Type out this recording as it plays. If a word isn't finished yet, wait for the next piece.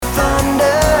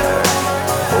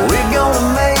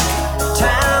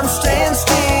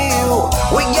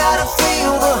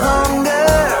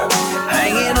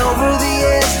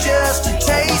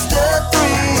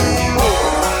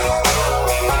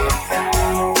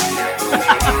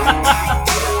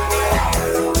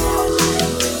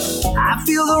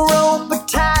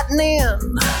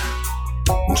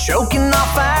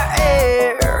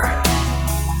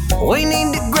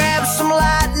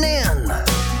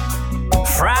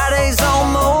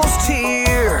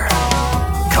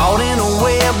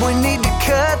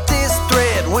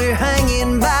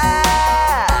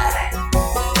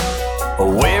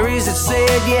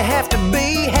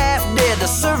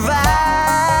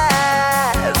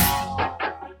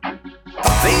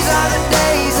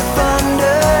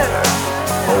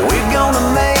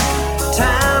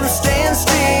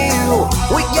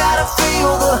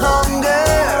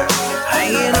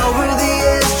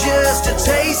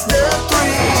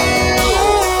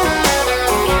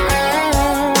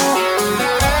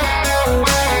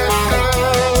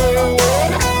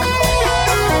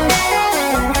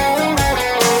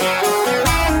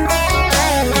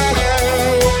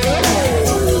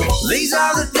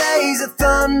days of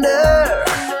thunder.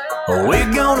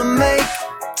 We're gonna make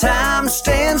time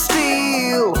stand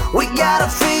still. We gotta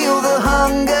feel the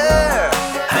hunger,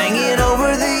 hanging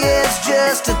over the edge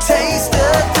just to taste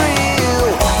the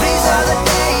thrill. These are the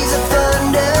days of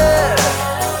thunder.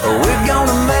 We're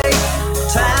gonna make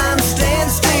time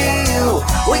stand still.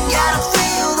 We gotta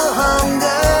feel the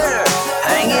hunger,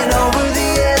 hanging over the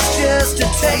edge just to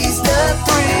taste the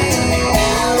thrill.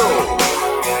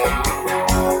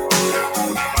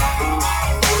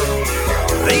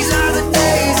 These are the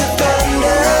days of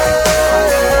thunder.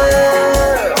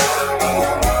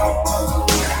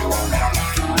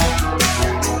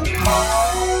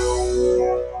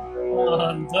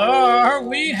 And there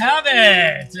we have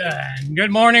it. And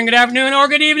good morning, good afternoon, or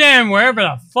good evening, wherever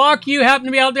the fuck you happen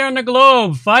to be out there on the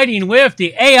globe, fighting with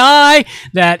the AI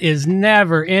that is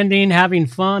never ending, having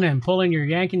fun and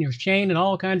yanking your chain and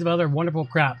all kinds of other wonderful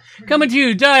crap. Coming to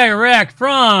you direct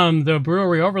from the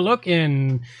Brewery Overlook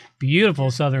in beautiful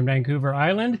southern Vancouver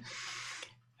Island.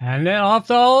 And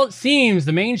off all it seems,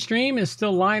 the mainstream is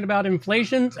still lying about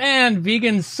inflations and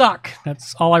vegans suck.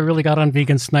 That's all I really got on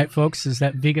vegans tonight, folks, is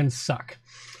that vegans suck.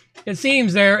 It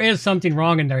seems there is something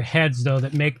wrong in their heads, though,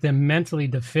 that make them mentally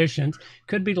deficient.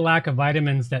 Could be the lack of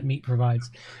vitamins that meat provides.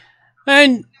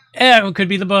 And it could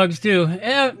be the bugs, too.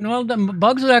 Well, the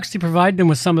bugs would actually provide them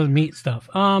with some of the meat stuff.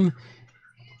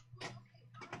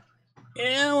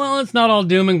 Yeah, well, it's not all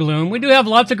doom and gloom. We do have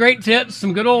lots of great tips,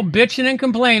 some good old bitching and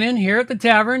complaining here at the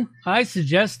tavern. I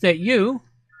suggest that you...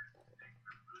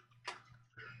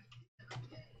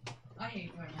 I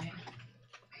hate Fortnite.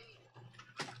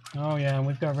 Oh, yeah, and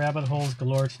we've got rabbit holes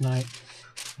galore tonight.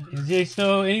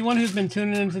 So anyone who's been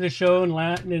tuning into the show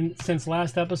since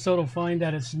last episode will find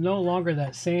that it's no longer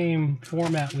that same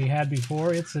format we had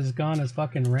before. It's as gone as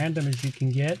fucking random as you can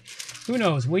get. Who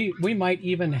knows? We might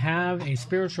even have a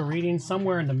spiritual reading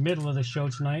somewhere in the middle of the show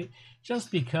tonight, just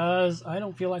because I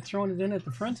don't feel like throwing it in at the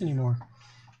front anymore.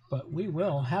 But we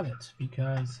will have it,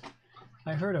 because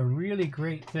I heard a really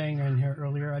great thing in here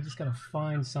earlier. I just got to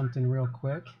find something real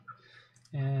quick.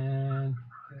 And...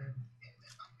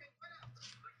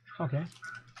 okay.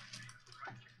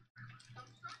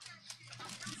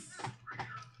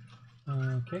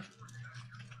 Okay.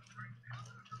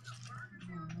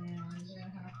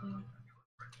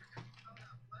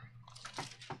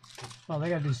 Well, they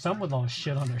gotta do something with all this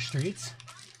shit on their streets.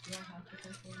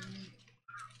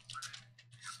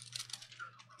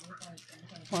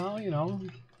 Well, you know.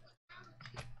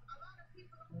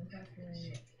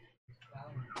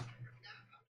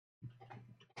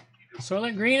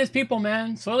 Soylent Green is people,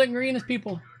 man. Soylent Green is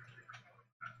people.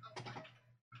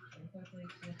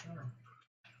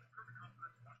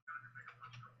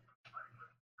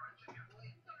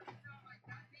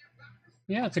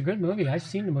 Yeah, it's a good movie. I've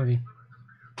seen the movie.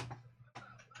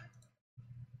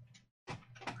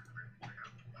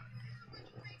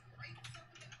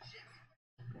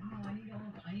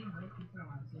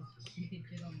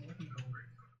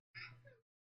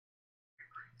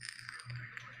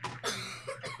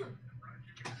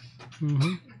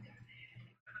 Mm-hmm.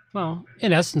 Well,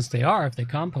 in essence, they are. If they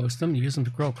compost them, use them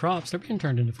to grow crops, they're being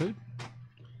turned into food.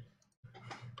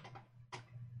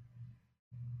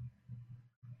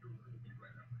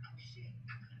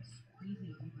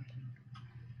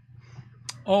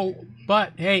 Oh,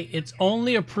 but hey, it's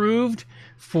only approved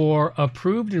for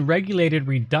approved and regulated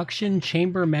reduction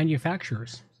chamber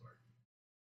manufacturers.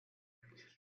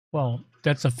 Well,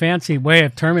 that's a fancy way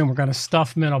of terming we're going to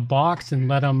stuff them in a box and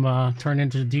let them turn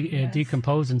into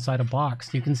decompose inside a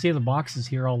box. You can see the boxes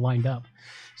here all lined up.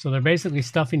 So they're basically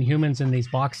stuffing humans in these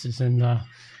boxes, and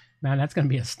man, that's going to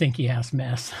be a stinky ass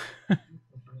mess.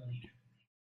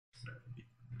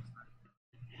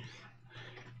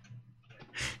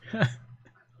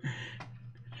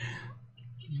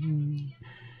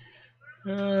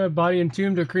 Body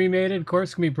entombed or cremated,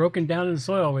 corpse can be broken down in the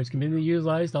soil, which can be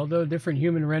utilized, although different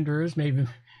human renderers may be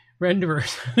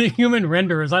human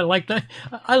renderers. I like that.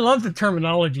 I love the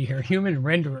terminology here. Human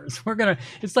renderers.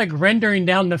 It's like rendering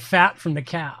down the fat from the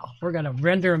cow. We're gonna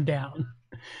render them down.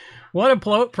 One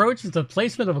approach is the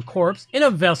placement of a corpse in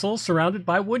a vessel surrounded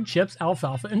by wood chips,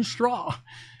 alfalfa, and straw.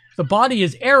 The body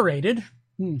is aerated.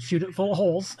 Shoot it full of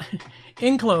holes,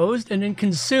 enclosed, and then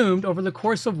consumed over the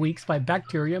course of weeks by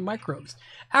bacteria and microbes.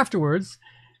 Afterwards,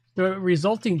 the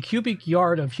resulting cubic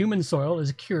yard of human soil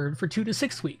is cured for 2 to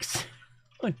 6 weeks.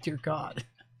 Oh, dear God.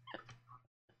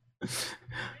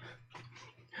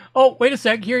 Oh, wait a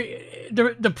sec. Here,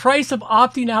 the price of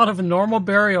opting out of a normal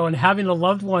burial and having a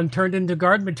loved one turned into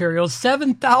garden material is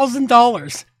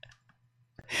 $7,000.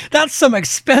 That's some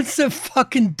expensive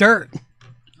fucking dirt.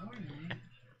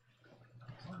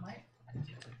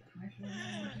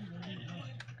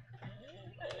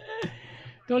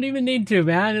 Don't even need to,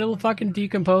 man. It'll fucking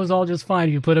decompose all just fine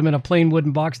if you put them in a plain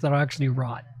wooden box that'll actually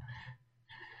rot.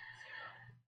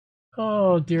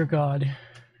 Oh, dear God.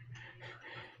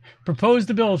 Proposed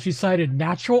a bill, she cited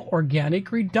natural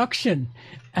organic reduction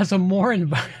as a more...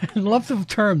 I love the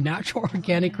term, natural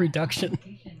organic reduction.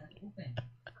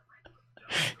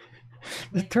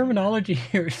 The terminology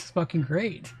here is fucking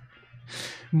great.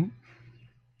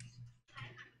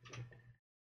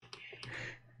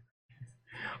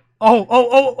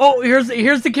 Oh,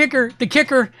 here's the kicker. The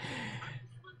kicker.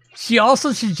 She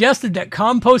also suggested that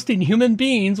composting human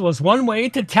beings was one way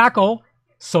to tackle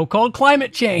so-called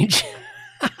climate change.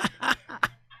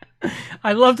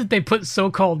 I love that they put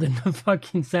so-called in the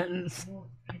fucking sentence.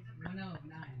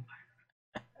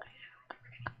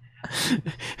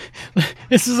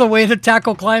 This is a way to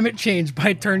tackle climate change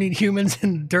by turning humans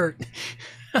into dirt.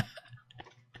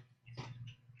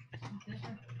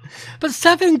 But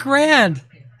 $7,000.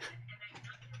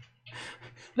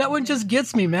 That one just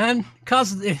gets me, man.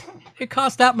 It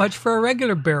costs that much for a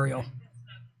regular burial.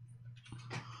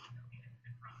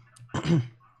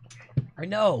 I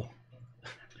know.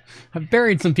 I've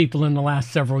buried some people in the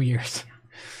last several years.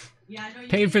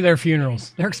 Paid for their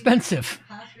funerals. They're expensive.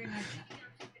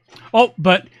 Oh,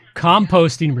 but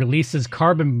composting releases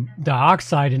carbon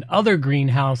dioxide and other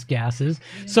greenhouse gases.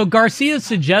 So Garcia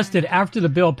suggested after the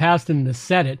bill passed in the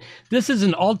Senate, this is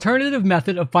an alternative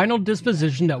method of final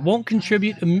disposition that won't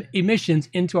contribute emissions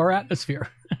into our atmosphere.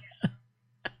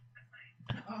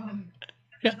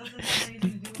 Yeah.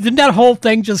 Didn't that whole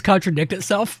thing just contradict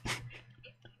itself?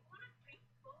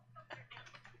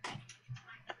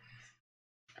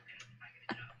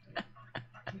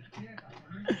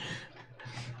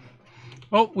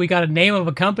 Oh, we got a name of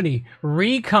a company.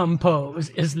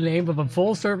 Recompose is the name of a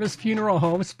full-service funeral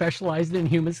home specialized in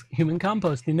human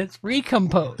composting. It's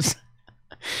Recompose.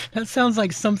 That sounds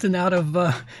like something out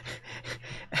of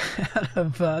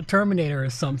Terminator or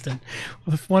something.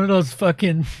 With one of those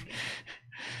fucking...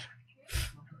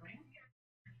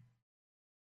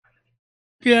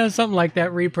 Yeah, something like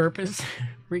that. Repurpose.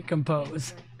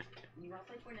 Recompose.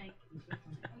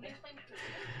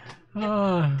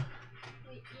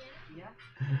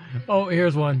 Oh,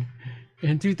 here's one.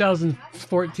 In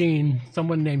 2014,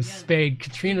 someone named Spade,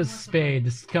 Katrina Spade,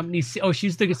 this company,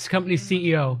 she's the company's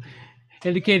CEO,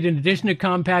 indicated in addition to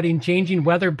combating changing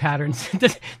weather patterns,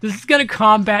 this is going to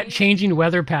combat changing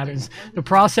weather patterns. The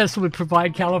process would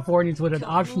provide Californians with an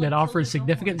option that offers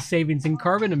significant savings in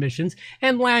carbon emissions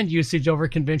and land usage over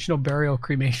conventional burial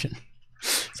cremation.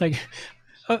 It's like,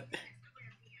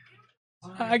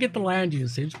 I get the land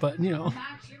usage, but you know.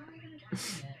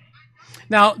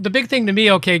 Now, the big thing to me,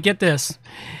 okay, get this.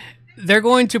 They're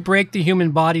going to break the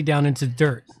human body down into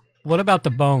dirt. What about the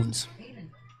bones?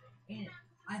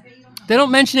 They don't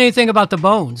mention anything about the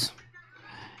bones.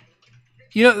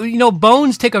 You know,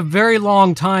 bones take a very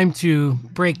long time to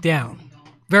break down.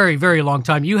 Very, very long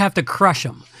time. You have to crush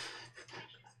them.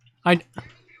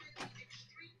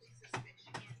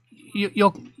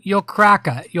 You'll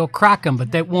crack them,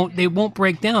 but they won't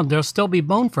break down. There'll still be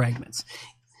bone fragments.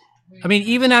 I mean,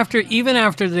 even after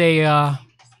they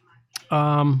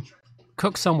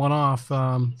cook someone off,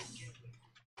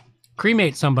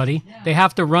 cremate somebody, they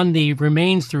have to run the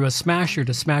remains through a smasher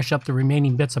to smash up the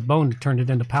remaining bits of bone to turn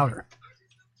it into powder.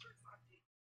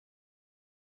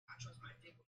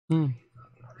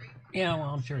 Yeah, well,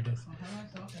 I'm sure it is.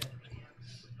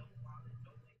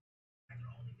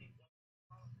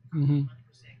 Mm-hmm.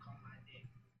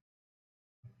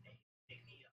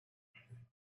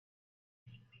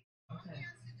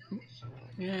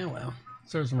 Yeah, well,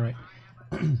 serves them right.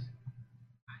 All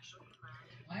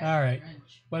right.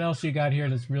 What else you got here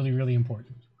that's really, really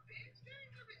important?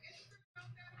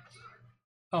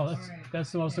 Oh,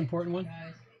 that's the most important one?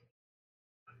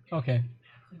 Okay.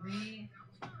 3,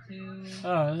 2...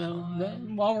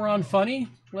 While we're on funny,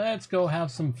 let's go have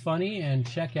some funny and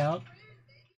check out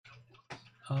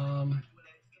the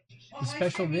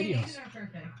special videos.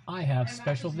 I have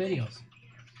special videos.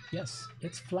 Yes,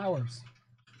 it's flowers.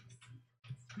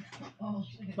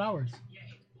 Flowers.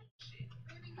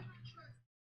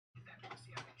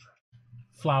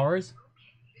 Flowers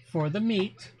for the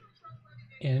meat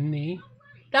in the...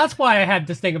 That's why I had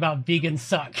this thing about vegans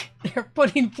suck. They're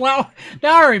putting flour...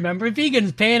 Now I remember,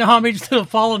 vegans paying homage to the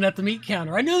fallen at the meat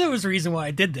counter. I knew there was a reason why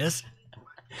I did this.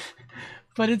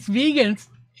 But it's vegans.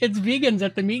 It's vegans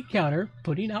at the meat counter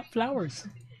putting out flowers.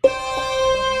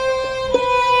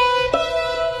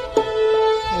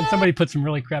 And somebody put some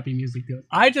really crappy music to it.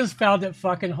 I just found it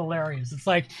fucking hilarious. It's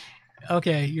like,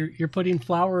 okay, you're putting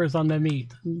flowers on the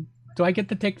meat. Do I get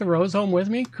to take the rose home with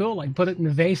me? Cool. I put it in the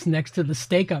vase next to the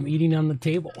steak I'm eating on the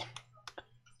table.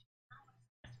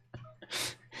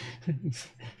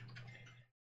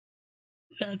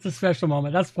 That's a special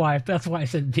moment. That's why I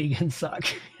said vegans suck.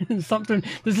 Something.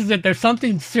 This is it. There's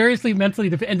something seriously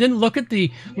mentally and then look at the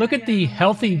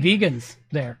healthy vegans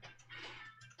there.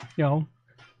 You know,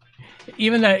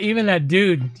 even that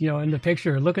dude, you know, in the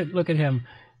picture. Look at him.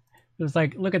 It's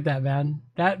like, look at that, man.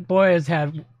 That boy has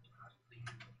had.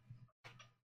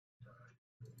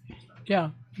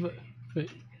 Yeah, but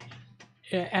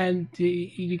and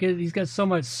he's got so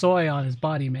much soy on his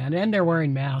body, man, and they're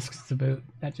wearing masks to boot.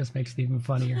 That just makes it even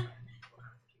funnier.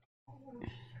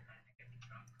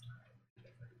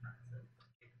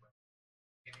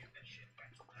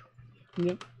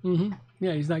 Yep.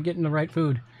 Yeah, he's not getting the right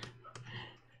food.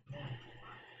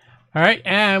 All right,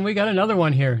 and we got another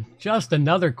one here. Just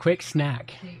another quick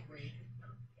snack.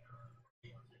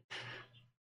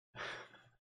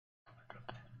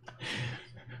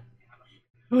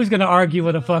 Who's going to argue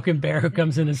with a fucking bear who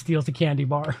comes in and steals a candy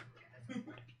bar?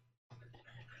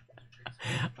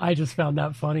 I just found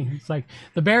that funny. It's like,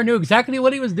 the bear knew exactly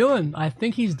what he was doing. I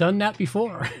think he's done that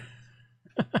before.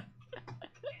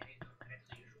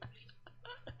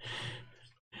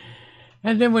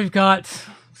 And then we've got,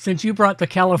 since you brought the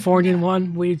Californian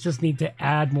one, we just need to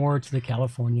add more to the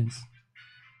Californians.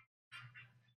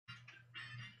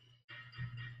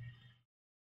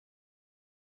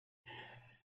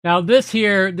 Now this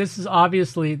is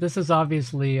obviously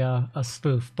a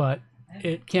spoof, but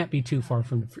it can't be too far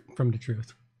from the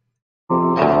truth.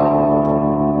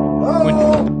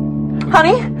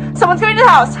 Honey, someone's going to the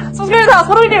house. Someone's going to the house.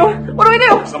 What do we do? What do we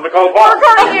do? Somebody call the bar. We're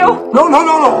recording you.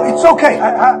 No. It's okay.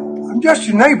 I'm just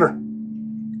your neighbor.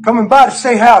 Coming by to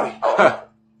say howdy.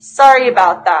 Sorry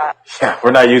about that. Yeah,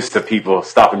 we're not used to people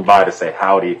stopping by to say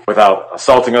howdy without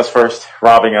assaulting us first,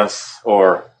 robbing us,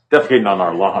 or defecating on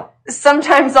our lawn.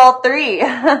 Sometimes all three.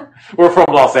 We're from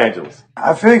Los Angeles.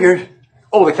 I figured.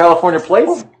 Oh, the California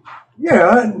plates?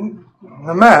 Yeah,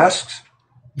 the masks.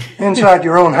 Inside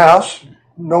your own house.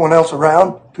 No one else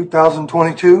around.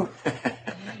 2022.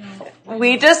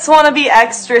 We just want to be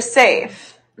extra safe.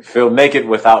 We feel naked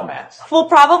without masks. We'll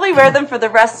probably wear them for the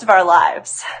rest of our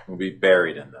lives. We'll be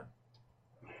buried in them.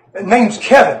 The name's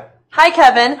Kevin. Hi,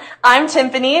 Kevin. I'm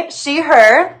Tiffany. She,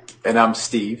 her. And I'm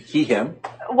Steve. He, him.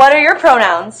 What are your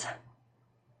pronouns?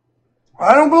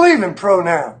 I don't believe in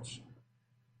pronouns.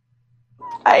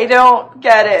 I don't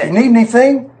get If you it. need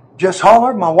anything, just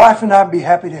holler. My wife and I'd be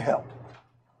happy to help.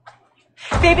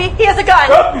 Baby, he has a gun.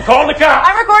 Oh, I'm calling the cops.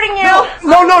 I'm recording you.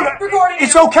 No. Recording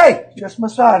It's you. okay. Just my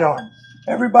sidearm.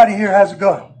 Everybody here has a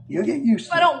gun. You'll get used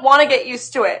to I it. don't want to get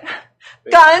used to it.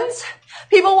 Guns?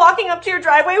 People walking up to your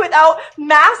driveway without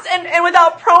masks and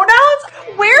without pronouns?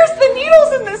 Where's the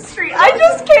needles in this street? I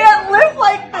just can't live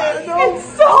like this. It's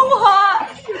so hot.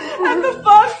 And the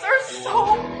bugs are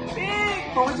so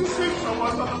big. But we just shoot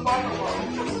someone on the bottom.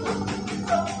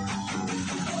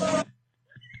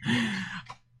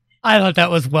 I thought that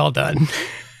was well done.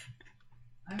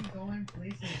 I'm going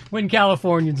places. When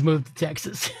Californians moved to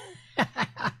Texas.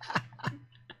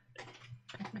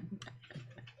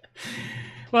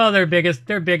 Well, their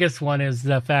biggest one is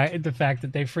the fact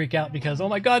that they freak out because, oh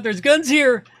my God, there's guns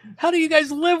here. How do you guys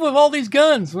live with all these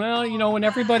guns? Well, you know, when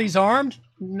everybody's armed,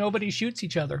 nobody shoots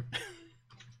each other.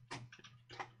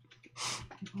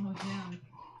 Oh, yeah.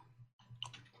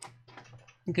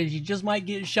 Because you just might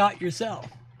get shot yourself.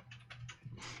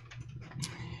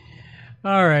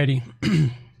 Alrighty.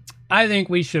 I think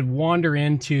we should wander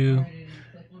into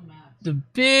the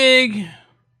big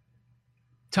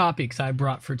topics I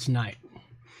brought for tonight.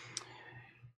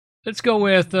 Let's go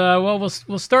with,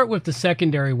 we'll start with the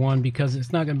secondary one because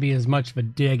it's not going to be as much of a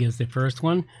dig as the first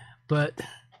one. But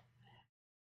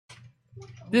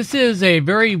this is a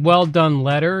very well done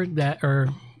letter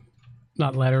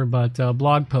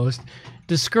blog post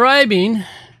describing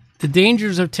the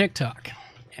dangers of TikTok.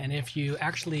 And if you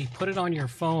actually put it on your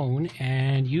phone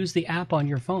and use the app on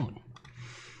your phone,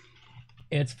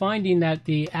 it's finding that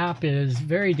the app is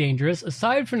very dangerous,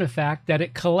 aside from the fact that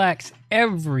it collects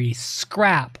every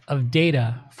scrap of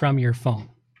data from your phone.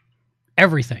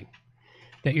 Everything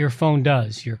that your phone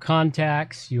does. Your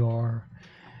contacts, your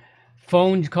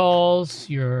phone calls,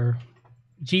 your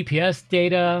GPS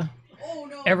data,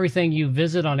 everything you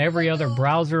visit on every other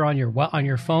browser on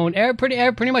your phone,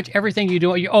 pretty much everything you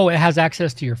do. It has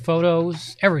access to your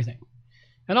photos, everything.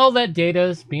 And all that data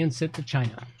is being sent to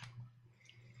China.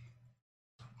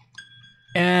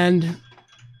 And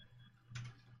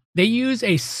they use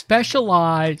a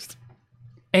specialized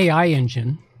AI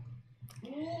engine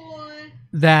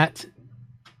that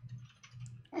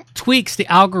tweaks the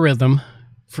algorithm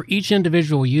for each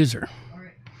individual user.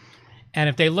 And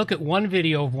if they look at one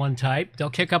video of one type, they'll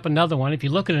kick up another one. If you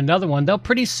look at another one, they'll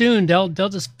pretty soon they'll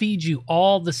just feed you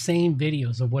all the same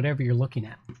videos of whatever you're looking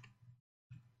at.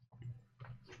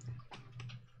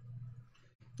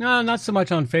 No, not so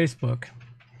much on Facebook.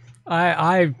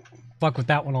 I fuck with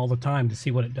that one all the time to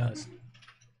see what it does.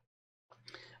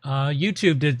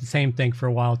 YouTube did the same thing for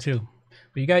a while too.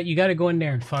 But you got to go in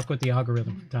there and fuck with the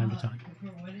algorithm from time to time.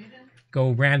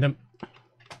 Go random.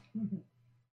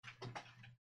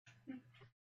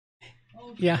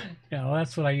 Yeah, well,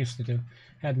 that's what I used to do.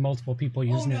 Had multiple people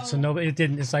using it, so nobody. It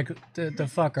didn't. It's like the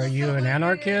fuck. Are you an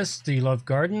anarchist? Do you love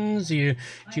gardens? Do you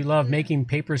love making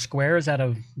paper squares out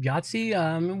of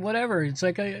Yahtzee? Whatever. It's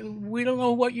like we don't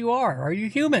know what you are. Are you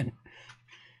human?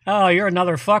 Oh, you're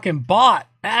another fucking bot.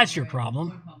 That's your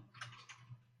problem.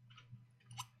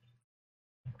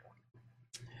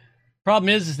 Problem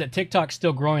is that TikTok's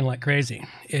still growing like crazy.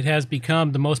 It has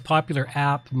become the most popular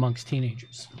app amongst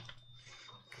teenagers.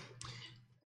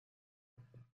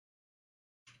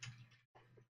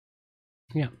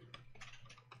 Yeah.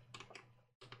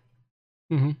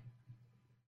 Mm-hmm.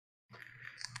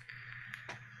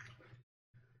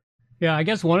 Yeah, I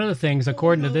guess one of the things,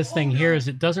 according to this thing here, is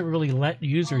it doesn't really let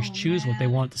users choose what they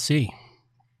want to see.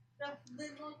 The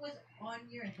lid was on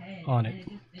your head. On it. And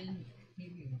just didn't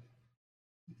give you.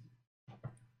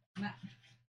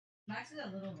 Max is a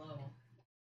little low.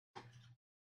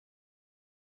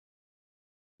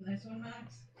 Nice one,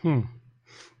 Max.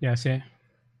 Yeah, see?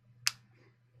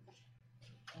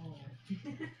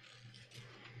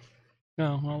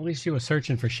 No, well, at least she was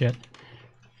searching for shit.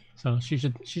 So she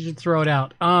should throw it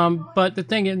out. But the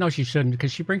thing is, no, she shouldn't,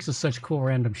 because she brings us such cool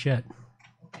random shit.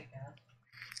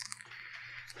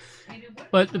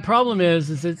 But the problem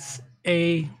is it's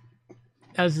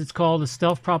as it's called, a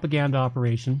stealth propaganda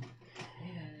operation.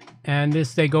 And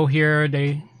they go here,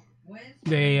 the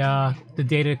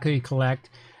data they collect.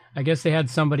 I guess they had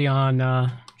somebody on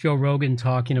Joe Rogan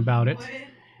talking about it.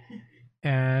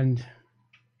 And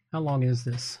how long is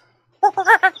this?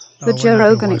 The Joe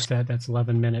Rogan. That's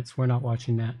 11 minutes. We're not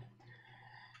watching that.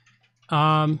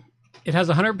 It has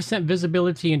 100%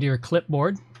 visibility into your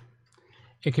clipboard.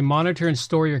 It can monitor and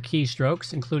store your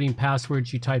keystrokes, including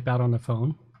passwords you type out on the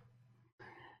phone.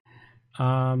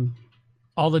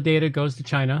 All the data goes to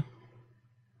China.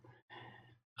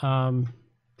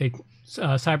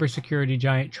 Cybersecurity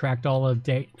giant tracked all of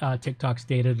TikTok's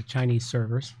data to Chinese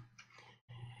servers.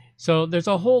 So there's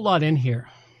a whole lot in here.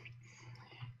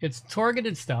 It's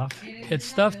targeted stuff. It's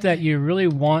stuff that you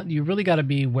really got to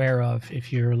be aware of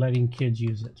if you're letting kids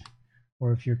use it,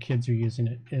 or if your kids are using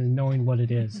it and knowing what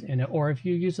it is, or if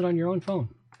you use it on your own phone.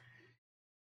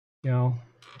 You know.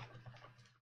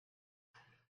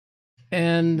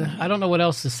 And I don't know what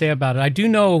else to say about it. I do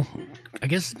know, I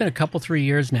guess it's been a couple, 3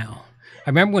 years now.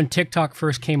 I remember when TikTok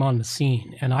first came on the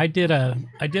scene, and I did a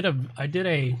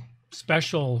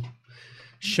special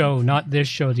show, not this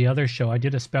show, the other show. I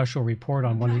did a special report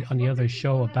on the other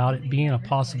show about it being a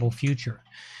possible future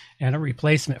and a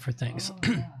replacement for things.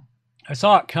 I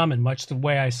saw it coming, much the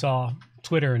way I saw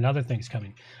Twitter and other things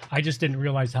coming. I just didn't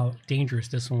realize how dangerous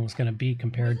this one was going to be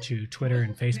compared to Twitter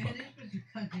and Facebook.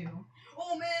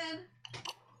 Oh man,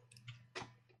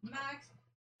 Max.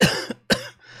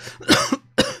 Max,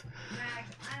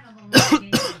 I'm a little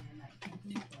gay.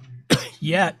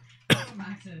 Yet.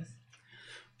 Max is.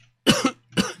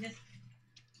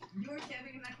 You're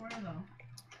camping in that corner though.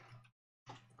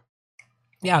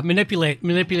 Yeah,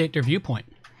 manipulate their viewpoint.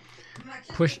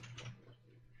 Push.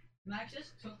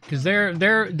 Because they're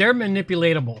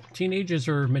manipulatable. Teenagers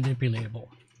are manipulatable.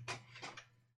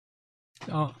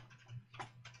 Oh.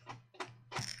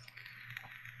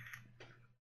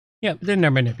 Yeah, then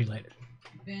they're manipulated.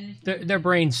 Their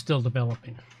brain's still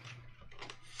developing.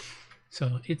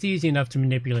 So it's easy enough to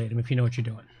manipulate them if you know what you're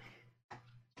doing.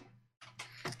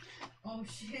 Oh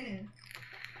shit.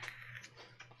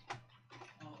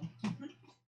 Oh.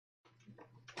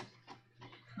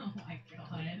 Oh my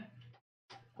god.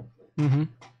 Mm-hmm.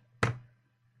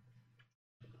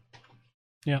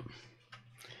 Yep.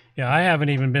 Yeah, I haven't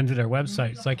even been to their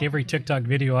website. It's like every TikTok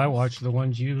video I watch, the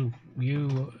ones you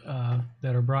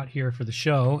that are brought here for the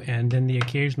show, and then the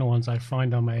occasional ones I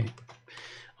find on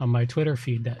my Twitter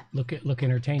feed that look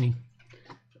entertaining.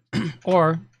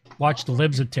 Or watch the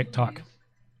libs of TikTok.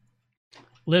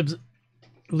 Libs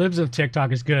of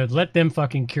TikTok is good. Let them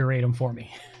fucking curate them for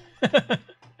me.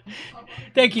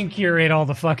 They can curate all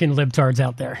the fucking libtards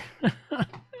out there.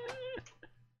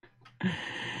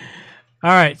 All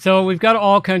right, so we've got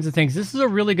all kinds of things. This is a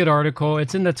really good article.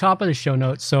 It's in the top of the show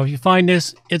notes. So if you find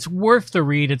this, it's worth the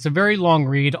read. It's a very long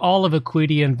read. All of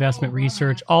Equidia Investment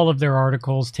Research, all of their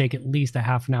articles take at least a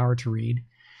half an hour to read.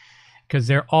 because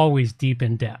they're always deep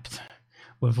in depth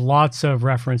with lots of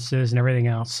references and everything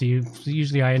else. So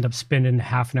usually I end up spending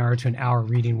half an hour to an hour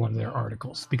reading one of their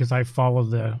articles because I follow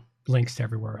the links to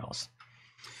everywhere else.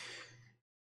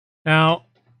 Now,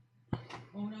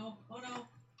 Oh no, oh no.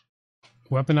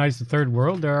 weaponize the third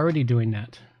world, they're already doing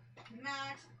that.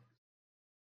 Max.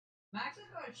 Max has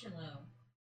got to chill out.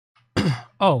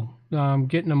 Oh, I'm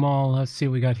getting them all. Let's see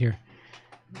what we got here.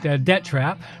 The debt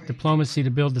trap, diplomacy to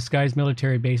build disguised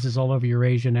military bases all over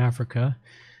Eurasia and Africa.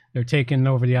 They're taking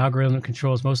over the algorithm that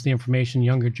controls most of the information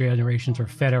younger generations are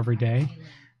fed every day.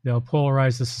 They'll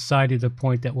polarize the society to the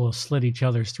point that we'll slit each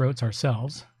other's throats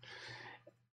ourselves.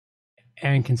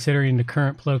 And considering the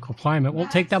current political climate, won't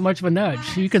take that much of a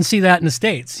nudge. You can see that in the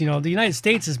States. You know, the United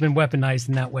States has been weaponized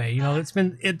in that way. You know,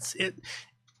 the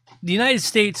United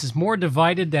States is more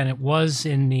divided than it was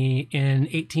in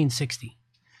 1860.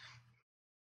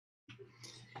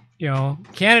 You know,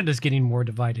 Canada's getting more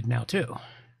divided now too.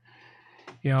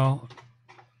 You know,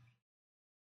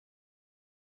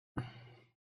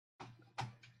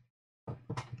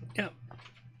 yeah.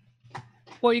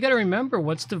 Well, you got to remember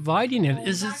what's dividing it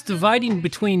is it's dividing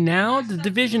between now. The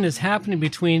division is happening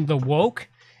between the woke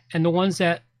and the ones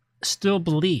that still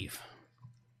believe.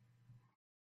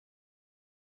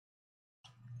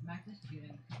 Max is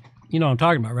cheating. You know what I'm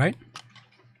talking about, right?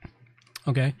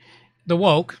 Okay. The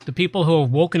woke, the people who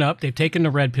have woken up, they've taken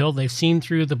the red pill, they've seen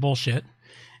through the bullshit.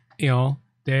 You know,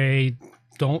 they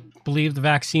don't believe the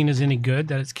vaccine is any good,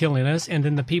 that it's killing us. And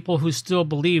then the people who still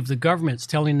believe the government's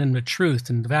telling them the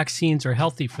truth and the vaccines are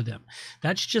healthy for them.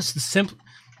 That's just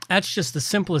the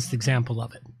simplest example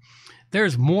of it.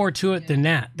 There's more to it than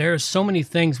that. There's so many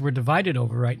things we're divided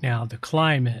over right now. The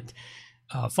climate,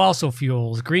 fossil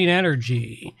fuels, green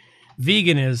energy,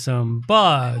 veganism,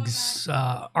 bugs,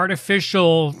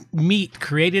 artificial meat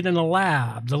created in a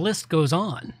lab. The list goes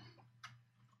on.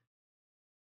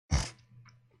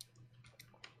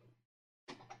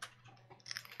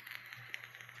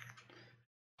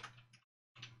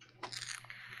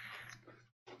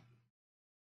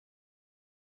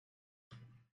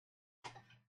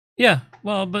 Yeah,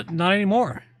 well, but not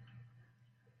anymore.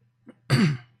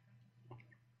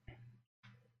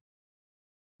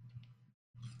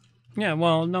 Yeah,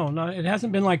 well, no, it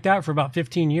hasn't been like that for about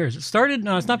 15 years. It started,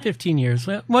 no, it's not 15 years.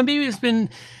 Well, maybe it's been,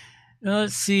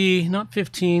 let's see, not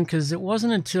 15, because it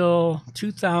wasn't until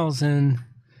 2000,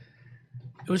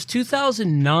 it was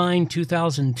 2009,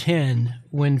 2010,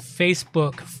 when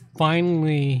Facebook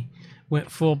finally went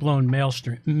full-blown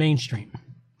mainstream.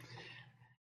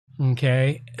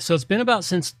 Okay, so it's been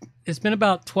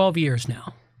about 12 years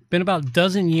now. Been about a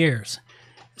dozen years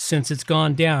since it's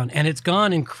gone down, and it's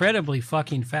gone incredibly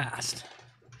fucking fast.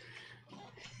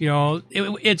 You know,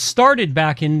 it started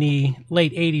back in the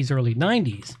late 80s, early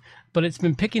 90s, but it's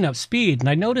been picking up speed. And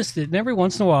I noticed that every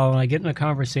once in a while when I get in a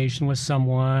conversation with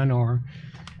someone or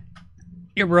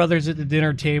your brothers at the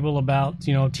dinner table about,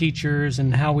 you know, teachers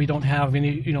and how we don't have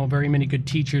any, you know, very many good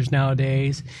teachers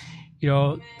nowadays. You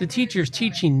know, the teachers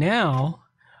teaching now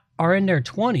are in their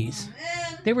 20s.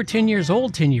 They were 10 years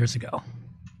old 10 years ago.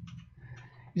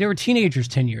 They were teenagers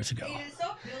 10 years ago.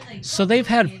 So they've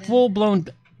had full-blown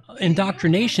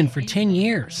indoctrination for 10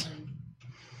 years.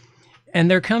 And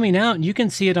they're coming out, and you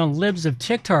can see it on libs of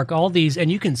TikTok, all these,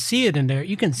 and you can see it in there.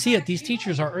 You can see it. These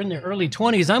teachers are in their early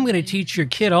 20s. I'm going to teach your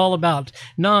kid all about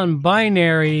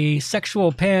non-binary,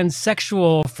 sexual,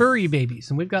 pansexual, furry babies.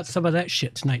 And we've got some of that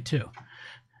shit tonight, too.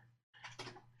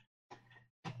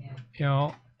 You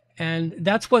know, and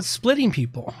that's what's splitting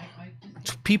people.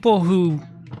 People who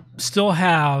still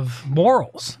have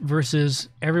morals versus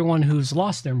everyone who's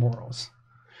lost their morals.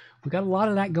 We got a lot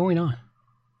of that going on.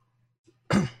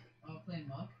 Oh,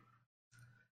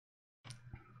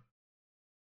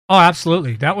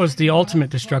 absolutely. That was the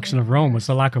ultimate destruction of Rome, was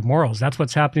the lack of morals. That's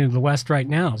what's happening to the West right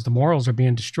now, is the morals are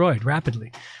being destroyed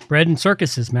rapidly. Bread and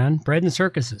circuses, man. Bread and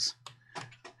circuses.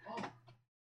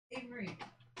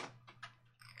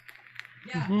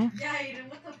 Mm-hmm. Yeah, Aiden,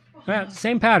 what the fuck? Yeah,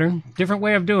 same pattern, different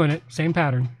way of doing it, same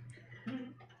pattern.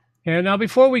 And now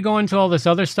before we go into all this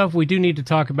other stuff, we do need to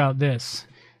talk about this,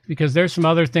 because there's some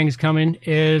other things coming.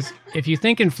 Is if you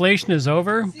think inflation is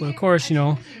over, well, of course, you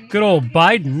know, good old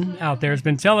Biden out there has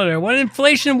been telling her, what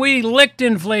inflation? We licked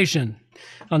inflation.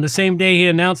 On the same day he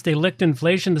announced they licked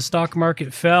inflation, the stock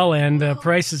market fell and the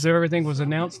prices of everything was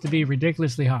announced to be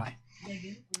ridiculously high.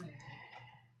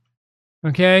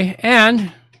 Okay,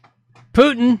 and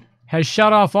Putin has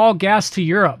shut off all gas to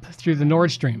Europe through the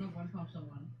Nord Stream.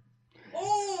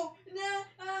 Oh,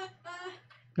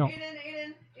 No.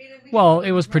 Aiden, Well,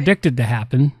 it was predicted to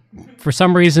happen. For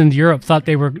some reason, Europe thought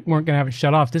they weren't going to have it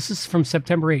shut off. This is from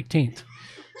September 18th.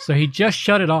 So he just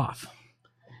shut it off.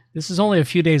 This is only a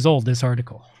few days old, this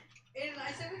article. And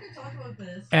I said we could talk about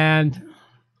this. And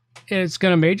it's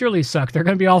going to majorly suck. They're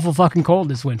going to be awful fucking cold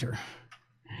this winter.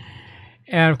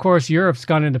 And of course, Europe's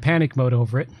gone into panic mode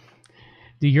over it.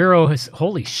 The euro has,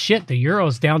 holy shit, the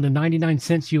euro's down to 99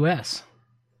 cents US.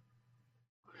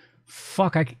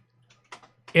 Fuck,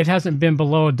 it hasn't been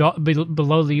below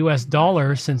the US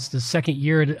dollar since the second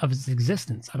year of its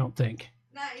existence, I don't think.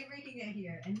 Not Avery can get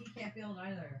here, and he can't build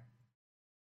either.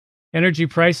 Energy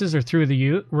prices are through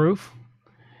the roof.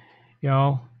 You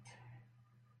know,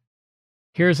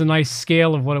 here's a nice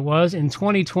scale of what it was. In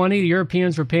 2020, the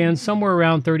Europeans were paying somewhere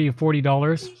around $30 or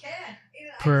 $40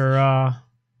 per,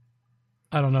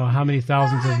 I don't know how many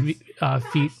thousands of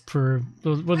feet per,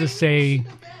 we'll just say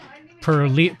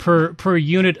per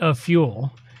unit of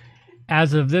fuel.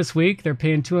 As of this week, they're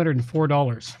paying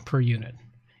 $204 per unit.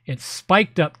 It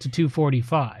spiked up to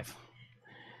 $245,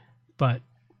 but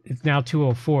it's now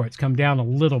 $204. It's come down a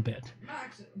little bit.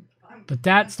 But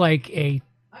that's like a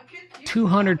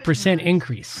 200%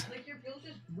 increase.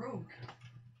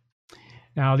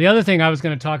 Now, the other thing I was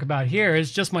going to talk about here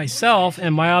is just myself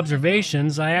and my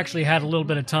observations. I actually had a little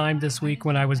bit of time this week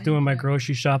when I was doing my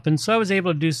grocery shopping, so I was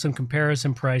able to do some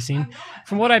comparison pricing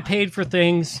from what I paid for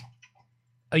things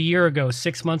a year ago,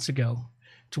 6 months ago,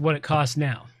 to what it costs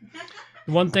now.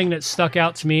 The one thing that stuck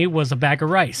out to me was a bag of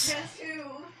rice.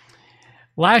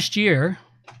 Last year,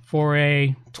 for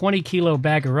a 20-kilo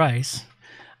bag of rice,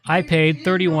 I paid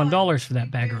 $31 for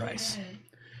that bag of rice.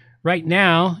 Right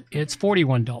now, it's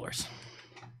 $41.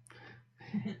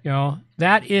 You know,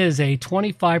 that is a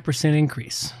 25%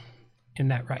 increase in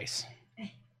that rice.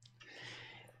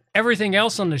 Everything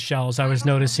else on the shelves, I was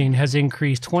noticing, has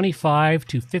increased 25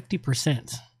 to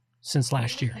 50% since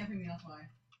last year.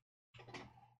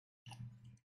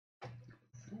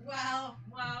 Wow,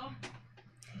 wow.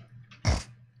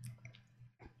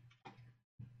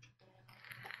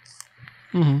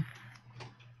 Mm-hmm.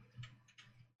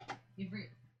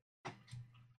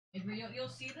 You'll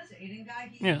see this Aiden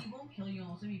guy, he won't kill you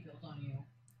unless he builds on you.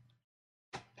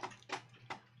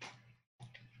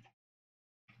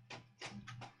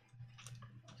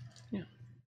 Yeah.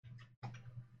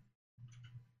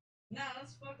 Nah,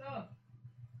 that's fucked up.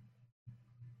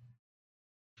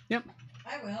 Yep.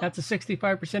 I will. That's a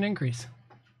 65% increase.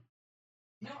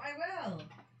 No, I will.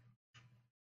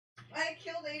 I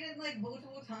killed Aiden like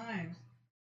multiple times.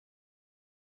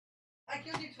 I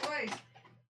killed you twice.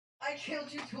 I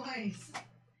killed you twice.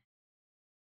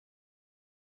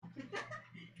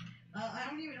 I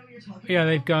don't even know what you're talking about. Yeah,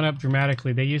 they've gone up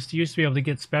dramatically. They used to be able to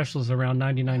get specials around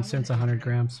 99 cents 100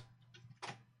 grams.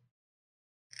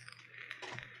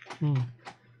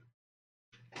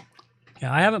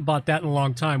 Yeah, I haven't bought that in a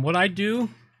long time. What I do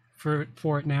for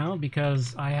it now,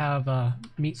 because I have a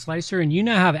meat slicer, and you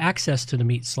now have access to the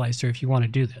meat slicer if you want to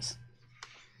do this.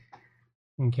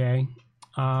 Okay.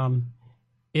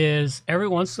 Is every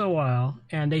once in a while,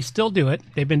 and they still do it.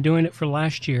 They've been doing it for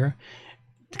last year,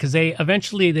 because they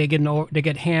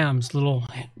get hams,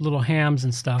 little hams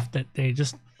and stuff that they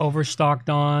just overstocked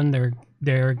on.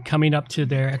 They're coming up to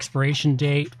their expiration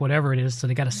date, whatever it is, so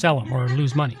they got to sell them or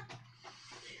lose money.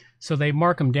 So they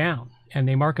mark them down, and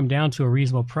they mark them down to a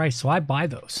reasonable price. So I buy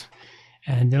those,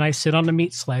 and then I sit on the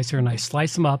meat slicer and I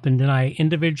slice them up, and then I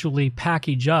individually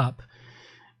package up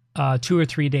 2 or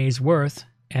 3 days worth,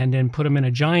 and then put them in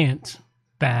a giant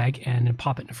bag and then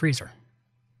pop it in the freezer.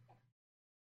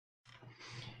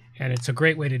 And it's a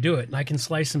great way to do it. And I can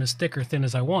slice them as thick or thin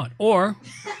as I want. Or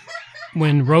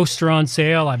when roasts are on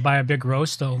sale, I buy a big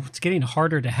roast. Though it's getting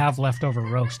harder to have leftover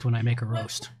roast when I make a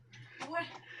roast. What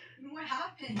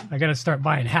happened? I got to start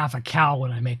buying half a cow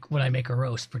when I make a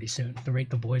roast pretty soon. The rate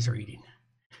the boys are eating.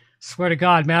 Swear to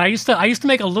God, man! I used to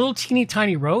make a little teeny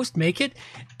tiny roast, make it,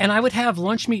 and I would have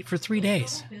lunch meat for 3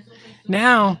 days.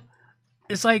 Now,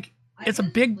 it's like it's a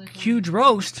big, huge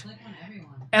roast,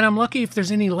 and I'm lucky if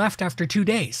there's any left after 2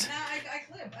 days.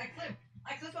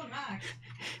 I clip on Max.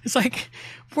 It's like,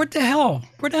 what the hell?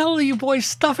 Where the hell are you boys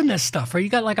stuffing this stuff? Are you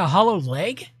got like a hollow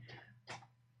leg?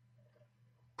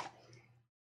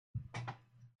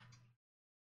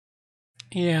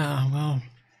 Yeah, well,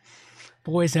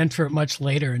 boys enter it much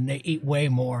later, and they eat way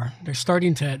more. They're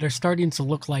starting to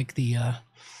look like the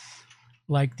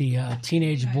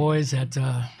teenage boys at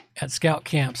scout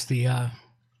camps, the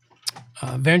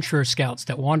venturer scouts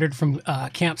that wandered from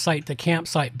campsite to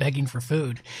campsite begging for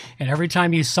food. And every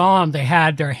time you saw them, they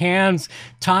had their hands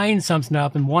tying something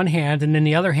up in one hand, and in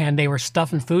the other hand, they were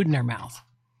stuffing food in their mouth.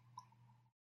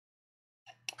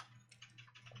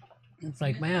 It's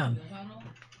like, man,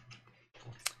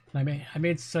 I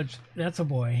made such. That's a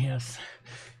boy, yes.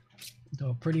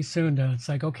 So pretty soon, it's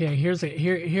like, okay,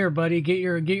 here, buddy, get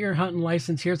your hunting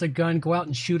license. Here's a gun. Go out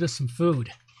and shoot us some food.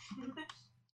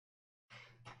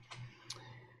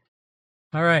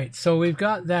 All right, so we've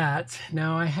got that.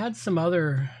 Now I had some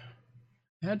other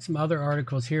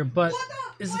articles here, but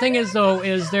the thing is, though,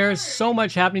 is there's so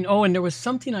much happening. Oh, and there was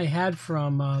something I had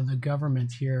from the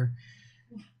government here.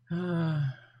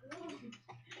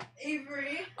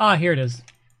 Avery. Here it is.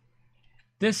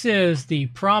 This is the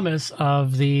promise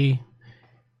of the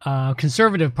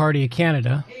Conservative Party of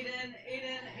Canada Aiden.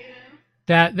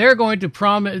 that they're going to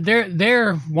promise.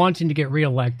 They're wanting to get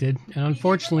reelected, and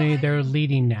unfortunately, they're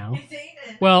leading now. It's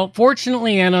Aiden. Well,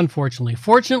 fortunately and unfortunately.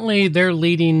 Fortunately, they're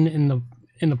leading in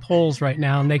the polls right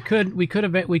now, and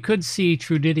we could see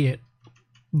True Idiot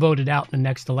voted out in the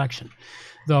next election,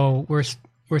 though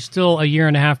we're still a year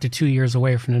and a half to 2 years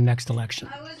away from the next election,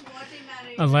 I was watching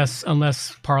that. Aiden.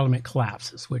 unless Parliament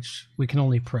collapses, which we can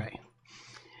only pray.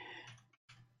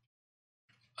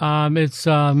 It's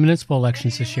municipal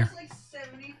elections this year. Like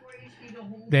 74 HP the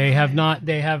whole They time.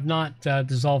 have not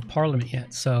dissolved Parliament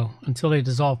yet. So until they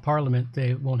dissolve Parliament,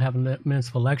 they won't have a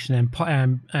municipal election,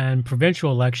 and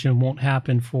provincial election won't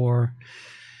happen for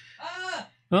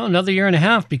another year and a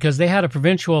half, because they had a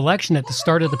provincial election at the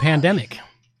start of the pandemic.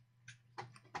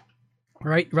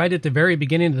 Right at the very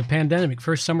beginning of the pandemic,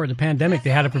 first summer of the pandemic,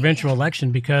 they had a provincial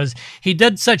election because he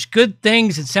did such good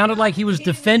things. It sounded like he was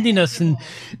defending us and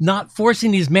not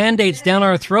forcing these mandates down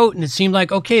our throat. And it seemed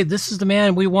like, okay, this is the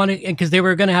man we wanted, because they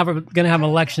were going to have an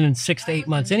election in 6 to 8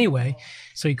 months anyway.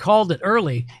 So he called it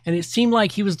early, and it seemed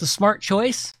like he was the smart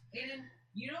choice Aiden,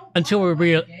 you don't until we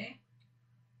want okay?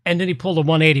 and then he pulled a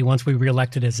 180 once we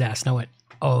reelected his ass. And I went,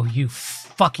 oh, you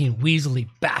fucking weaselly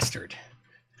bastard.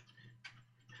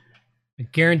 I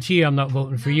guarantee you I'm not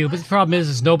voting for you. But the problem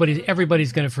is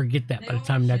everybody's going to forget that by the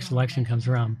time the next election comes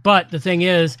around. But the thing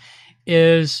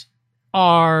is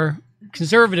our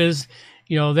conservatives,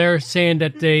 they're saying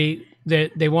that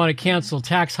they want to cancel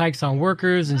tax hikes on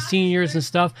workers and seniors and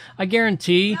stuff. I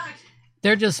guarantee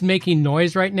they're just making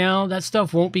noise right now. That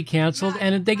stuff won't be canceled.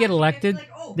 And if they get elected,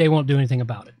 they won't do anything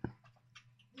about it.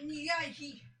 Yeah,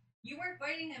 you weren't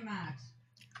fighting him, Max.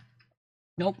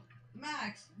 Nope.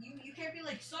 Max, you can't be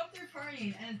like, stop third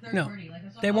party and third No, party. Like,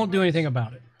 that's not they how won't it do works. anything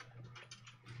about it.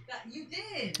 You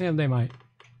did. Yeah, they might.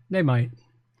 They might.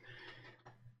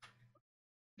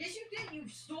 Yes, you did. You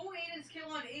stole Aiden's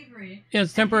kill on Avery. Yeah,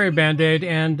 it's temporary Band-Aid,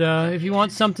 and if you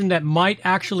want something that might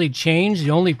actually change,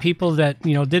 the only people that,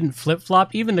 didn't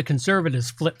flip-flop, even the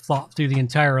conservatives flip-flopped through the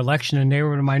entire election, and they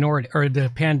were the minority, or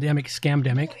the pandemic,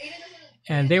 scamdemic,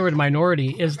 and they were the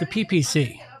minority, is the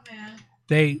PPC.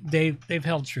 They've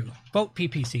held true. Vote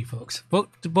PPC, folks.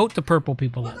 Vote the purple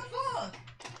people in. What the fuck?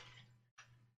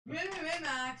 Wait,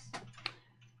 Max.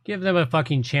 Give them a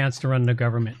fucking chance to run the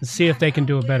government and see if they can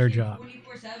do a better job.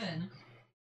 24/7.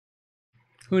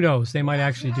 Who knows? They might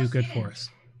actually do good for us.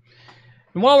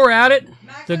 And while we're at it,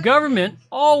 the government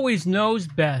always knows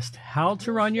best how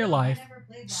to run your life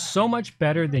so much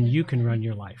better than you can run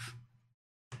your life.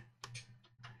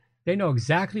 They know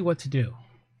exactly what to do.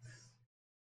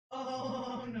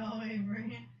 Oh no,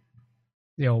 Avery.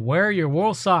 They'll wear your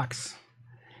wool socks.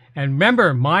 And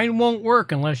remember, mine won't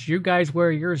work unless you guys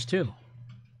wear yours too.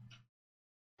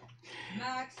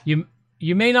 Max.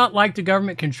 You may not like the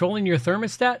government controlling your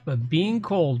thermostat, but being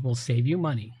cold will save you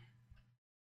money.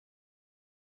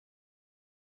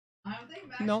 I don't think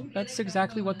Max No, can get that's it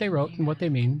exactly done what they on wrote and what they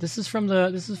mean. This is from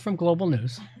Global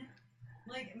News.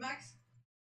 Like Max.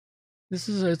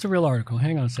 It's a real article.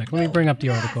 Hang on a sec. Let me bring up the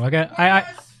Max, article.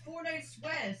 Max, 4 night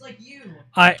sweats like you.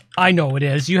 I know it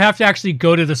is. You have to actually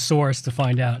go to the source to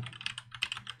find out.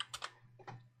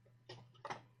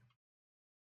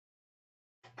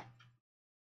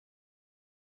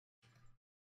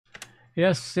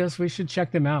 Yes, we should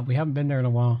check them out. We haven't been there in a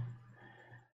while.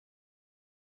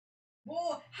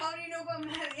 Whoa, how do you know about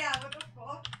Matt? Yeah, what the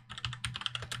fuck?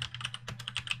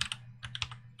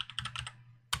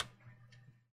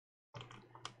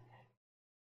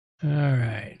 All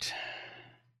right.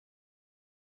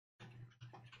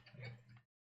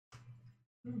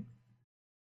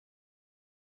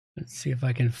 Let's see if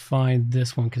I can find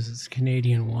this one because it's a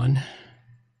Canadian one.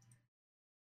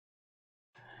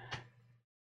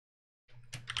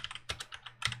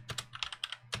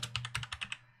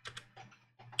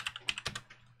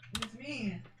 It's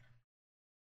me.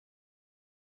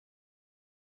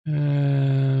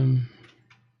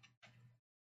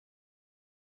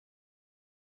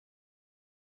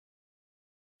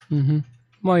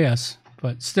 Well, yes,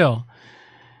 but still.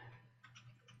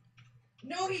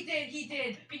 No, he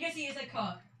did, because he is a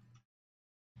cuck.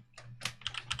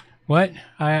 What?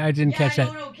 I didn't catch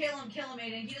that. No, kill him,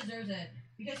 Aiden. He deserves it.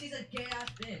 Because he's a gay-ass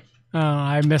bitch. Oh,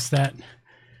 I missed that.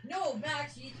 No,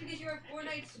 Max, it's because you're a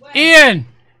Fortnite sweat. Ian!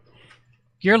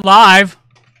 You're live,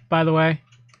 by the way.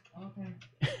 Okay.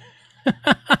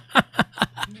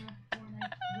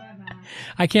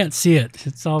 I can't see it.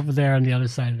 It's over there on the other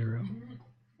side of the room.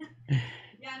 Yeah,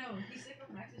 no, he's sick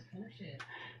of Max's bullshit.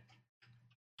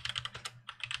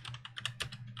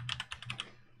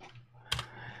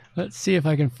 Let's see if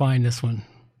I can find this one.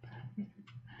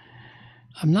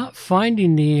 I'm not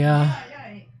finding the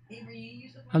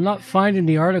I'm not finding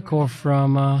the article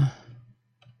from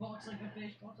Walks like a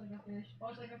fish, walks like a fish,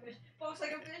 walks like a fish, walks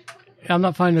like a fish, walks like a fish, I'm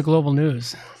not finding the global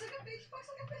news. walks like a fish, walks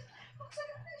like a fish, walks like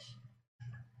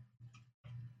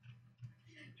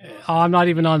a fish. Oh, I'm not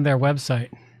even on their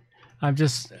website. I'm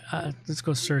just let's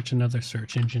go search another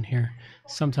search engine here.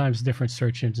 Sometimes different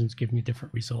search engines give me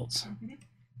different results.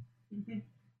 He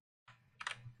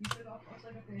said walks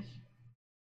like a fish.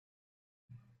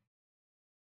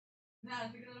 Nah,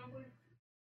 pick it up, please.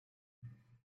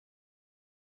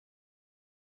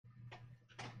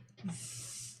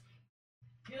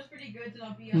 Feels pretty good to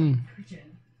not be a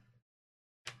virgin.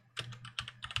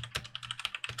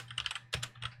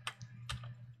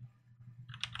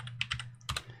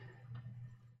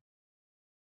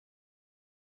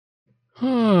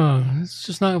 It's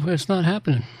just not. It's not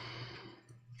happening.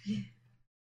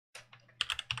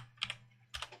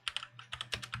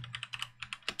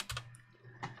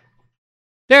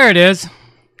 There it is.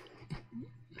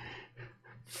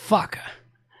 Fuck.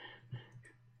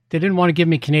 They didn't want to give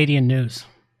me Canadian news.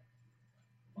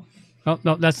 Oh,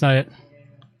 no, that's not it.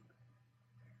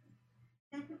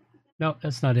 No,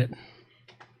 that's not it.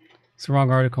 It's the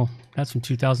wrong article. That's from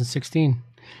 2016,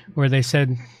 where they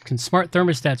said, can smart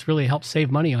thermostats really help save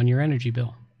money on your energy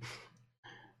bill?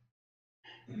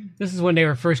 This is when they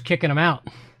were first kicking them out.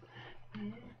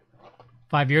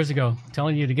 5 years ago,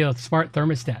 telling you to get a smart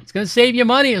thermostat. It's going to save you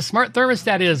money. A smart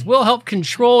thermostat will help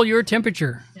control your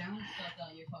temperature.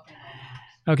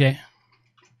 Okay.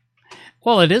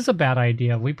 Well, it is a bad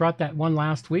idea. We brought that one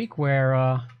last week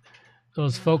where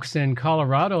those folks in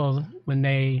Colorado, when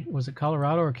they, was it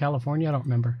Colorado or California? I don't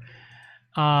remember.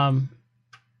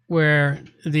 Where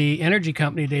the energy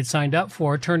company they'd signed up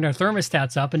for turned their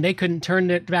thermostats up and they couldn't turn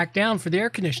it back down for the air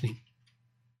conditioning.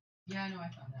 Yeah, I know, I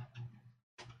found that one.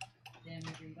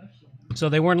 So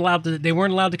they weren't allowed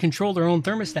to control their own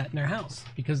thermostat in their house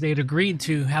because they had agreed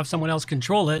to have someone else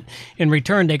control it. In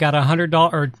return, they got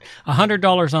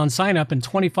 $100 on sign up and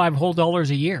 $25 whole a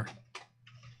year.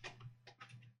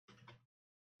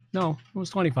 No, it was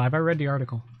 25. I read the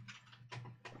article.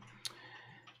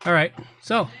 All right,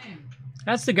 so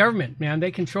that's the government, man. They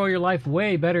control your life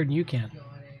way better than you can.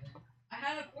 I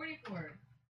have a 44.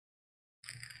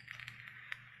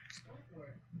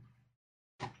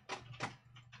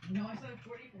 No, I said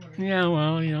 44. Yeah,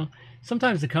 well, you know,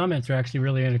 sometimes the comments are actually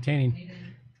really entertaining.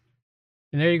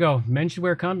 And there you go. Men should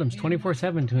wear condoms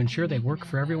 24/7 to ensure they work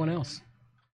for everyone else.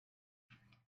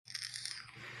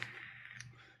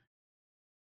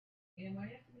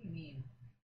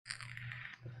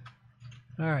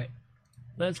 All right.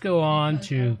 Let's go on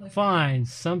to find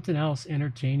something else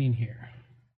entertaining here.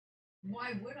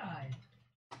 Why would I?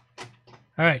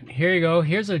 All right, here you go.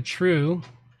 Here's a true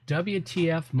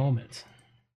WTF moment.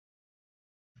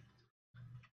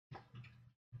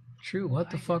 True what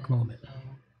the fuck moment.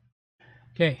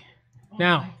 Okay,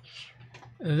 now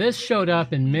this showed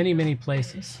up in many, many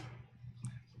places.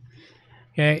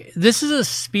 Okay, this is a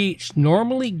speech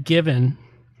normally given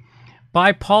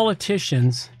by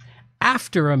politicians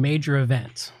after a major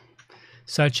event,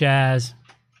 such as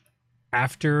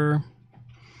after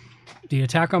the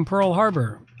attack on Pearl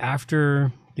Harbor,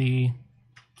 after the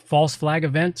false flag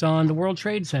event on the World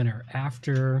Trade Center,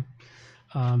 after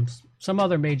some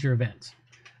other major events.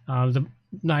 The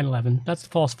 9/11, that's the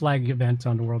false flag event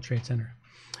on the World Trade Center.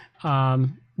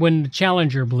 When the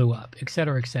Challenger blew up, et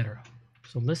cetera, et cetera.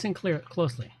 So listen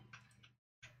closely.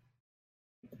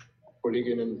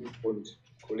 Kolleginnen und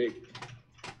Kollegen,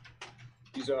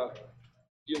 dieser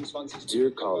 24.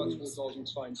 Dear colleagues,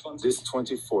 this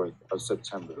 24th of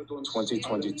September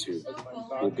 2022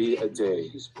 will be a day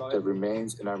that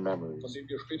remains in our memories,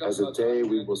 as a day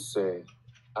we will say,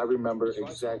 I remember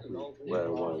exactly where I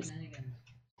was.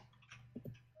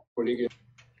 Did you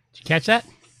catch that?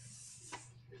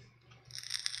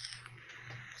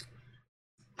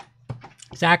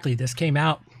 Exactly. This came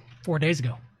out 4 days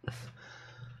ago.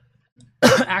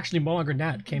 Actually, more longer than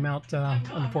that. It came out on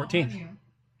the 14th.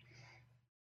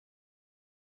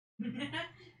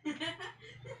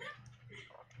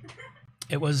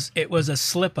 It was a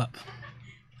slip up.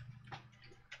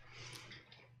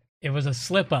 It was a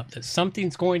slip up that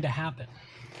something's going to happen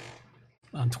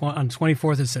on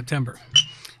 24th of September.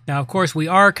 Now, of course, we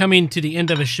are coming to the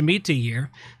end of a Shemitah year.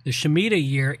 The Shemitah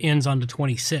year ends on the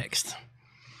 26th.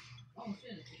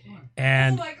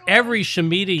 And every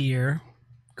Shemitah year,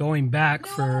 going back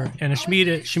and a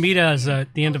Shemitah is the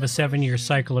end of a 7-year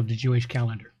cycle of the Jewish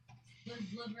calendar.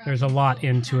 There's a lot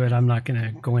into it. I'm not going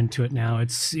to go into it now.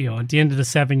 It's, at the end of the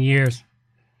 7 years.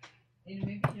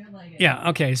 Yeah,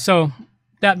 okay, so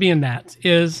that being that,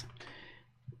 is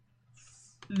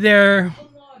there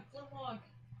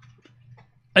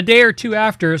a day or two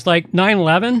after, it's like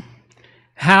 9/11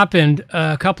 happened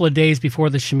a couple of days before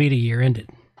the Shemitah year ended.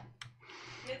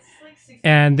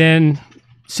 And then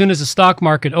as soon as the stock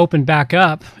market opened back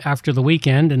up after the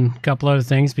weekend and a couple other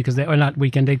things, because they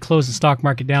closed the stock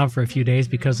market down for a few days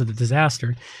because of the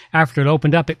disaster. After it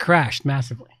opened up, it crashed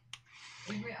massively.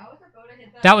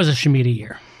 That was a Shemitah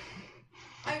year.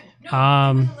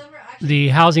 The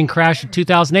housing crash of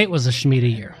 2008 was a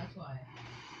Shemitah year.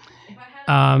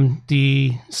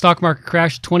 The stock market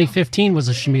crash of 2015 was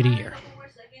a Shemitah year.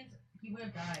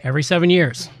 Every 7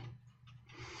 years.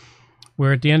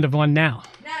 We're at the end of one now.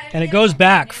 And it goes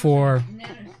back for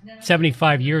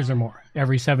 75 years or more.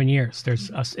 Every 7 years.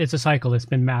 It's a cycle that's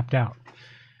been mapped out.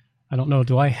 I don't know,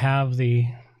 do I have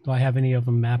any of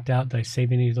them mapped out? Did I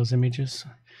save any of those images?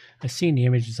 I've seen the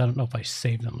images. I don't know if I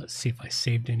saved them. Let's see if I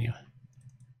saved any.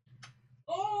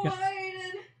 Oh, Yep.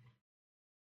 Aiden!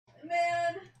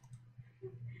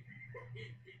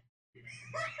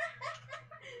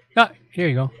 Man! Here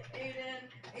you go. Aiden!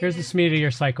 Here's the Shemitah year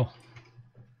cycle.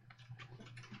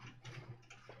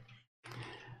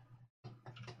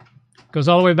 Goes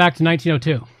all the way back to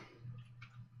 1902.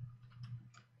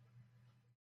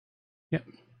 Yep.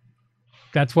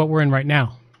 That's what we're in right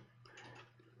now.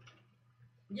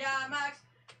 Yeah, Max,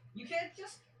 you can't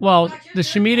just... Well, Max, the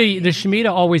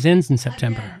Shemitah always ends in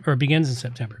September, or begins in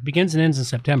September. Begins and ends in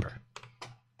September.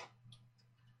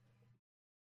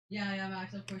 Yeah,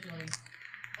 Max, of course you're lagging.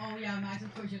 Oh, yeah, Max,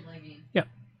 of course you're lagging. Yep.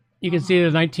 You can see the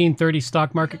 1930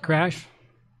 stock market crash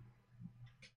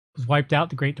was wiped out.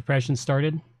 The Great Depression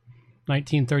started.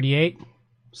 1938,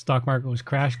 stock market was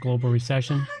crashed, global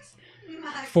recession.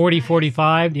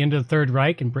 40-45, the end of the Third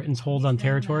Reich and Britain's hold on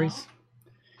territories.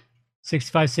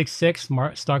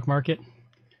 65-66, stock market,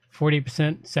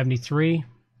 48%, 73.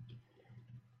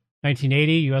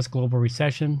 1980, U.S. global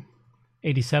recession.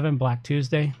 87, Black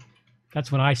Tuesday.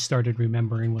 That's when I started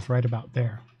remembering, was right about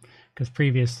there, because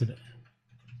previous to the,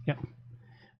 yep.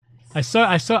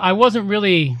 I wasn't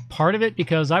really part of it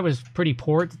because I was pretty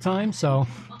poor at the time, so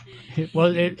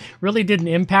it really didn't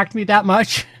impact me that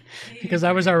much because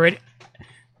I was already,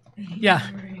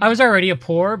 I was already a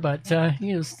poor, but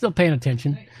still paying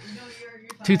attention.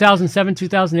 2007,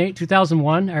 2008,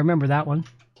 2001, I remember that one.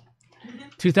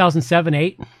 2007,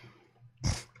 8.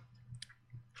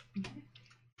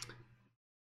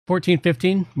 14,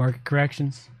 15, market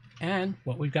corrections, and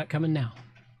what we've got coming now.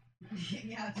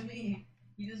 Yeah, to me,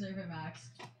 you deserve it, Max.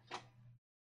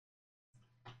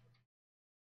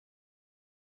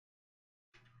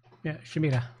 Yeah,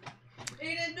 Shemitah.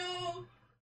 Aiden, no!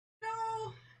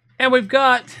 No! And we've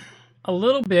got a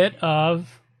little bit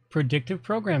of predictive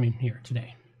programming here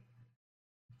today.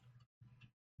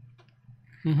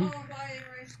 Mm-hmm. Oh, bye,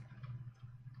 Avery.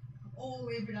 Oh,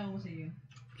 Avery, I will see you.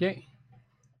 Okay,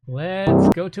 let's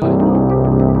go to it.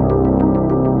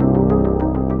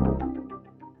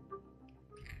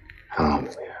 How long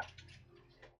is there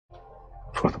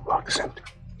before the block is empty?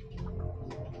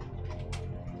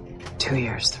 2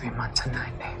 years, 3 months, and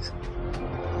 9 days.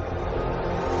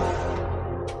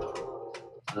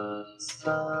 The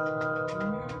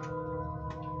sun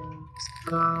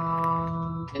someday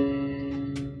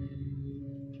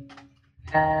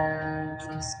as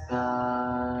the skies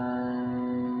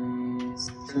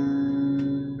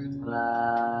turn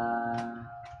black.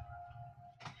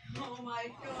 Oh my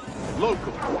god.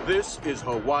 Local, this is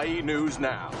Hawaii News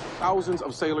Now. Thousands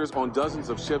of sailors on dozens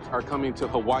of ships are coming to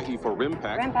Hawaii for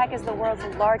RIMPAC. RIMPAC is the world's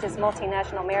largest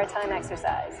multinational maritime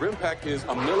exercise. RIMPAC is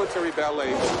a military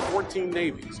ballet of 14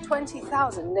 navies.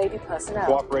 20,000 Navy personnel.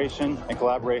 Cooperation and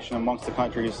collaboration amongst the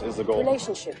countries is the goal.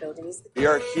 Relationship building is the We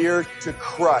are here to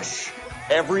crush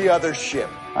every other ship.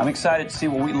 I'm excited to see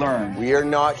what we learn. We are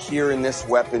not here in this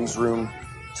weapons room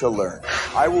to learn.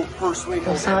 I will personally...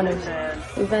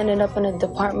 We've ended up in a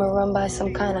department run by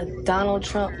some kind of Donald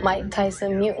Trump, Mike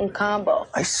Tyson mutant combo.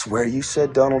 I swear you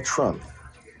said Donald Trump.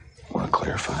 Want to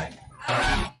clarify?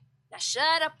 Now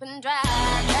shut up and drive,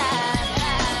 drive,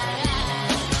 drive.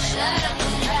 Shut up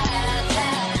and drive,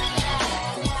 drive,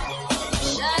 drive.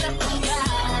 Shut up and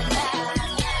drive, drive,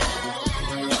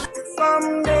 drive.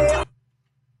 Someday.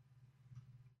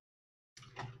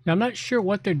 Now, I'm not sure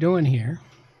what they're doing here.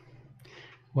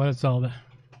 What it's all the...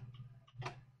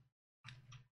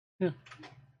 Yeah.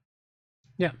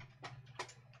 Yeah.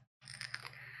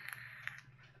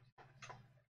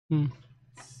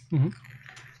 Mm-hmm.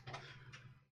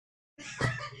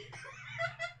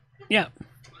 Yeah.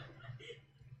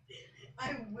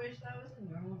 I wish that was a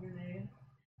normal grenade.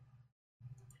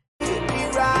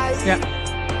 Yeah.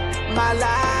 My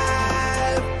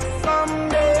life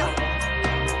someday.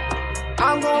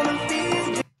 I'm gonna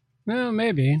feel. Well,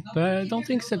 maybe, but I don't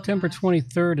think September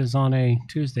 23rd is on a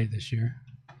Tuesday this year.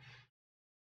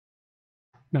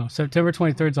 No, September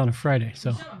 23rd is on a Friday,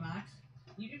 so. Shut up, Max.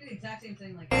 You do the exact same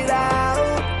thing like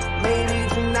Maybe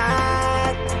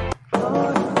tonight.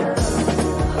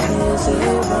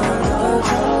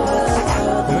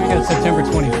 Then we got September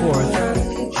 24th.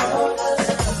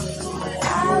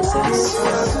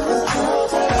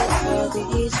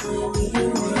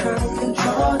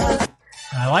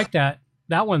 I like that.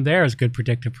 That one there is good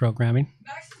predictive programming.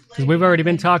 Because we've already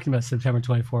been talking about September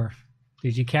 24th.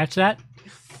 Did you catch that?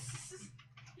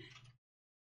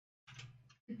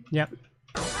 Yep.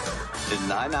 In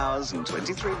 9 hours and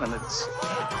 23 minutes,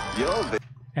 you'll be...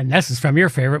 And this is from your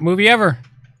favorite movie ever.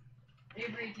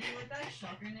 Avery, do you like that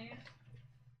shot grenade?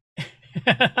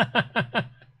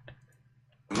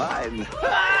 Mine.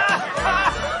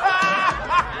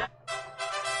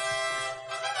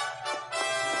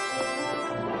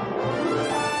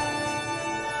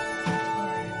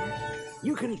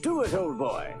 You can do it, old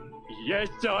boy. Yes,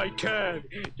 I can.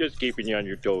 Just keeping you on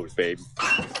your toes, babe.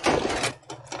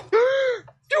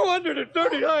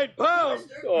 239 pounds!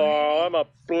 Oh, I'm a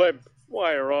blimp.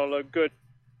 Why are all the good?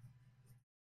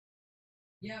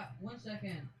 Yeah, 1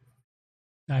 second.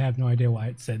 I have no idea why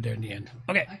it said there in the end.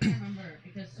 Okay. I can't remember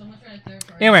because someone's right there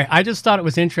for Anyway, I just thought it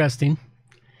was interesting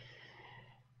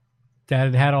that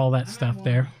it had all that stuff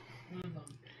there.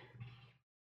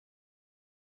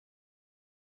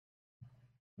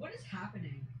 What is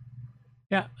happening?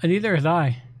 Yeah, and neither has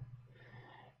I.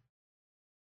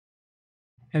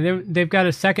 And then they've got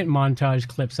a second montage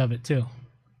clips of it too.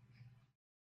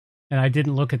 And I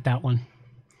didn't look at that one.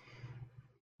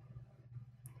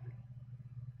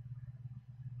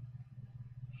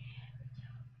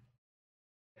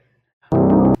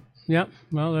 Yep,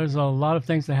 well, there's a lot of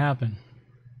things that happen.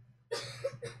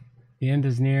 The end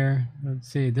is near. Let's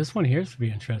see, this one here should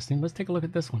be interesting. Let's take a look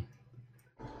at this one.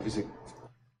 Music.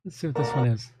 Let's see what this one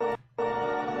is.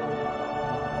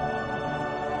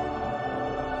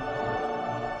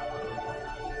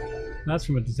 That's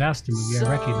from a disaster movie. I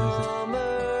recognize it.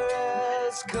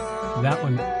 That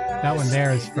one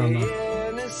there is from.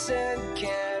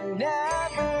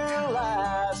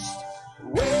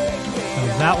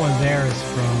 That one there is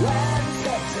from. I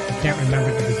can't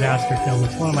remember the disaster film.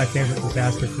 It's one of my favorite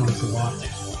disaster films to watch.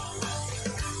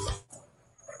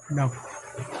 No.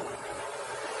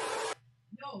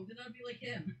 No, did not be like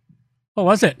him. Oh,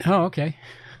 was it? Oh, okay.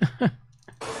 Here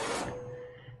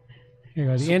you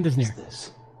go. The end is near.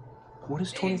 What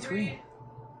is 23?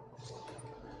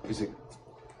 Is it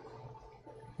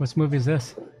What movie is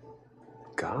this?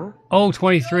 God? Oh,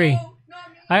 23.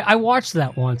 I watched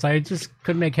that once. I just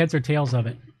couldn't make heads or tails of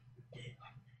it.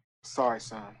 Sorry,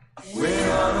 son.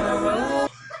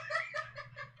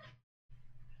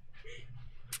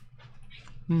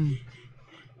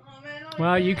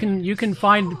 Well, you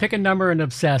can pick a number and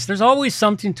obsess. There's always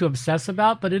something to obsess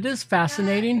about, but it is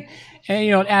fascinating, and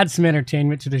it adds some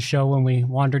entertainment to the show when we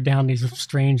wander down these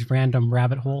strange, random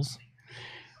rabbit holes,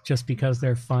 just because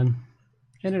they're fun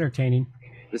and entertaining.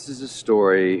 This is a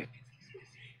story.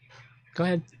 Go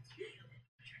ahead.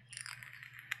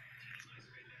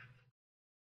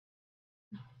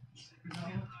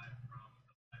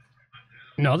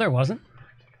 No, there wasn't.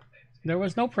 There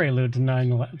was no prelude to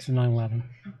 9/11.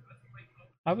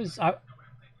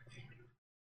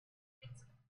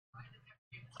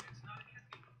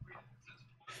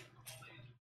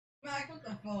 Mac, what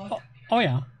the fuck? Oh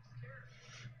yeah.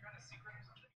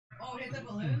 Oh, hit the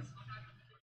balloons?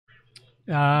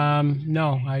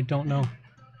 No, I don't know.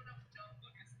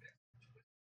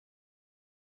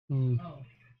 Oh.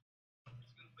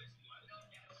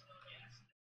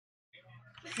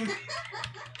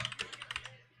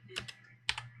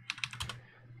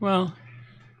 Well.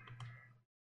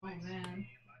 Oh man.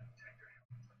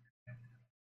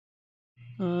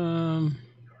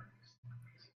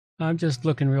 I'm just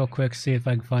looking real quick, see if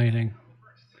I can find anything.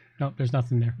 Nope, there's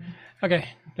nothing there. Okay,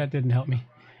 that didn't help me.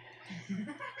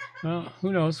 Well,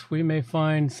 who knows? We may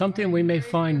find something, we may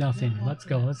find nothing. Let's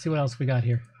go. Let's see what else we got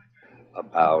here.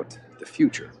 About the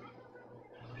future.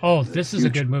 Oh, this is a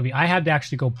good movie. I had to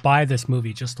actually go buy this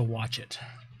movie just to watch it.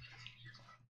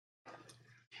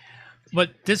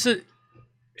 but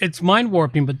it's mind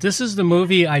warping, but this is the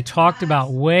movie I talked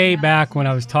about way back when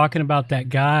I was talking about that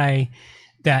guy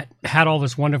that had all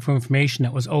this wonderful information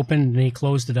that was open and he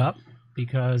closed it up,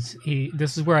 because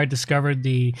this is where I discovered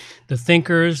the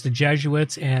thinkers, the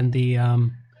Jesuits, and the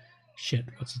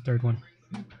what's the third one?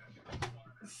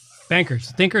 Bankers.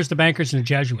 The thinkers, the bankers, and the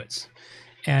Jesuits.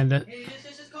 And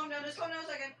Just calm down. Just calm down a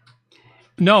second.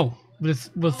 no,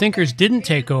 the thinkers didn't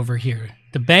take over here.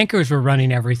 The bankers were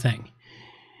running everything.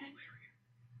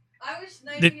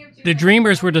 The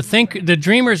dreamers were the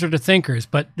dreamers are the thinkers,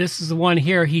 but this is the one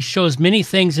here. He shows many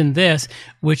things in this,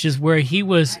 which is where he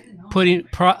was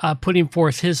putting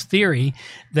forth his theory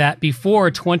that before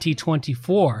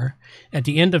 2024, at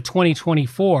the end of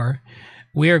 2024,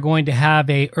 we are going to have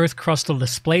a Earth crustal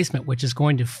displacement, which is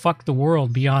going to fuck the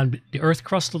world beyond the Earth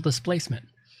crustal displacement.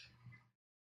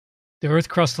 The Earth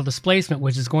crustal displacement,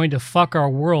 which is going to fuck our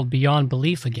world beyond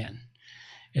belief again.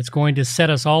 It's going to set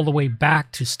us all the way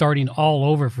back to starting all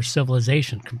over for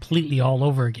civilization, completely all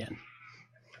over again.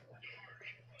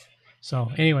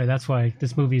 So anyway, that's why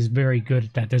this movie is very good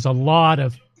at that. There's a lot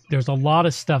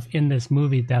of stuff in this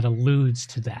movie that alludes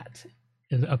to that,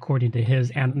 according to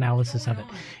his analysis of it.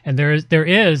 And there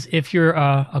is, if you're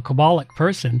a Kabbalic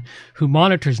person who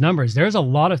monitors numbers, there's a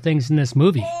lot of things in this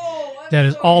movie that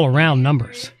is all around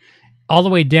numbers, all the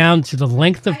way down to the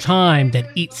length of time that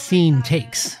each scene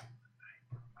takes.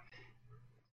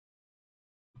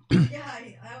 Yeah,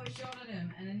 I was shot at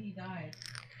him, and then he died.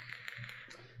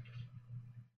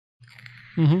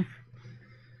 Mm-hmm.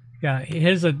 Yeah,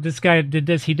 this guy did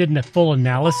this. He did a full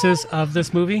analysis of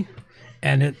this movie,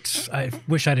 and I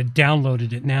wish I'd have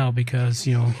downloaded it now because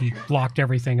he locked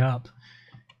everything up.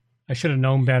 I should have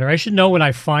known better. I should know when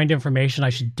I find information, I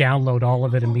should download all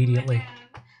of it immediately.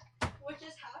 What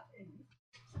just happened?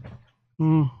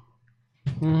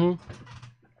 Mm-hmm.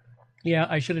 Yeah,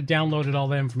 I should have downloaded all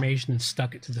that information and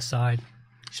stuck it to the side.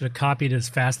 Should have copied it as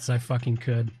fast as I fucking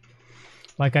could.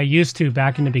 Like I used to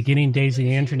back in the beginning days of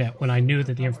the internet when I knew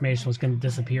that the information was going to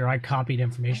disappear. I copied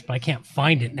information, but I can't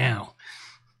find it now.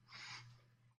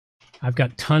 I've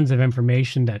got tons of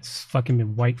information that's fucking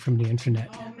been wiped from the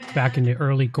internet. Back in the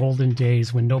early golden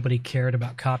days when nobody cared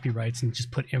about copyrights and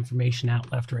just put information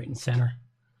out left, right, and center.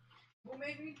 All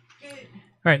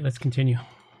right, let's continue.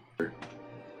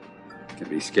 Can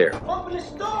be scared.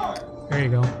 There you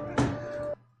go.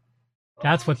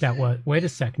 That's what that was. Wait a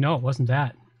sec. No, it wasn't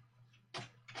that.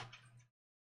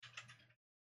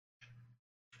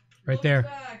 Right there.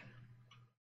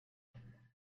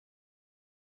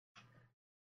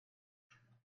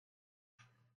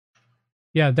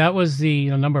 Yeah, that was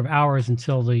the number of hours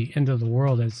until the end of the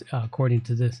world, as according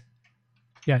to this.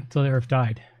 Yeah, until the Earth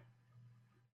died.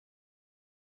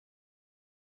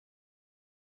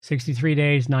 63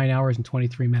 days, 9 hours, and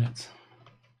 23 minutes.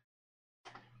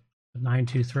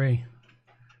 923.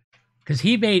 Because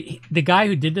the guy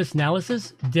who did this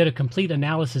analysis did a complete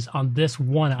analysis on this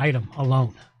one item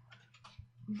alone.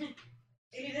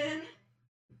 Aiden?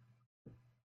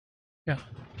 Yeah.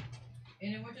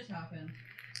 Aiden, what just happened?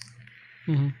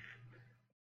 Mm-hmm.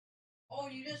 Oh,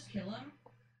 you just kill him?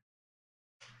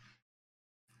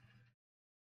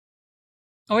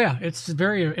 Oh yeah, it's a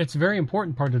very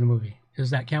important part of the movie. Is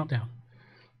that countdown?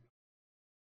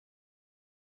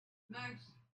 Nice.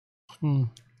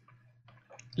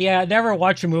 Yeah, never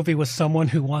watch a movie with someone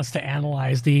who wants to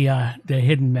analyze the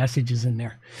hidden messages in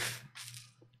there.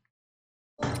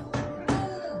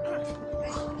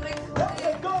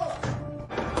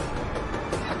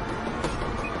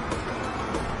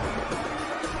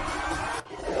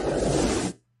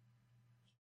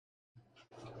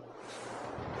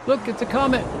 Look, it's a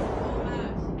comet.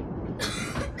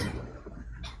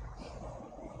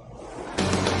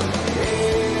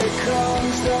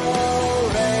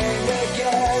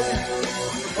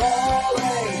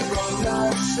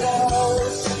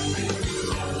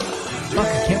 Fuck,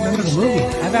 I can't remember the movie.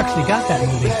 I've actually got that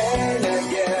movie.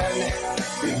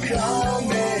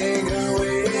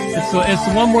 It's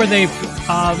the one where they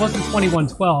it wasn't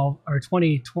 2112 or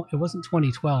 20. It wasn't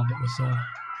 2012. It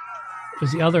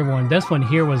was the other one. This one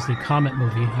here was the Comet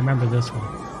movie. I remember this one.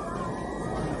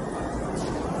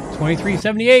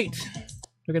 2378.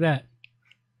 Look at that.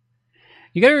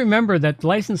 You got to remember that the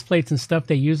license plates and stuff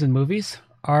they use in movies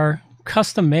are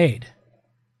custom made.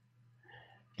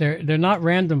 They're not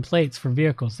random plates for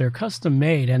vehicles. They're custom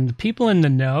made, and the people in the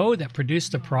know that produce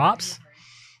the props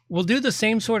will do the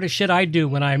same sort of shit I do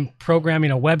when I'm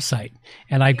programming a website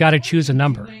and I've got to choose a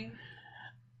number.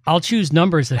 I'll choose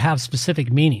numbers that have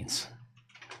specific meanings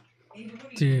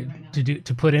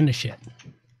to put into shit.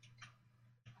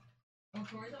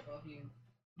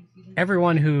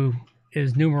 Everyone who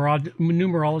is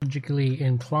numerologically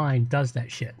inclined does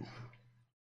that shit.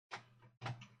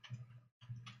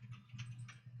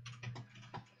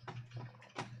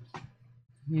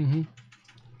 Mm-hmm.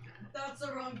 That's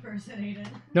the wrong person, Aiden.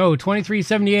 No,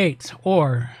 2378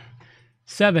 or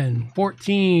 7,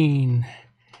 14,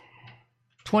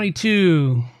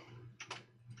 22,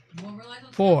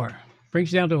 4.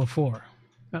 Brings you down to a 4.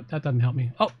 Oh, that doesn't help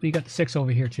me. Oh, you got the 6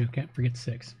 over here too. Can't forget the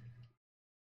 6.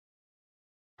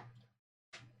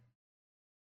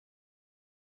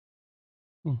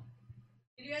 Did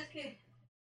you guys get...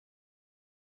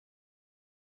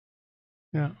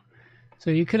 Yeah. So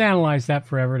you could analyze that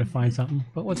forever to find something,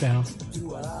 but what the hell?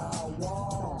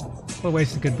 What a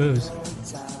waste of good booze.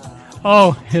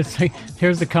 Oh, it's like,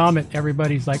 here's the comment.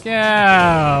 Everybody's like,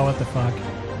 yeah, what the fuck?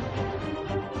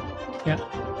 Yeah.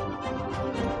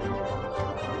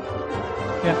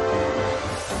 Yeah.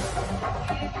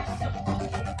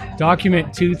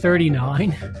 Document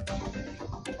 239.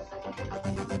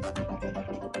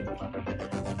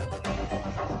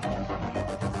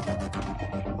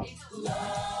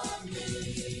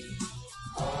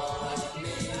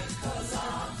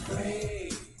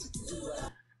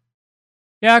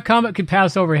 Yeah, a comet could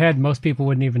pass overhead. Most people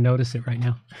wouldn't even notice it right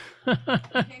now.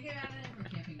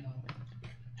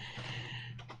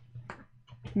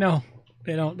 No,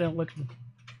 they don't. They don't look.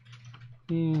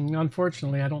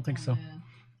 Unfortunately, I don't think so.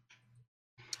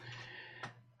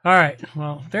 All right.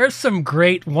 Well, there's some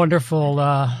great, wonderful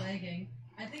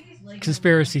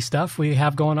conspiracy stuff we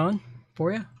have going on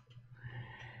for you.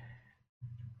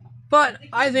 But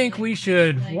I think we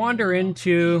should wander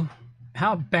into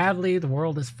how badly the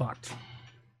world is fucked.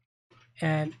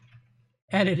 And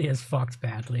it is fucked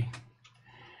badly.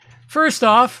 First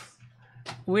off,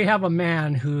 we have a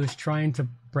man who's trying to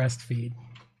breastfeed.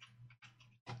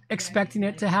 Expecting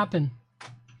it to happen.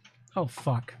 Oh,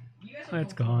 fuck.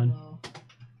 It's gone.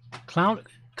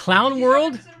 Clown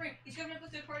World?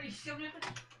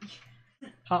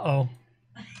 Uh-oh.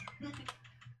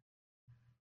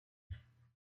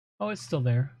 Oh, it's still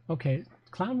there. Okay.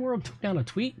 Clown World took down a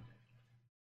tweet?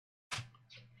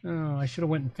 Oh, I should have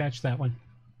went and fetched that one.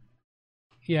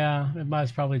 Yeah, it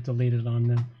was probably deleted on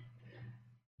them.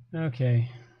 Okay.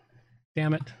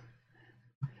 Damn it.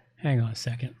 Hang on a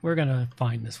second. We're going to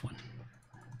find this one.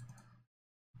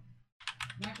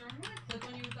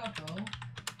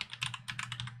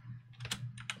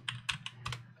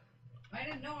 I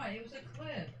didn't know it. It was a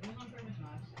clip. It was on purpose,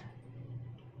 Max.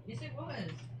 Yes, it was.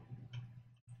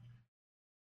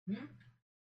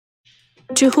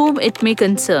 To whom it may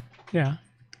concern. Yeah.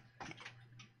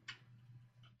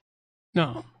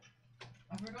 No.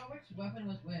 I forgot which weapon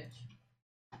was which.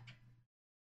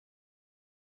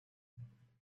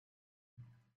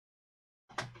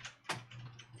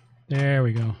 There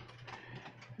we go.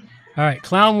 All right,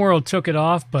 Clown World took it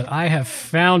off, but I have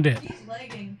found it.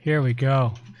 Here we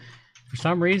go. For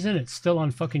some reason, it's still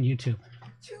on fucking YouTube.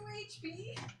 2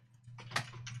 HP?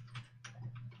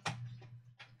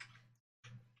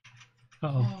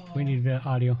 Uh-oh, we need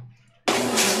audio.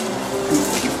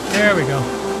 There we go.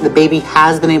 The baby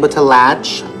has been able to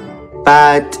latch,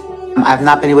 but I've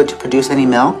not been able to produce any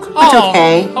milk. It's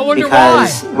okay, I wonder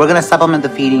because we're going to supplement the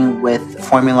feeding with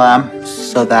formula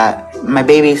so that my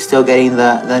baby's still getting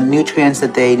the nutrients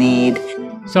that they need.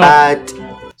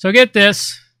 So get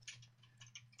this.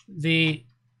 The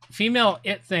female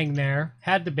it thing there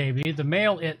had the baby. The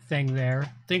male it thing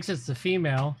there thinks it's the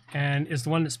female and is the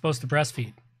one that's supposed to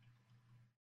breastfeed.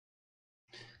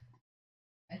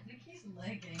 I think he's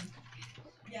legging.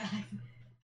 Yeah.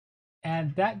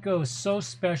 And that goes so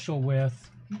special with,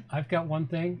 I've got one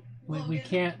thing. We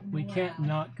can't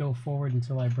not go forward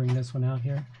until I bring this one out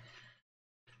here.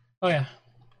 Oh yeah.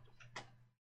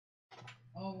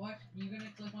 Oh, what? You gonna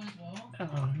click on his wall?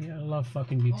 Oh yeah, I love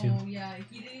fucking YouTube. Oh yeah,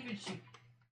 he didn't even shoot.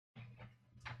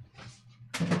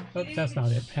 Oh, that's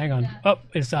not it. Hang on. Oh,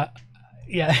 it's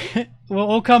yeah.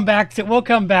 we'll come back to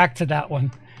that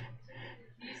one.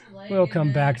 We'll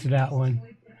come back to that one.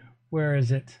 Where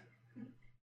is it?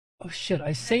 Oh shit!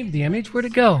 I saved the image. Where'd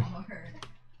it go?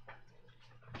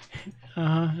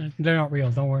 They're not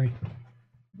real. Don't worry.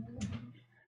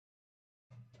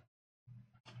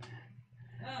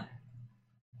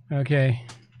 Okay.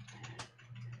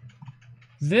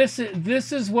 This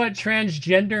is what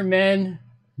transgender men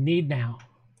need now,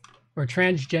 or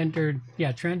transgendered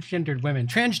women.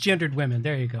 Transgendered women.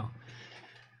 There you go.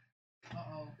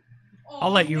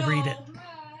 I'll let you read it.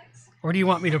 Or do you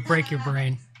want me to break your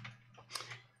brain?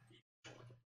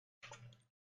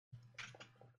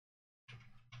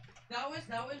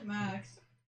 That was Max.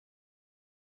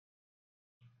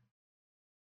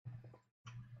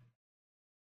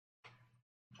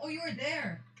 Oh, you were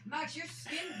there. Max, your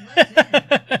skin blends in.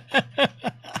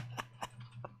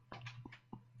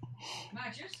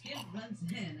 Max, your skin blends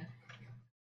in.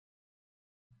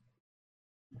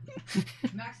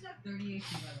 Max is at 30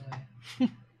 HP, by the way.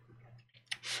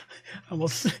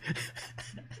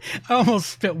 I almost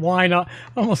spit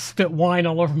wine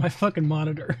all over my fucking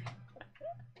monitor.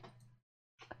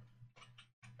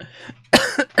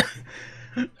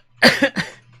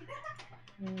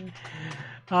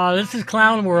 This is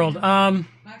Clown World.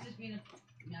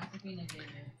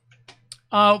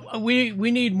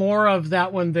 We need more of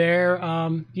that one there.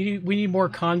 We need more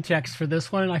context for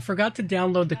this one. I forgot to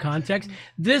download the context.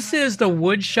 This is the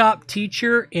woodshop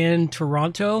teacher in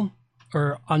Toronto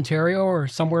or Ontario or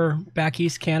somewhere back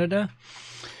east Canada.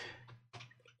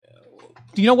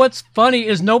 You know what's funny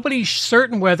is nobody's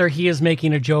certain whether he is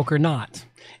making a joke or not.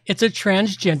 It's a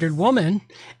transgendered woman,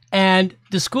 and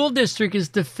the school district is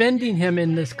defending him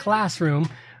in this classroom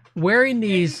wearing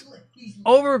these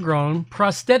overgrown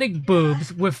prosthetic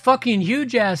boobs with fucking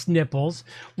huge ass nipples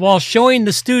while showing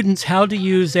the students how to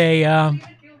use a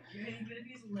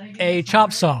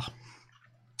chop saw.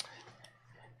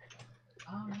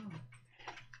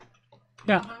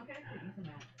 Yeah.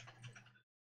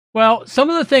 Well, some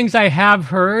of the things I have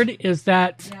heard is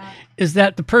that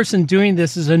the person doing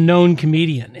this is a known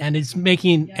comedian and is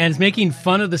making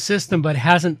fun of the system, but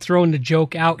hasn't thrown the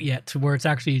joke out yet to where it's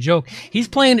actually a joke. He's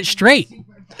playing it straight.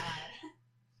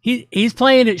 He's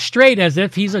playing it straight as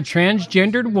if he's a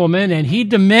transgendered woman, and he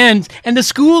demands, and the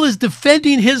school is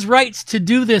defending his rights to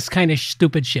do this kind of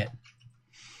stupid shit.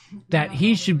 That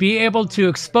he should be able to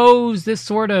expose this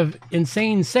sort of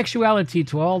insane sexuality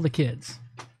to all the kids.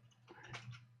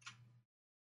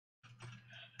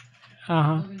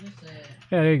 Yeah,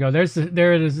 there you go.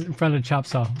 There it is in front of the chop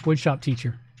saw. Woodshop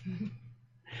teacher.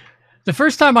 The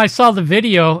first time I saw the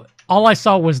video, all I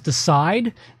saw was the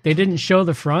side. They didn't show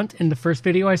the front in the first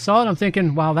video I saw, and I'm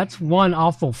thinking, wow, that's one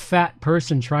awful fat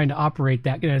person trying to operate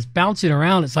that. And it's bouncing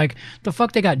around. It's like, the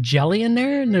fuck, they got jelly in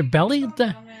there in their belly?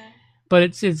 But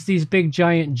it's these big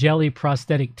giant jelly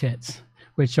prosthetic tits,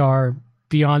 which are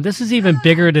beyond. This is even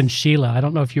bigger than Sheila. I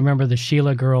don't know if you remember the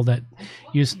Sheila girl that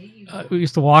used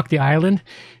to walk the island.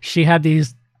 She had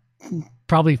these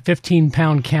probably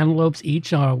 15-pound cantaloupes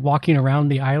each walking around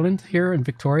the island here in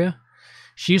Victoria.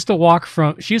 She used to walk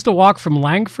from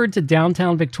Langford to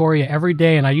downtown Victoria every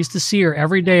day, and I used to see her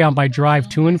every day on my drive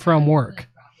to and from work.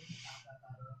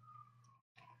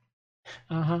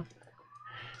 Yeah,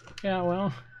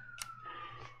 well,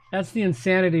 that's the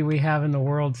insanity we have in the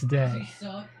world today.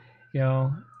 You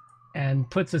know, and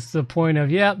puts us to the point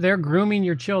of, yeah, they're grooming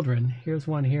your children. Here's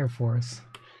one here for us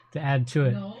to add to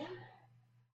it.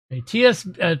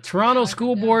 A Toronto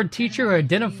School Board teacher who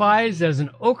identifies as an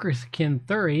Okerkin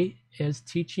Thuri is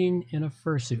teaching in a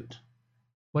fursuit.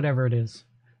 Whatever it is.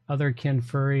 Otherkin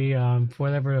furry,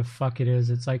 whatever the fuck it is.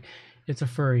 It's like, it's a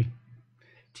furry.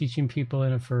 Teaching people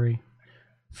in a furry.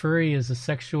 Furry is a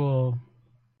sexual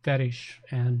fetish,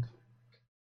 and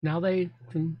now they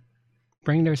can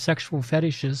bring their sexual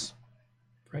fetishes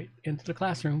right into the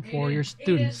classroom for your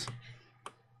students.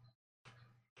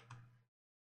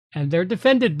 And they're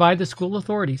defended by the school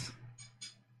authorities.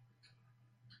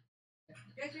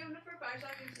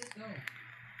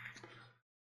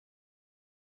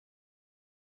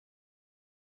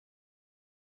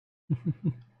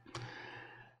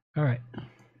 All right.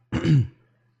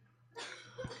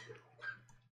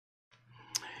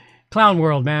 Clown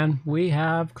World, man. We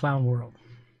have Clown World.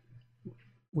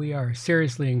 We are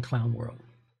seriously in Clown World.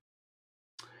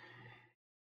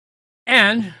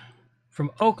 And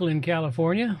from Oakland,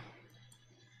 California.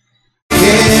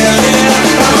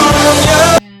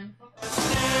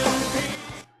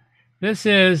 This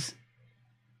is,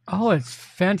 oh, it's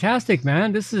fantastic,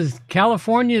 man. This is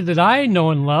California that I know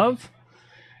and love.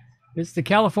 It's the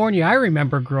California I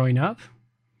remember growing up.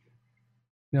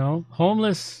 You know,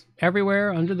 homeless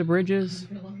everywhere, under the bridges,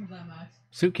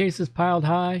 suitcases piled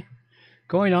high,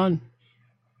 going on.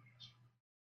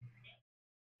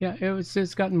 Yeah,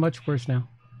 it's gotten much worse now.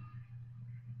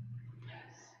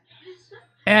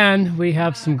 And we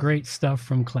have some great stuff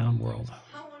from Clown World.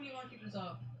 How long do you want to keep this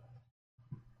up?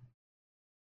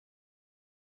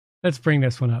 Let's bring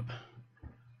this one up.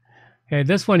 Okay,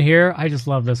 this one here, I just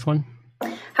love this one.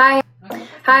 Hi.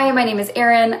 Hi, my name is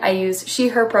Erin. I use she,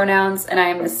 her pronouns, and I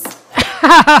am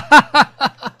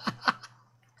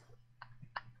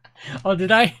Oh,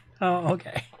 did I? Oh,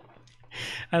 okay.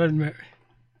 I don't remember.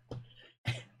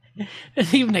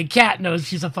 Even the cat knows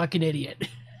she's a fucking idiot.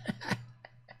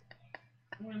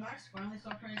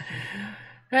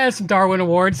 That's some Darwin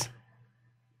Awards.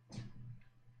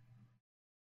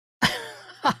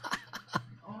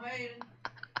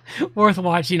 worth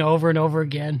watching over and over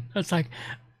again. It's like,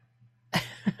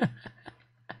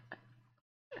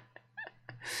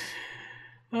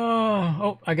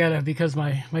 oh, I gotta, because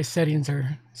my settings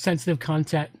are sensitive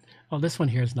content. Oh, this one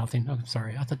here is nothing. Oh, I'm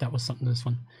sorry. I thought that was something. This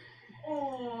one.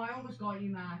 Oh, I almost got you,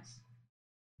 Max.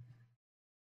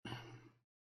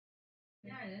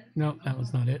 Yeah, I did. No, that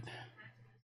was not it.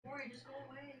 Corey, just go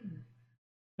away.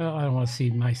 Oh, I don't want to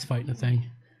see mice fighting a thing.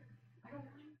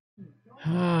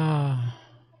 Ah.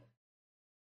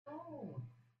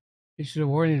 You should have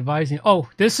warned and advising. Oh,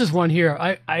 this is one here.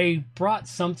 I brought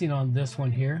something on this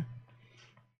one here.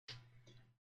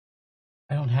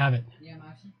 I don't have it. Yeah,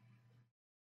 Max.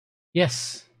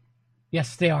 Yes.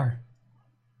 Yes, they are.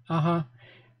 Uh-huh.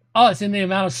 Oh, it's in the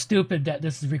amount of stupid that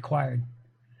this is required.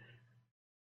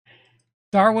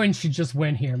 Darwin should just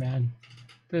win here, man.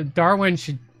 Darwin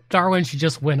should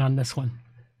just win on this one.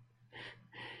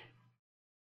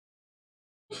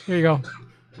 Here you go.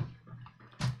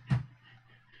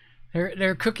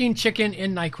 They're cooking chicken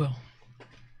in NyQuil.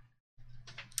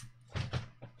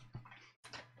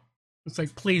 It's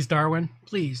like, please, Darwin.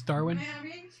 Please, Darwin.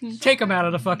 Take him out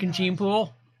of the fucking gene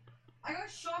pool. I got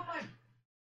shot by...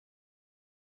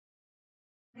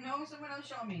 No, someone else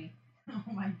shot me. Oh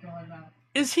my god, man.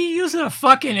 Is he using a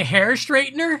fucking hair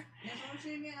straightener?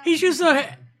 He's using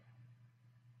a...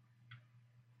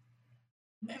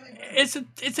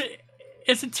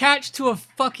 It's attached to a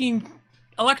fucking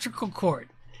electrical cord.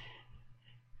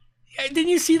 Didn't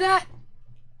you see that?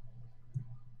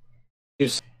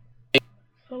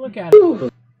 Oh, look at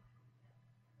it.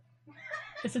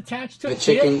 It's attached to The it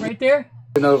chicken- right there.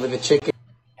 And over the chicken.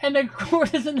 And the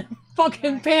cord is in the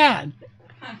fucking pan.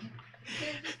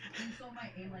 Install my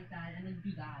aim like that and then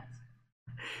do that.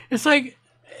 It's like,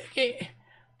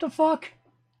 the fuck?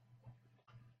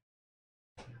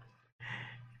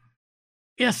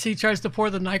 Yes, he tries to pour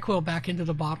the NyQuil back into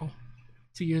the bottle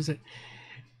to use it.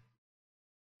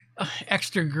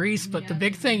 Extra grease, but the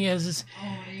big thing is,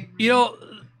 you know,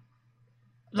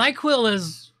 NyQuil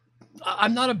is,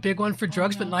 I'm not a big one for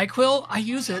drugs, but NyQuil, I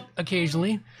use it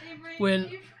occasionally when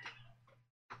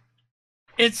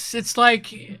it's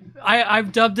like,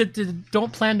 I've dubbed it to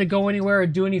don't plan to go anywhere or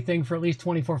do anything for at least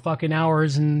 24 fucking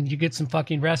hours, and you get some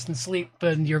fucking rest and sleep,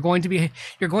 and you're going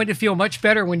to feel much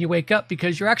better when you wake up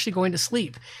because you're actually going to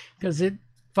sleep because it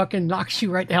fucking knocks you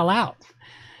right the hell out.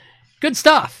 Good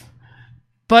stuff.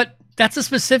 But that's a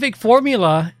specific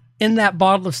formula in that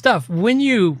bottle of stuff. When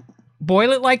you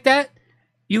boil it like that,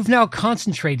 you've now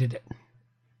concentrated it.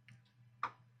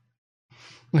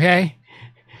 Okay?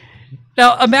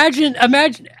 Now imagine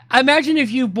if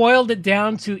you boiled it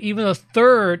down to even a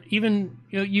third, even,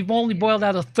 you know, you've only boiled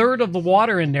out a third of the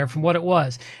water in there from what it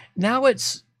was. Now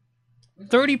it's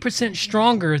 30%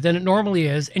 stronger than it normally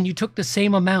is, and you took the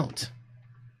same amount.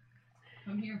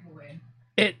 I'm here for it.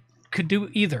 It could do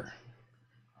either.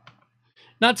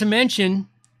 Not to mention,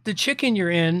 the chicken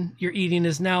you're eating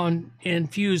is now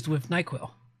infused with NyQuil,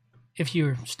 if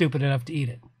you're stupid enough to eat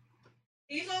it.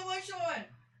 He's on my shot.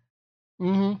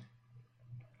 Mm-hmm.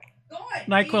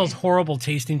 NyQuil's horrible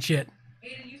tasting shit.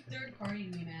 Aiden, you third party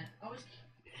me, man.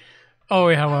 Oh,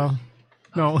 yeah, well.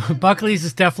 No, Buckley's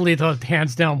is definitely the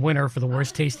hands down winner for the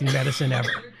worst tasting medicine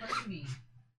ever.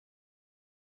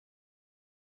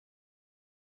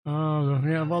 Oh,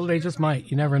 yeah, well, they just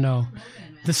might. You never know.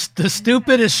 The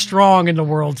stupid is strong in the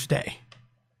world today.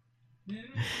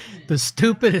 The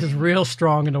stupid is real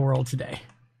strong in the world today.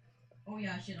 Oh,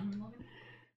 yeah, shit, I'm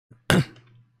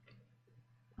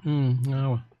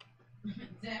No.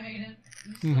 Damn, Aiden.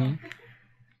 Mm-hmm.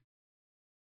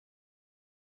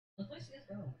 Let's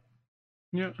go.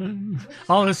 Yeah.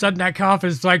 All of a sudden, that cough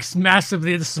is like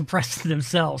massively suppressed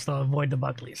themselves to avoid the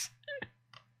Buckleys.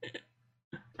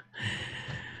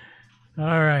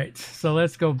 All right, so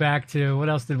let's go back to what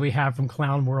else did we have from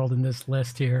Clown World in this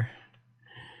list here?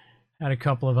 Had a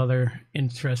couple of other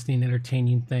interesting,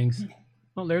 entertaining things.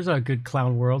 Well, there's a good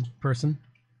Clown World person.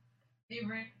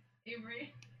 Avery.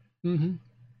 Mm-hmm.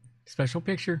 Special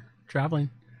picture, traveling.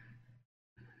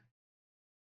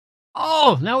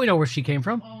 Oh, now we know where she came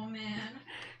from. Oh, man.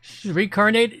 She's a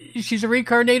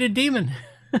reincarnated demon.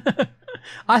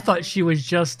 I thought she was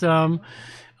just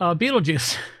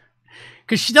Beetlejuice.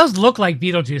 Because she does look like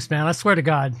Beetlejuice, man. I swear to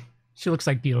God. She looks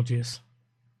like Beetlejuice.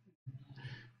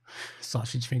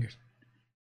 Sausage fingers.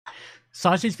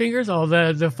 Sausage fingers? Oh,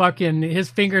 the fucking... His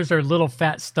fingers are little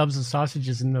fat stubs of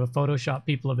sausages in the Photoshop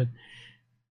people have been...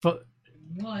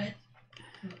 What?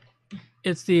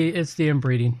 It's the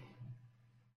inbreeding.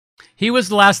 He was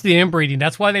the last of the inbreeding.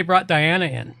 That's why they brought Diana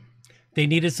in. They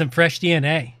needed some fresh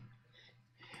DNA.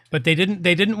 But they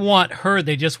didn't want her.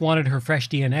 They just wanted her fresh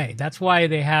DNA. That's why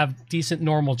they have decent,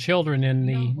 normal children in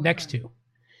the next two.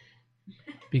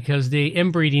 Because the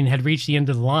inbreeding had reached the end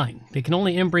of the line. They can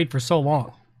only inbreed for so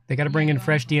long. They got to bring in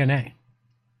fresh DNA.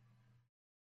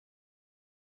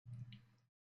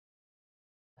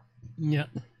 Yeah,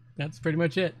 that's pretty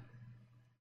much it.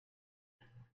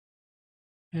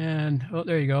 And, oh,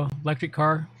 there you go. Electric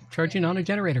car charging on a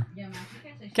generator.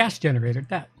 Gas generator,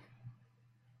 that.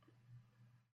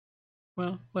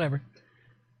 Well, whatever.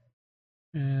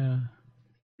 Yeah.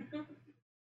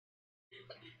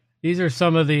 These are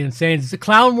some of the insane. The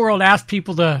Clown World asked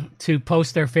people to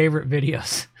post their favorite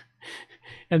videos.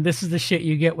 And this is the shit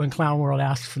you get when Clown World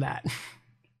asks for that.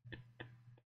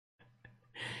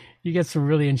 You get some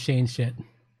really insane shit.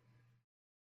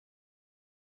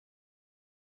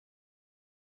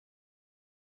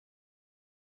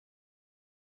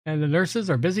 And the nurses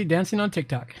are busy dancing on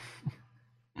TikTok.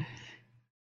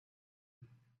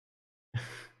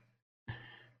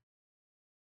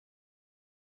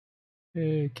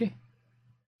 Okay.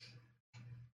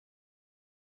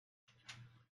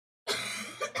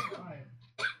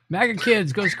 MAGA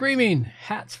kids go screaming.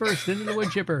 Hats first into the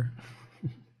wood chipper.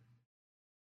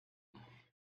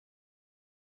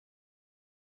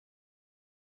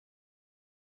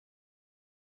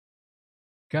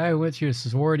 Guy who went to a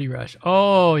sorority rush.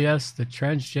 Oh, yes, the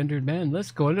transgendered men.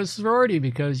 Let's go into a sorority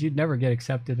because you'd never get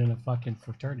accepted in a fucking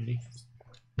fraternity.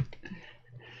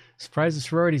 Surprised the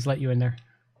sororities let you in there.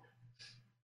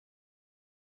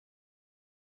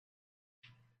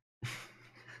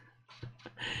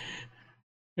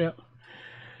 Yep.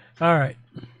 All right.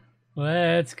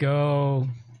 Let's go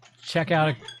check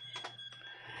out.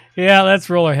 Yeah, let's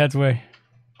roll our heads away.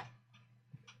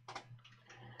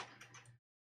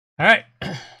 All right.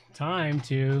 Time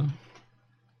to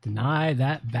deny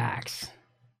that vax.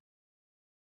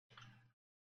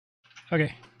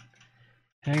 Okay.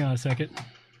 Hang on a second.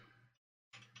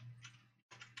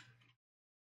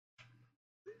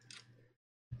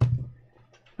 All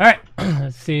right.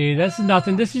 Let's see. This is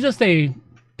nothing. This is just a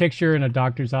picture in a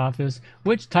doctor's office.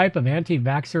 Which type of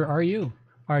anti-vaxxer are you?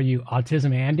 Are you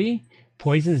Autism Andy,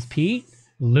 Poisonous Pete,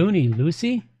 Loony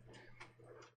Lucy,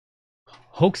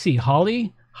 Hoaxy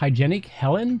Holly, Hygienic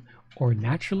Helen, or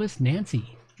Naturalist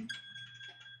Nancy?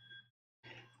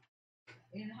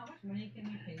 And how much money can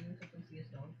we pay you to come see us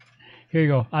dog? Here you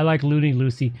go. I like Loony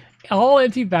Lucy. All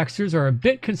anti-vaxxers are a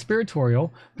bit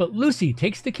conspiratorial, but Lucy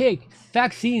takes the cake.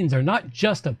 Vaccines are not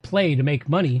just a play to make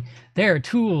money. They are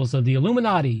tools of the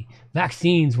Illuminati.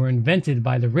 Vaccines were invented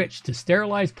by the rich to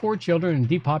sterilize poor children and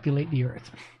depopulate the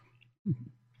earth.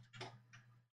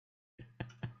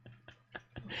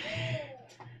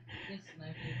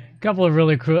 Couple of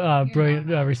really brilliant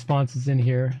responses in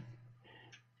here.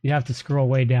 You have to scroll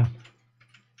way down.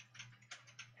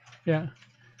 Yeah.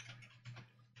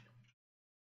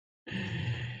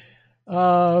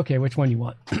 Okay, which one you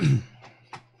want?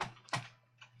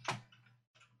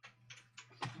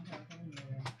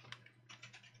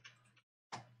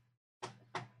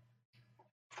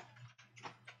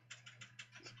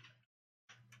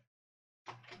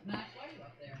 Max, why are you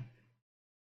up there?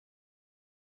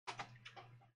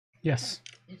 Yes.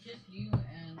 It's just you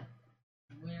and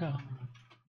where?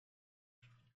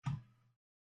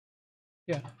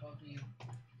 Yeah. Both of you.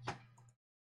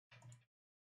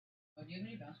 Oh, do you have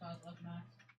any bounce files left, Max?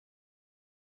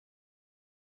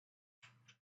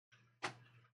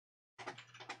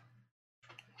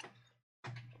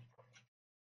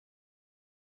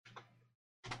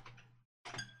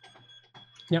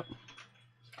 Yep.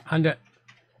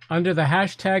 Under the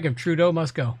hashtag of Trudeau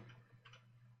must go.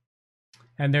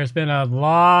 And there's been a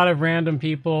lot of random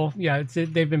people. Yeah,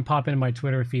 they've been popping in my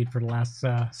Twitter feed for the last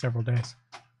several days.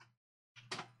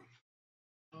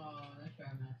 Oh, that's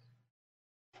fair, Max.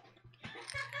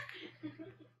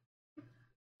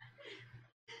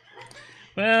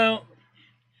 Well.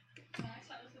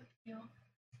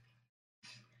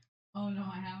 Oh no,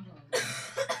 I have those.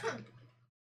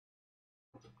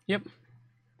 Yep.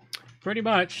 Pretty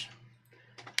much.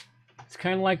 It's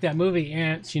kind of like that movie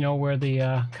Ants, you know, where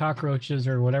the cockroaches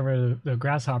or whatever, the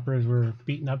grasshoppers were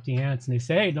beating up the ants. And they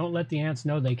say, hey, don't let the ants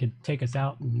know they could take us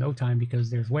out in no time because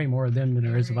there's way more of them than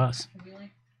there is of us.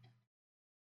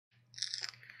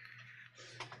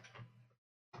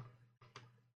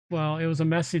 Well, it was a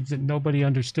message that nobody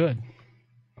understood.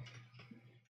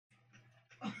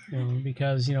 You know,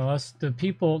 because, you know, us, the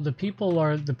people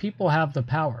have the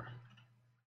power.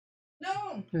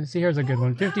 No. See, here's a good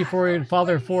one. 54,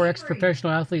 father of 4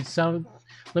 ex-professional athletes, 7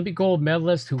 Olympic gold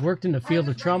medalist who worked in the field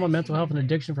of trauma, mental health, and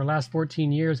addiction for the last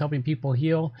 14 years, helping people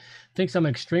heal, thinks I'm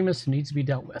an extremist who needs to be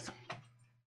dealt with.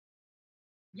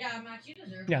 Yeah, Max, you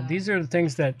deserve Yeah, that. these are the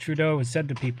things that Trudeau has said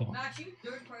to people. Max, you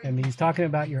third party. And he's talking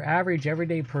about your average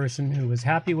everyday person who was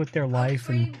happy with their life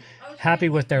and happy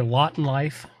with their lot in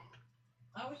life.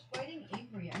 I was fighting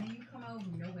Avery, and then you come out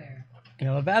of nowhere. You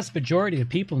know, the vast majority of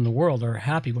people in the world are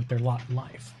happy with their lot in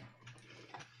life.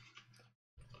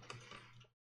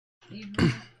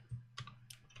 Avery,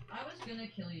 I was gonna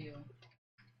kill you.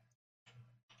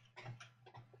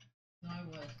 No, I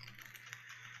was.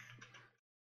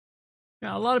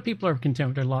 Yeah, a lot of people are content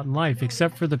with their lot in life,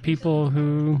 except for the people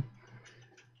who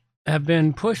have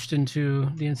been pushed into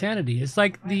the insanity. It's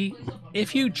like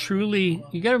if you truly,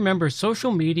 you got to remember,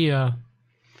 social media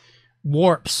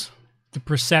warps the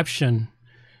perception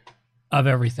of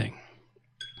everything.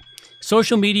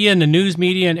 Social media and the news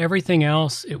media and everything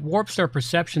else, it warps our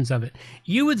perceptions of it.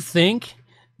 You would think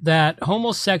that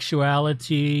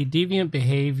homosexuality, deviant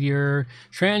behavior,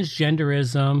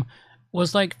 transgenderism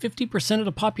was like 50% of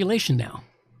the population now.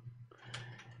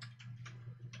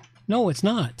 No, it's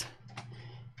not.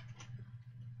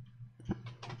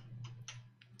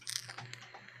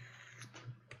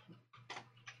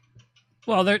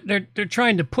 Well, they're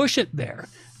trying to push it there,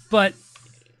 but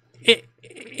it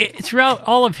throughout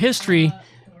all of history,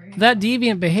 that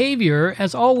deviant behavior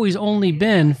has always only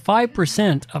been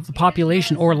 5% of the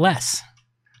population or less.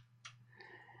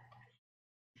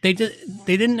 They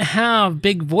didn't have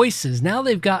big voices. Now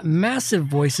they've got massive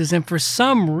voices, and for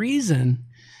some reason,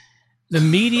 the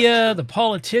media, the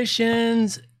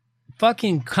politicians,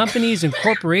 fucking companies and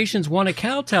corporations want to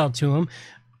kowtow to them.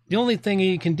 The only thing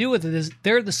you can do with it is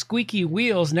they're the squeaky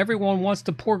wheels, and everyone wants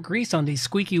to pour grease on these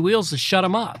squeaky wheels to shut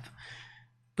them up.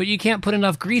 But you can't put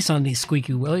enough grease on these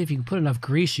squeaky wheels. If you could put enough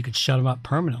grease, you could shut them up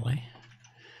permanently.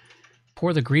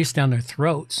 Pour the grease down their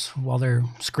throats while they're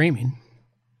screaming.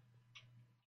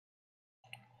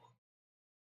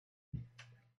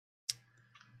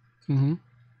 Mm-hmm.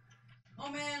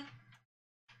 Oh man,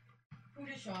 who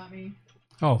just shot me?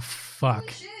 Oh fuck!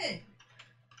 Holy shit!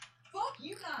 Fuck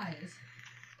you guys!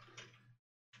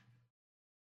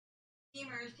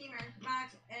 Teamers,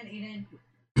 Max and Aiden.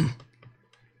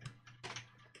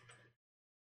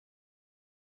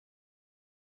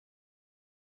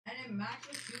 And then Max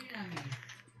was shooting at me.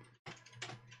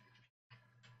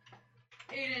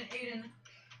 Aiden.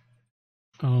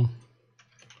 Oh.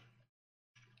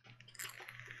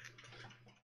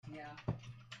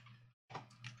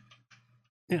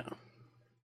 Yeah.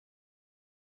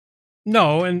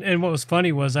 No, and what was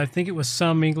funny was I think it was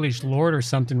some English lord or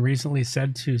something recently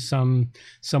said to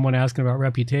someone asking about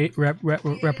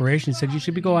reparations, said you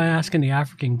should be going asking the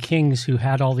African kings who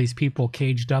had all these people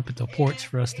caged up at the ports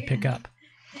for us to pick up.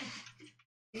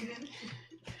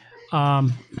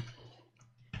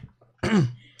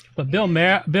 But Bill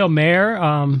Maher,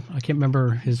 I can't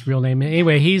remember his real name.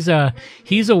 Anyway, he's a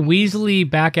Weasley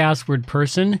back-assward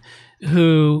person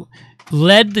who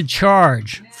led the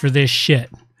charge for this shit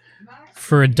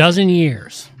for 12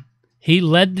 years. He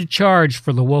led the charge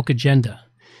for the woke agenda.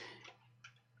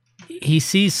 He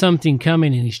sees something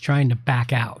coming and he's trying to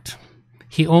back out.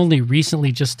 He only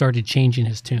recently just started changing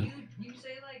his tune. You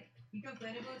say like you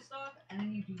complain about stuff and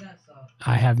then you do that stuff.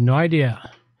 I have no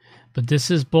idea. But this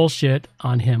is bullshit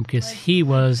on him because he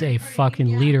was a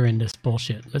fucking leader in this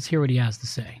bullshit. Let's hear what he has to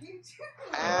say.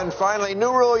 And finally,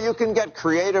 new rule, you can get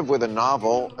creative with a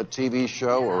novel, a TV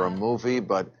show, or a movie,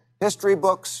 but history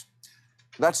books,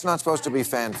 that's not supposed to be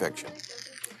fan fiction.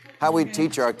 How we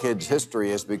teach our kids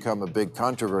history has become a big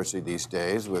controversy these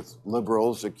days, with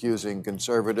liberals accusing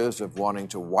conservatives of wanting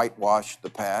to whitewash the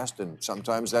past, and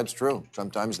sometimes that's true.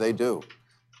 Sometimes they do.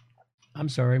 I'm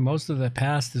sorry, most of the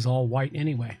past is all white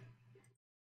anyway.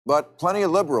 But plenty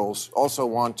of liberals also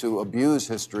want to abuse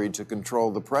history to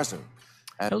control the present.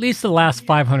 At least the last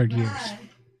 500 years.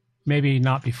 Maybe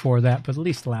not before that, but at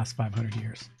least the last 500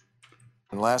 years.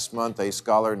 And last month, a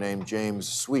scholar named James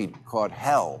Sweet caught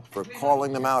hell for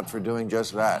calling them out for doing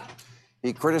just that.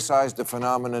 He criticized a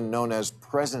phenomenon known as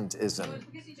presentism,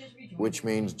 which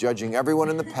means judging everyone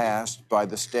in the past by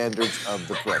the standards of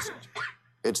the present.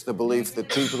 It's the belief that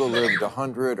people who lived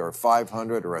 100 or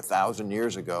 500 or 1,000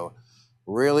 years ago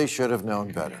really should have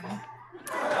known better.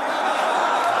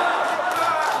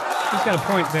 He's got a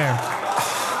point there.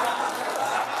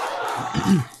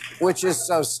 Which is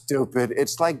so stupid.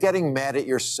 It's like getting mad at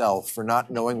yourself for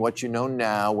not knowing what you know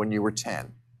now when you were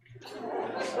 10.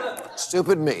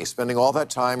 Stupid me, spending all that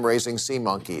time raising sea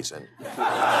monkeys and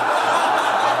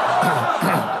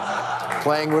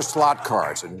playing with slot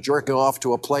cards and jerking off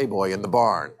to a Playboy in the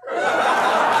barn.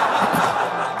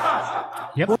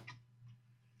 Yep.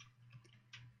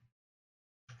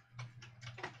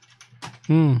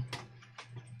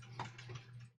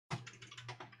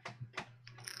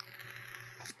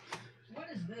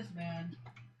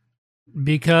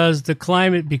 because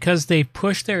they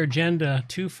push their agenda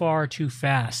too far, too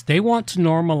fast. They want to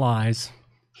normalize.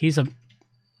 He's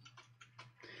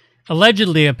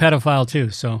allegedly a pedophile too,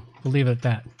 so we'll leave it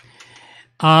at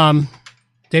that.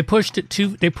 They pushed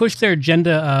their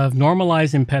agenda of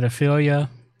normalizing pedophilia,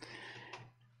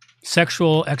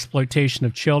 sexual exploitation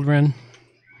of children.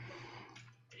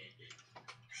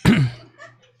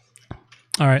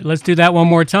 All right, let's do that one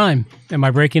more time. Am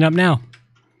I breaking up now?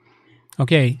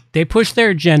 Okay, they push their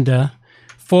agenda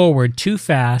forward too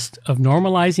fast of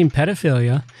normalizing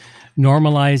pedophilia,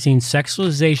 normalizing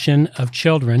sexualization of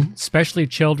children, especially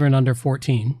children under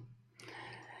 14.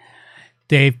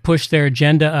 They've pushed their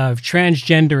agenda of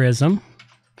transgenderism.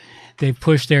 They've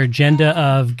pushed their agenda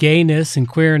of gayness and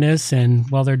queerness, and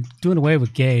well, they're doing away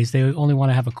with gays. They only want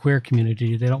to have a queer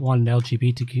community. They don't want an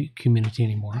LGBT community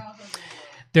anymore.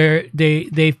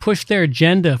 They've pushed their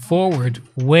agenda forward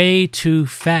way too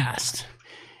fast,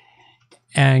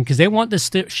 and because they want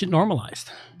this shit normalized.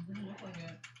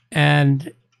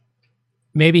 And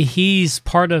maybe he's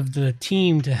part of the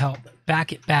team to help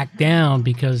back it back down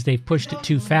because they've pushed it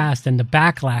too fast, and the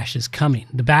backlash is coming.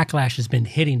 The backlash has been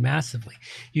hitting massively.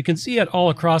 You can see it all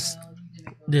across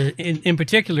in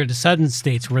particular the southern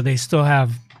states where they still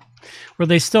have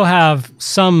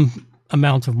some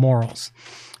amount of morals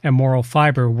and moral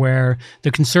fiber, where the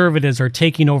conservatives are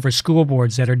taking over school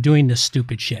boards that are doing this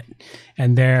stupid shit,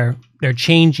 and they're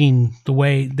changing the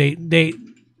way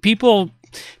people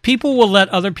will let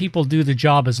other people do the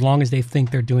job as long as they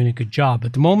think they're doing a good job.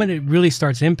 But the moment it really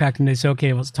starts impacting, they say,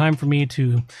 okay, well, it's time for me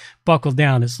to buckle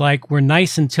down. It's like we're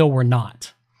nice until we're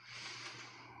not.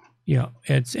 You know,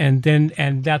 and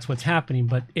that's what's happening,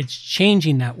 but it's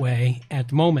changing that way at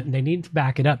the moment, and they need to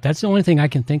back it up. That's the only thing I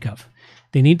can think of.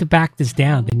 They need to back this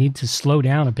down. They need to slow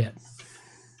down a bit.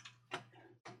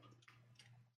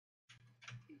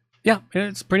 Yeah,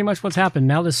 it's pretty much what's happened.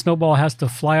 Now this snowball has to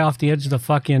fly off the edge of the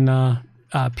fucking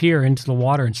pier into the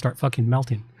water and start fucking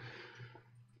melting.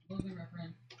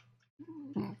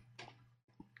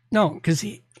 No, because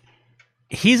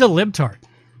he's a libtard.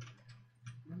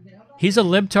 He's a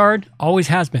libtard, always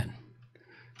has been.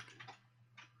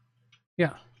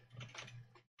 Yeah.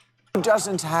 Who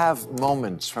doesn't have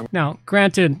moments from... Now,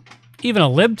 granted, even a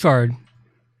libtard,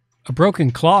 a broken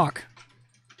clock,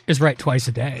 is right twice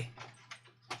a day.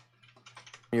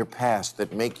 ...your past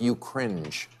that make you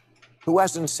cringe? Who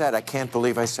hasn't said, I can't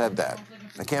believe I said that?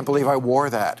 I can't believe I wore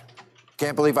that. I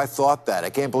can't believe I thought that. I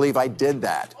can't believe I did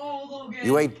that.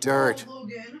 You ate dirt.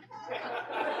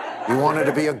 You wanted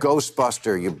to be a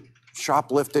Ghostbuster. You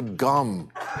shoplifted gum.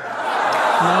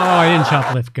 No, I didn't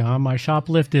shoplift gum. I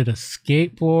shoplifted a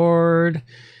skateboard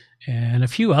and a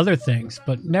few other things,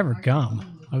 but never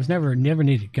gum. I was never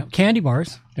needed gum. Candy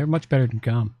bars, they're much better than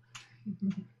gum.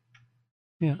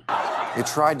 Yeah. You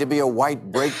tried to be a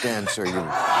white breakdancer. You...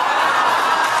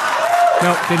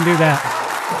 Nope, didn't do that.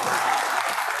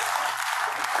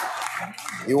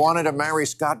 You wanted to marry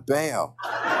Scott Baio.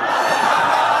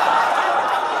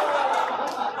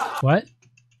 What?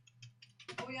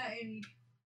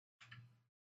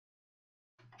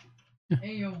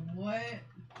 Hey, yo, what?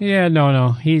 Yeah,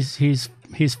 no. He's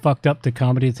fucked up the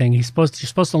comedy thing. You're supposed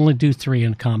to only do 3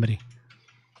 in comedy.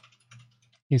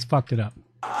 He's fucked it up.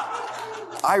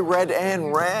 I read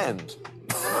Ayn Rand.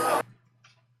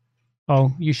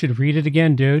 Oh, you should read it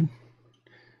again, dude.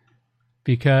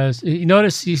 Because you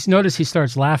notice he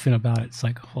starts laughing about it. It's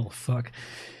like, oh fuck,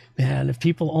 man! If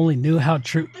people only knew how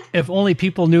true,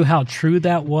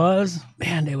 that was,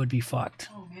 man, they would be fucked.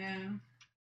 Oh man.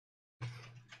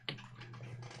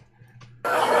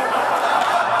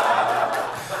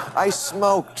 I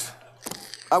smoked.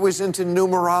 I was into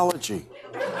numerology.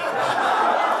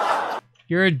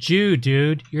 You're a Jew,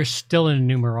 dude. You're still in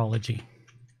numerology.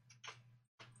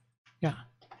 Yeah.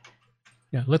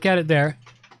 Yeah, look at it there.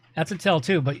 That's a tell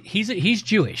too, but he's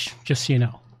Jewish, just so you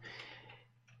know.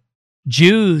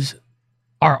 Jews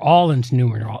are all into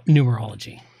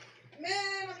numerology.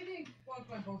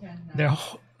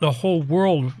 The whole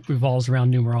world revolves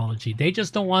around numerology. They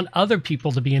just don't want other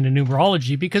people to be into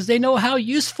numerology because they know how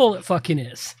useful it fucking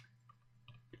is.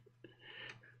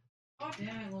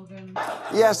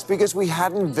 Yes, because we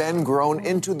hadn't then grown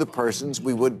into the persons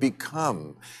we would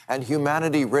become. And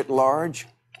humanity writ large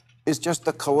is just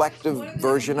the collective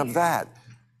version of that.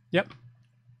 Yep.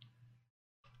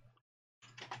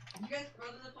 You guys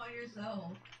brought it upon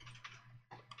yourself.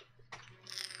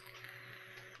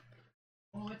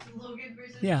 Oh, it's Logan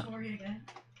versus Tori again.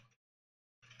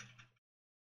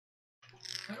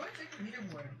 How do I check the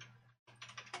leaderboard?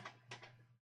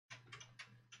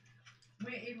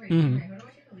 Wait, Avery, how do I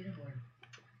check the leaderboard?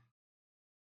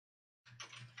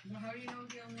 How do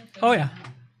Oh yeah.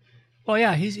 Well,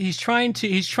 yeah. He's trying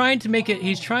to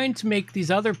make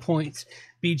these other points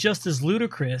be just as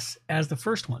ludicrous as the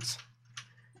first ones.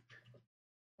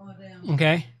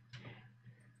 Okay.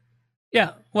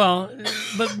 Yeah. Well,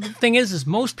 but the thing is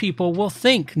most people will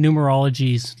think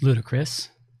numerology's ludicrous.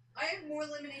 I have more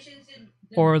eliminations than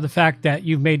Or the fact that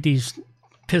you've made these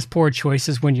piss poor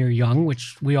choices when you're young,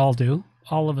 which we all do.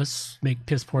 All of us make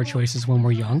piss poor choices when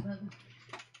we're young.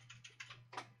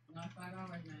 Not 5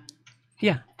 hours, man.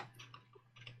 Yeah.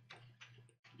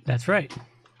 That's right.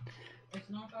 It's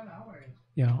not 5 hours.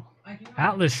 You know,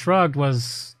 Atlas Shrugged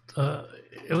was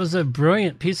it was a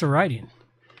brilliant piece of writing.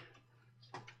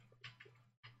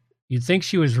 You'd think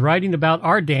she was writing about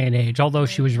our day and age, although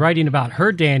she was writing about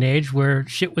her day and age where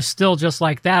shit was still just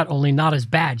like that, only not as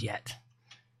bad yet.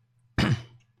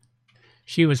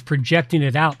 She was projecting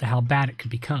it out to how bad it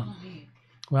could become.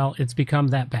 Well, it's become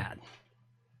that bad.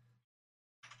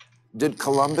 Did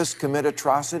Columbus commit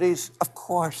atrocities? Of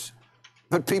course.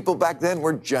 But people back then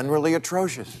were generally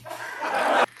atrocious.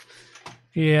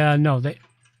 Yeah, no,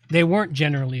 they weren't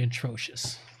generally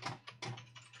atrocious.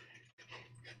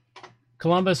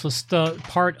 Columbus was still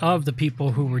part of the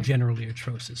people who were generally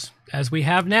atrocious, as we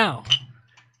have now.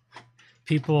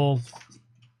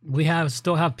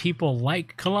 Still have people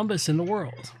like Columbus in the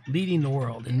world, leading the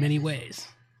world in many ways.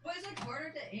 But it's like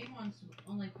harder to aim on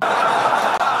like.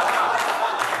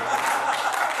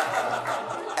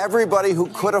 Everybody who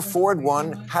could afford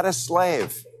one had a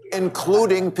slave,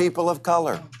 including people of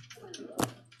color.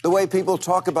 The way people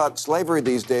talk about slavery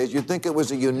these days, you'd think it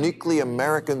was a uniquely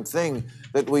American thing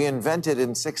that we invented in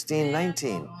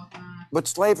 1619. But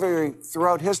slavery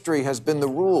throughout history has been the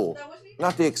rule,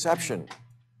 not the exception.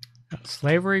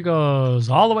 Slavery goes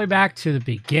all the way back to the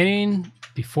beginning,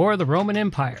 before the Roman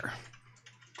Empire.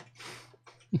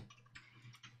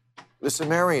 The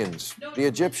Sumerians, the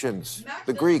Egyptians,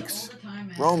 the Greeks,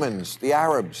 Romans, the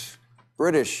Arabs,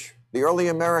 British, the early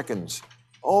Americans,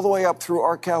 all the way up through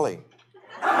R. Kelly.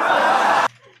 I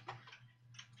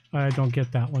don't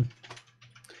get that one.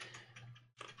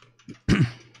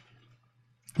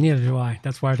 Neither do I.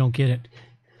 That's why I don't get it.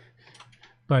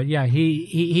 But yeah,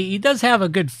 he does have a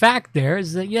good fact there,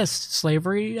 is that yes,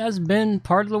 slavery has been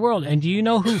part of the world. And do you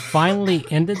know who finally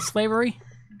ended slavery?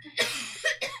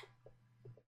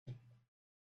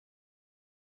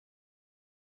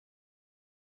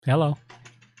 Hello.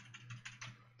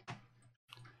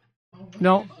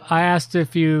 No, I asked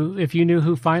if you knew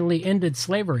who finally ended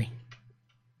slavery.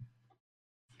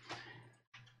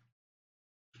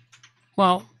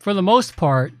 Well, for the most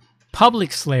part,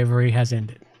 public slavery has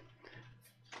ended.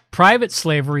 Private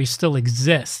slavery still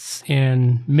exists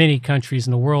in many countries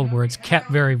in the world where it's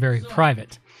kept very, very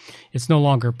private. It's no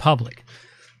longer public.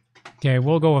 Okay,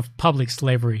 we'll go with public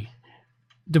slavery.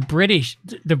 The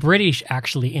British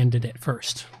actually ended it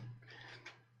first.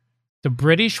 The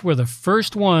British were the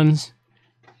first ones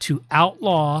to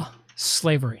outlaw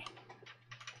slavery.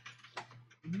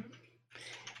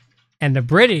 And the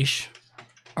British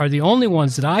are the only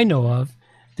ones that I know of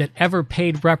that ever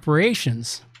paid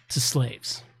reparations to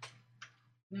slaves.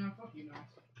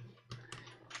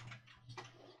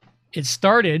 It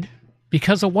started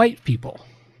because of white people.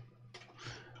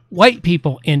 White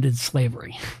people ended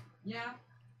slavery. Yeah.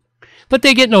 But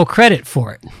they get no credit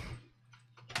for it.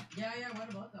 Yeah, what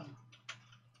about them?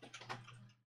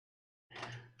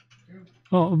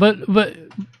 Oh, but I don't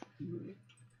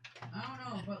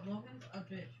know, but Logan's a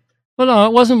bitch. Well, no,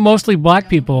 it wasn't mostly black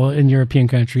people in European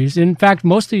countries. In fact,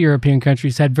 most of the European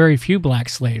countries had very few black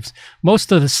slaves.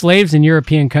 Most of the slaves in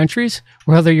European countries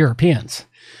were other Europeans.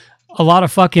 A lot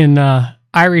of fucking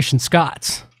Irish and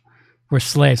Scots were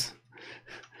slaves.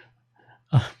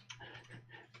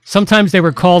 Sometimes they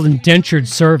were called indentured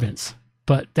servants,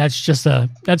 but that's just a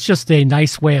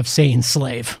nice way of saying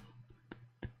slave.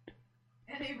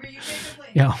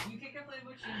 Yeah.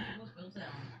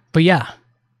 But yeah,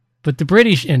 but the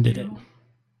British ended it.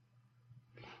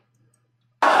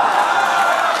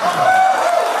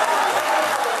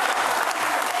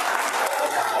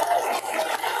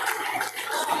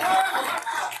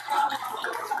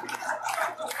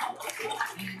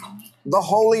 The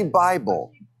Holy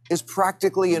Bible is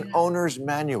practically an owner's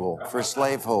manual for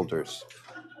slaveholders.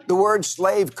 The word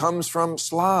slave comes from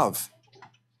Slav,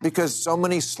 because so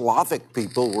many Slavic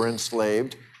people were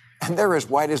enslaved, and they're as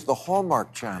white as the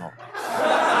Hallmark Channel.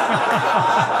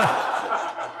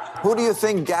 Who do you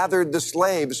think gathered the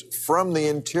slaves from the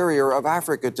interior of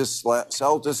Africa to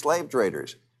sell to slave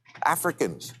traders?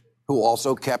 Africans, who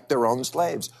also kept their own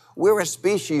slaves. We're a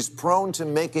species prone to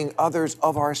making others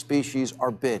of our species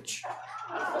our bitch.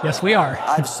 Yes, we are.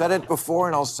 I've said it before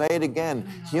and I'll say it again.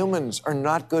 Humans are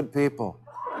not good people.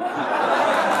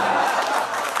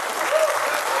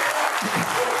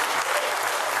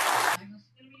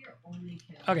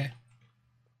 Okay.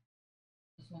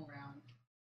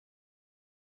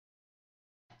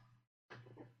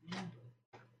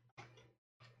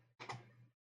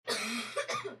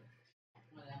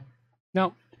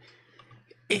 No.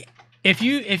 If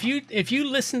you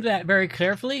listen to that very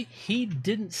carefully, he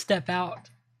didn't step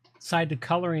outside the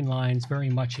coloring lines very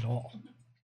much at all.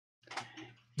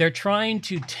 They're trying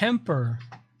to temper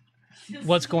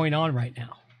what's going on right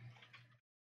now.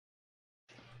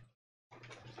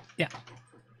 Yeah.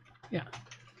 Yeah.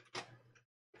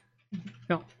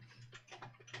 No.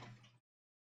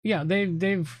 Yeah,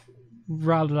 they've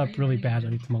riled it up really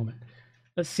badly at the moment.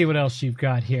 Let's see what else you've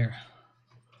got here.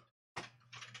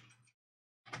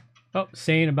 Oh,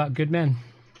 saying about good men.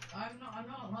 I'm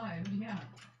not lying. Yeah.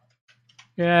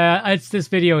 Yeah, it's this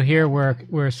video here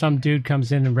where some dude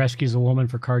comes in and rescues a woman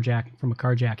from a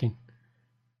carjacking.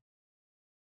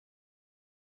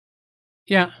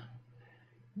 Yeah.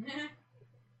 No,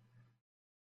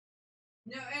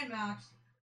 and Max.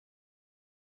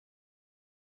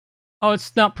 Oh,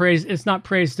 it's not praised. It's not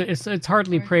praised. It's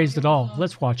hardly praised at all.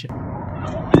 Let's watch it.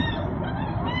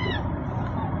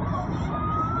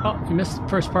 Oh, you missed the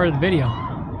first part of the video.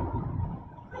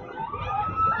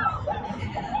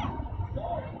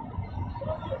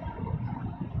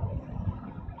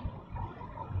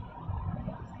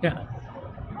 Yeah.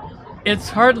 It's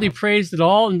hardly praised at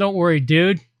all, and don't worry,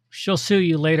 dude. She'll sue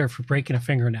you later for breaking a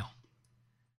fingernail.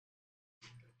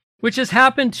 Which has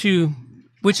happened to...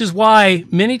 Which is why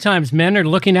many times men are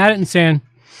looking at it and saying,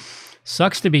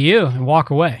 sucks to be you, and walk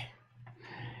away.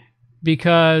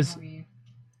 Because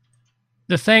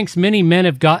the thanks many men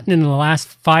have gotten in the last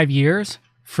 5 years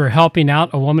for helping out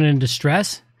a woman in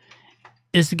distress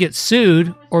is to get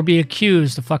sued or be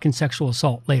accused of fucking sexual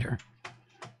assault later.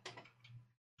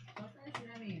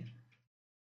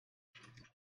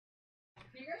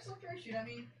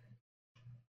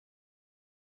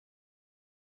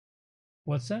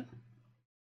 What's that?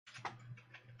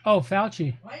 Oh,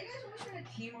 Fauci. Why are you guys always trying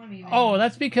to team on me, man? Oh,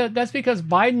 that's because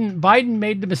Biden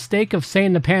made the mistake of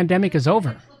saying the pandemic is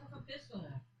over.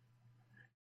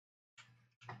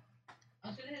 I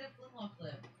was gonna hit a flintlock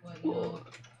clip, but you know.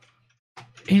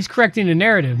 He's correcting the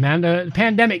narrative, man. The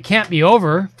pandemic can't be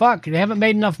over. Fuck, they haven't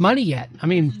made enough money yet. I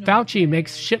mean, Fauci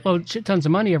makes shit tons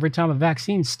of money every time a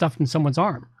vaccine's stuffed in someone's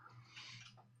arm.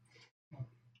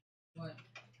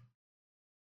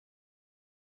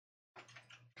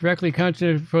 Directly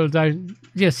contradicted for the...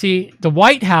 Yeah, see, the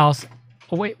White House...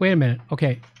 Oh, wait a minute.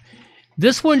 Okay.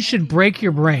 This one should break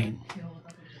your brain.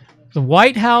 The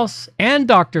White House and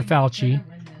Dr. Fauci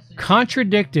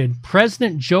contradicted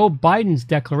President Joe Biden's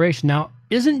declaration. Now,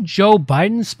 isn't Joe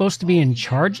Biden supposed to be in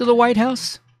charge of the White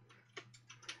House?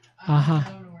 Uh-huh.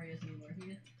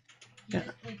 Yeah.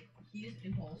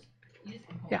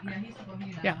 Yeah.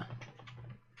 Yeah.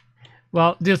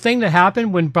 Well, the thing that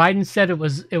happened when Biden said it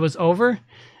was over...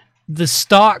 The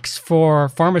stocks for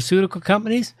pharmaceutical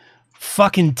companies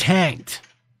fucking tanked.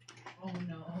 Oh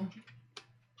no.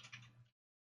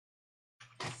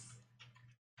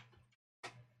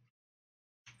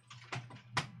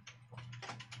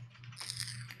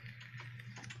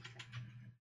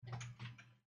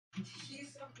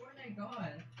 She's so Fortnite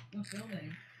god. What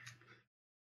building?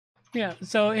 Yeah,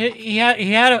 so he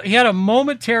had a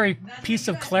momentary piece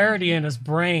of clarity in his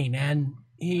brain, and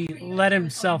he let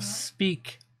himself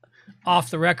speak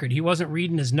off the record. He wasn't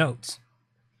reading his notes.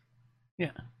 Yeah.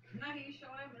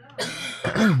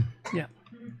 Yeah.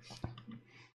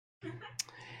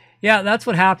 Yeah, that's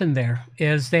what happened there,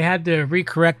 is they had to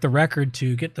recorrect the record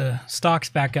to get the stocks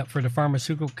back up for the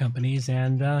pharmaceutical companies,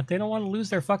 and they don't want to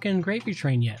lose their fucking gravy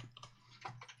train yet.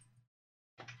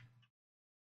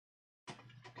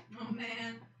 Oh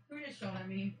man, who just shot at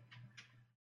me?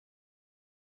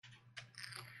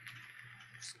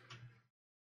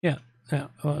 Yeah. Yeah,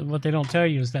 what they don't tell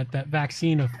you is that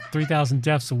vaccine of 3,000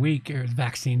 deaths a week, or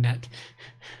vaccine that...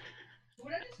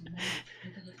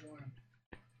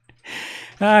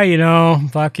 you know,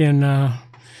 fucking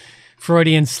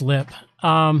Freudian slip.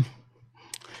 That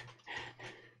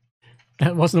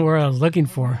wasn't where I was looking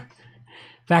for.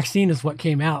 Vaccine is what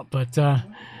came out, but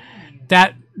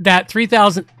that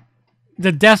 3,000...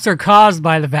 The deaths are caused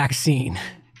by the vaccine.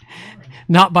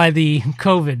 Not by the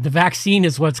COVID. The vaccine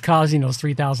is what's causing those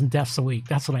 3,000 deaths a week.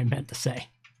 That's what I meant to say.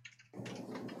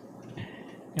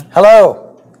 Yeah.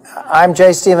 Hello, I'm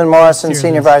J. Stephen Morrison,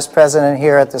 Senior Vice President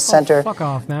here at the Center. Fuck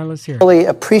off, man. Let's hear it. Really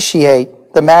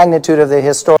appreciate the magnitude of the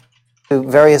historic...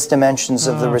 various dimensions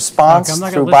of the response. Fuck, I'm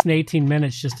not through going to listen to 18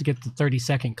 minutes just to get the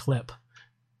 30-second clip.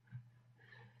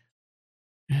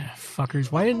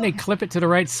 Fuckers, why didn't they clip it to the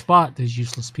right spot, those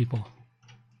useless people?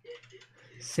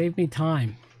 Save me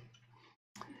time.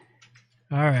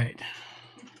 All right.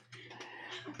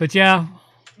 But yeah.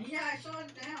 Yeah, I saw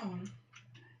it down.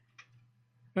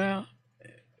 Well.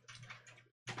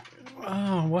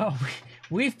 Oh, well,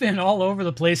 we've been all over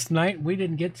the place tonight. We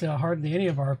didn't get to hardly any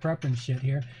of our prep and shit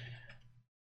here.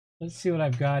 Let's see what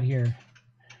I've got here.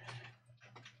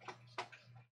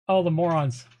 Oh, the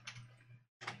morons.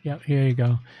 Yep, here you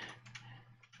go.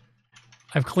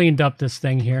 I've cleaned up this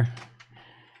thing here.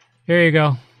 Here you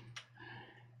go.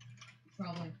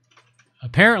 Probably.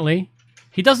 Apparently,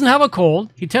 he doesn't have a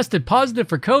cold. He tested positive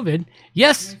for COVID.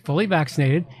 Yes, fully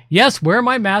vaccinated. Yes, wear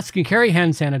my mask and carry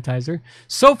hand sanitizer.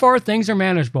 So far, things are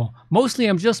manageable. Mostly,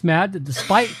 I'm just mad that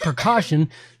despite precaution,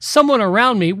 someone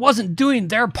around me wasn't doing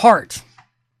their part.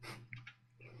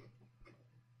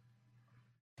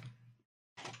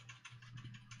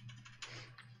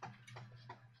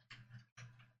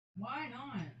 Why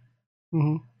not?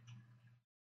 Mm-hmm.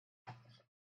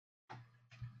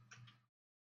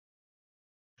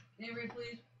 Avery,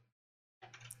 please.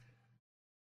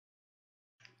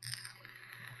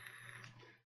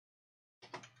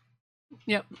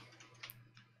 Yep.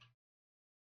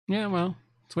 Yeah, well,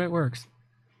 that's the way it works.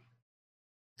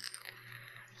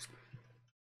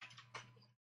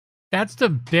 That's the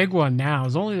big one now.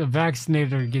 It's only the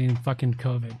vaccinated are getting fucking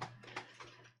COVID.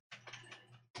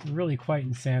 Really quite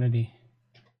insanity.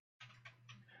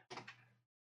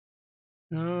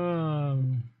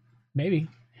 Maybe.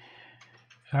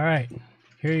 All right,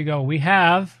 here you go. We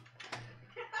have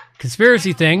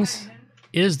conspiracy things.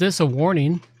 Is this a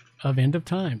warning of end of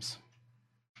times?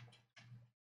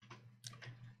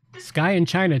 Sky in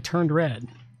China turned red.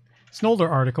 It's an older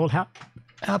article. It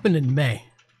happened in May.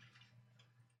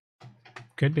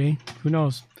 Could be. Who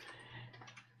knows?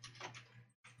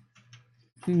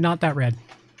 Not that red.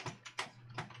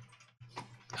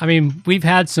 I mean, we've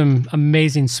had some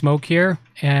amazing smoke here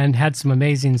and had some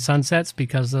amazing sunsets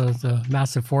because of the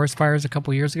massive forest fires a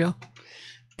couple years ago,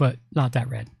 but not that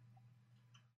red.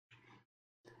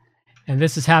 And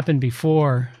this has happened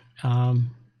before.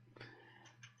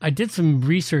 I did some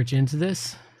research into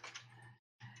this.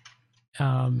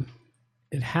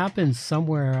 It happened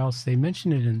somewhere else. They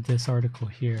mentioned it in this article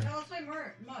here.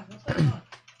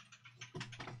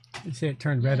 They say it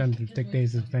turned red under the thick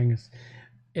days of things.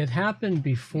 It happened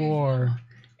before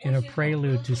in a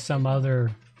prelude to some other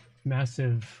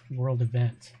massive world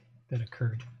event that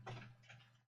occurred.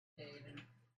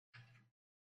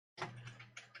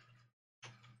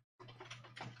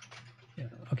 Yeah,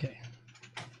 okay.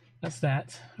 That's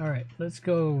that. All right, let's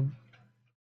go.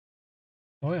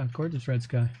 Oh yeah, gorgeous red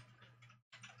sky.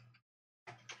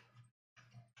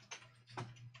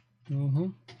 Mm-hmm.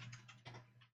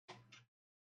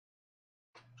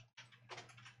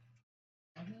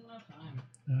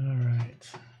 All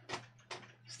right.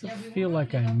 Still feel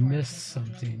like I missed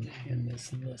something in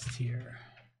this list here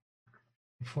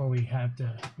before we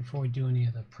do any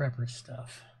of the prepper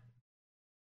stuff.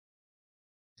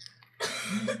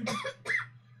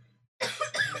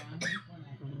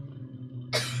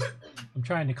 I'm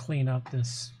trying to clean up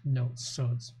this notes so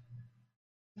it's.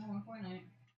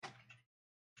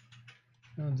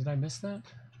 Oh, did I miss that?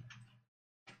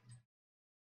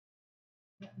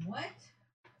 What?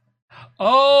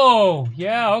 Oh,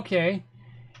 yeah, okay.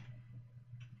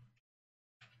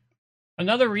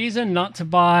 Another reason not to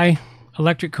buy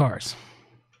electric cars.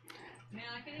 Man,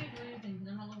 I can't even do anything because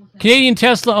I'm not level 10. Canadian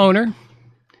Tesla owner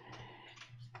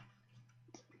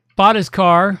bought his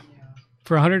car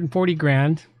for 140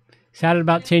 grand. He's had it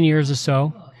about 10 years or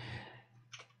so.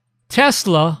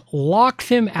 Tesla locked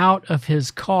him out of his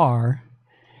car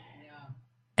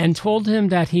and told him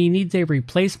that he needs a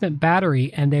replacement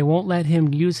battery and they won't let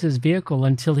him use his vehicle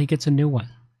until he gets a new one.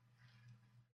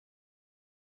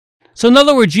 So in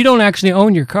other words, you don't actually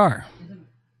own your car.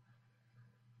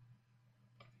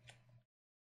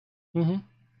 Mm-hmm.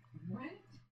 What?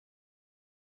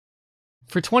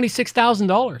 For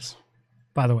 $26,000,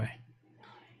 by the way,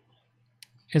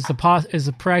 is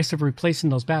the price of replacing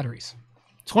those batteries.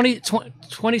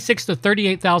 $26,000 to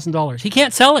 $38,000. He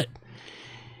can't sell it.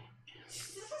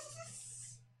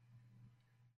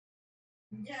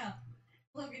 Yeah.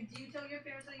 Logan, do you tell your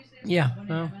parents that you stay Yeah. every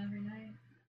night?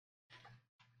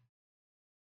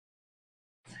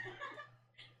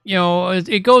 You know,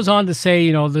 it goes on to say,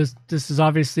 you know, this is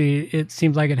obviously, it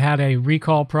seems like it had a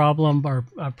recall problem or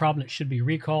a problem that should be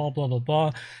recalled, blah, blah,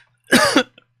 blah.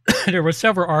 There were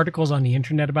several articles on the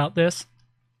internet about this.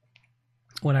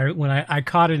 when I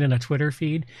caught it in a Twitter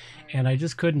feed, and I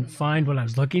just couldn't find what I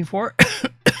was looking for.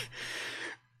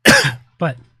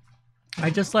 But I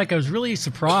was really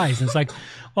surprised. It's like,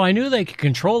 well, I knew they could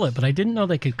control it, but I didn't know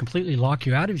they could completely lock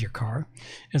you out of your car.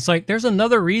 It's like, there's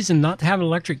another reason not to have an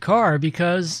electric car,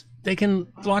 because they can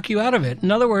lock you out of it.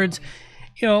 In other words,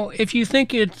 you know, if you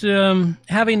think it's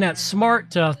having that smart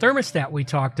thermostat we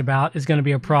talked about is going to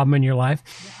be a problem in your life,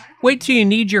 wait till you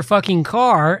need your fucking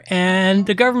car and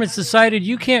the government's decided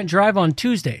you can't drive on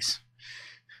Tuesdays.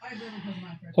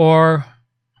 Or...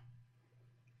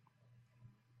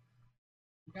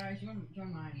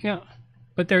 yeah,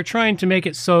 but they're trying to make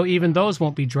it so even those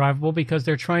won't be drivable because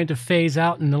they're trying to phase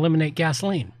out and eliminate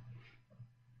gasoline.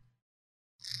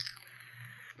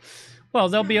 Well,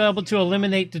 they'll be able to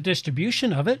eliminate the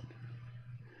distribution of it.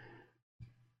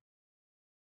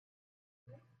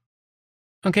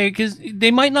 Okay, because they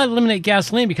might not eliminate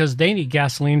gasoline because they need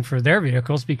gasoline for their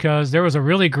vehicles, because there was a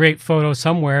really great photo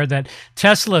somewhere that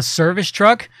Tesla's service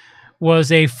truck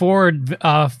was a Ford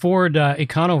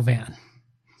Econovan.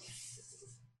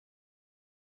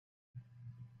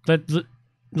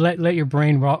 Let your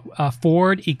brain rock.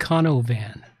 Ford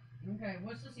Econovan. Okay,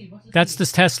 what's the C? That's the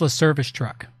Tesla service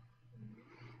truck.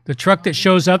 The truck that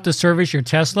shows up to service your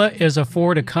Tesla is a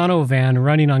Ford Econovan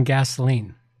running on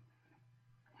gasoline.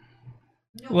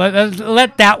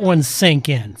 Let that one sink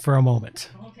in for a moment.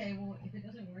 Okay, well, if it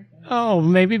doesn't work, then... Oh,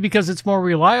 maybe because it's more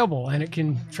reliable and it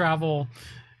can travel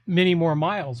many more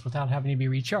miles without having to be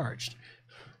recharged.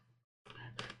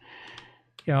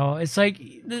 You know, it's like...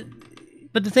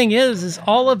 But the thing is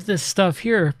all of this stuff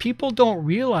here, people don't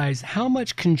realize how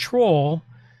much control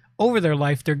over their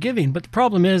life they're giving. But the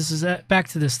problem is that, back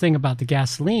to this thing about the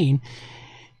gasoline,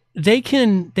 they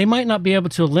might not be able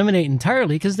to eliminate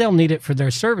entirely because they'll need it for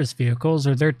their service vehicles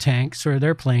or their tanks or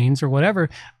their planes or whatever,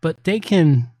 but they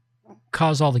can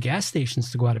cause all the gas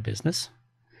stations to go out of business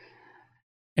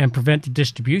and prevent the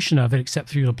distribution of it except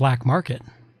through the black market.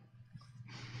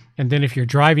 And then if you're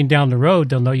driving down the road,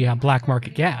 they'll know you have black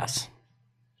market gas.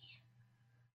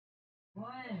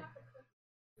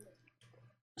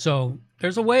 So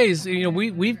there's a ways, you know,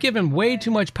 we've given way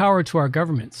too much power to our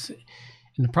governments.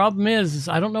 And the problem is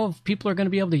I don't know if people are going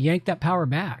to be able to yank that power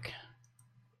back.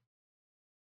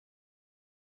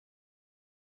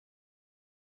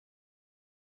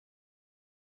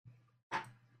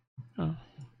 Oh,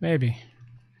 maybe.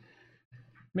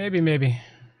 Maybe.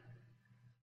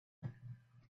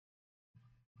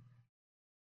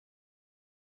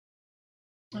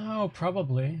 Oh,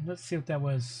 probably. Let's see what that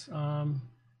was.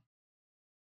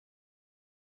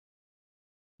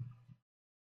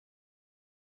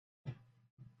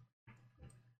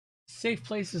 Safe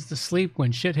places to sleep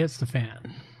when shit hits the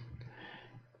fan.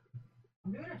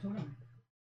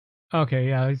 Okay,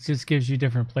 yeah, it just gives you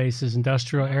different places: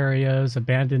 industrial areas,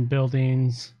 abandoned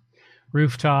buildings,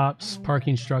 rooftops,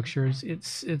 parking structures.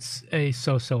 It's a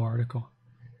so-so article.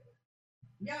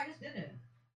 Yeah, I just did it.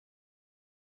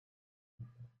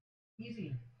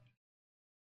 Easy.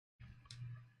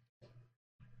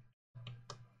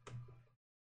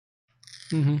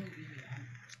 Mm-hmm.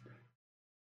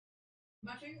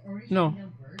 No,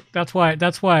 that's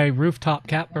why rooftop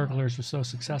cat burglars are so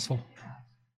successful.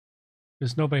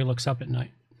 Because nobody looks up at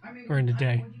night or in the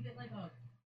day.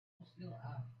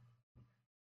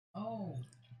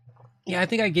 Yeah, I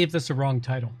think I gave this a wrong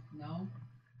title. No.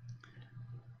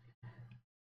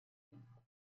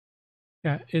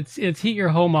 Yeah, it's heat your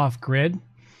home off grid,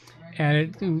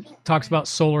 and it talks about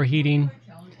solar heating,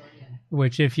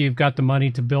 which if you've got the money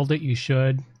to build it, you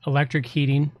should. Electric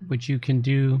heating, which you can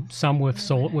do some with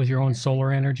your own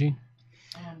solar energy.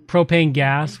 Propane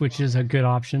gas, which is a good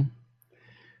option.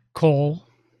 Coal,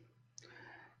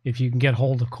 if you can get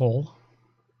hold of coal.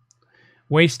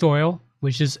 Waste oil,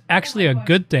 which is actually a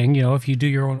good thing, you know, if you do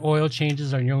your own oil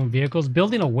changes on your own vehicles.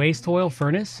 Building a waste oil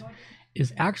furnace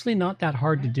is actually not that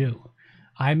hard to do.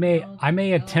 I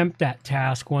may attempt that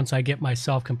task once I get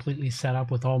myself completely set up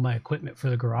with all my equipment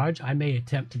for the garage. I may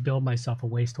attempt to build myself a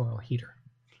waste oil heater.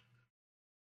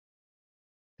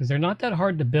 Because they're not that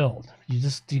hard to build.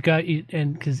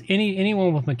 Because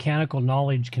anyone with mechanical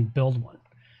knowledge can build one.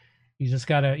 You just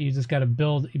gotta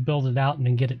build it out and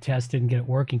then get it tested and get it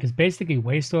working. Because basically,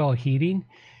 waste oil heating,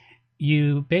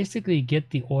 you basically get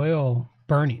the oil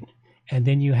burning, and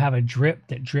then you have a drip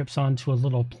that drips onto a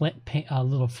little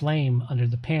flame under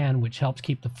the pan, which helps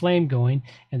keep the flame going.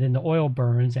 And then the oil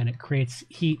burns, and it creates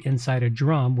heat inside a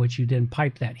drum, which you then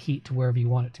pipe that heat to wherever you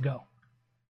want it to go.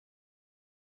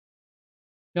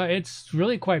 No, it's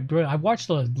really quite brilliant. I've watched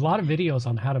a lot of videos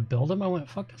on how to build them. I went,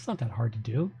 fuck, that's not that hard to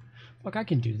do. Fuck, I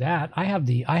can do that. I have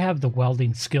the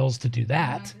welding skills to do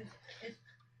that.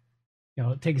 You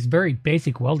know, it takes very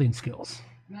basic welding skills.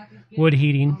 Wood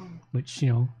heating, which, you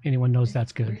know, anyone knows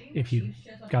that's good if you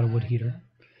got a wood heater.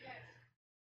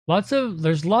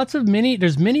 There's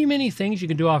many things you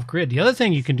can do off grid. The other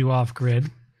thing you can do off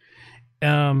grid,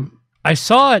 I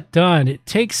saw it done. It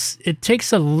takes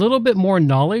a little bit more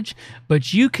knowledge,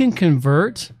 but you can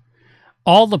convert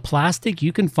all the plastic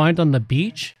you can find on the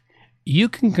beach. You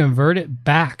can convert it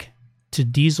back to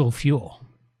diesel fuel.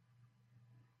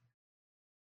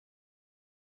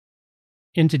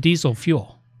 Into diesel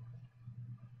fuel.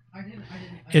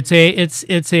 It's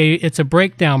a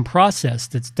breakdown process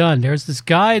that's done. There's this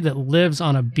guy that lives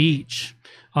on a beach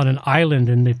on an island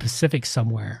in the Pacific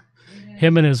somewhere.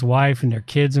 Him and his wife and their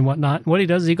kids and whatnot. What he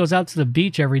does is he goes out to the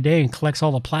beach every day and collects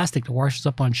all the plastic that washes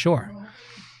up on shore.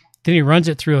 Then he runs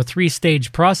it through a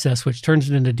 3-stage process, which turns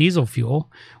it into diesel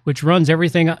fuel, which runs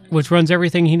everything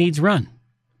he needs run.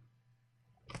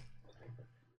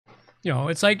 You know,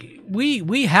 it's like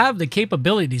we have the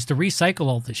capabilities to recycle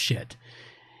all this shit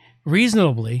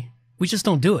reasonably. We just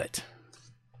don't do it.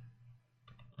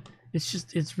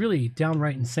 It's really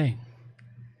downright insane.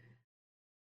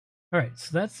 All right, so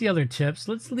that's the other tips.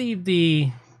 Let's leave the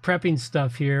prepping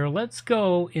stuff here. Let's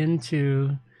go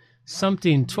into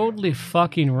something totally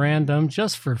fucking random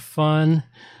just for fun.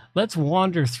 Let's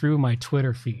wander through my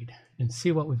Twitter feed and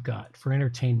see what we've got for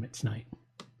entertainment tonight.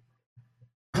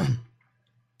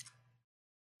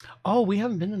 Oh, we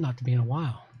haven't been to Not to Be in a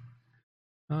while.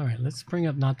 All right, let's bring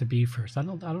up Not to Be first. I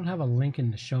don't have a link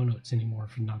in the show notes anymore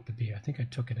for Not to Be. I think I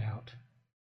took it out.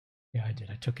 Yeah, I did.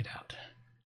 I took it out.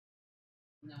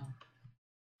 No.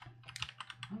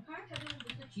 I'm kind of tempted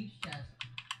with the Chiefs chest.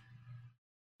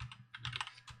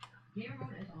 Game mode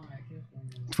is on.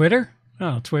 Twitter?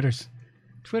 Oh, Twitter's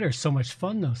so much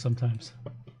fun though sometimes.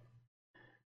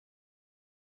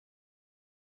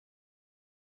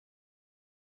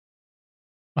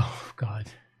 Oh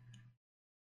God.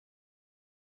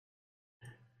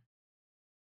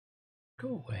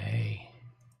 Go away.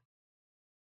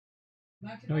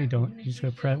 No, you don't. You just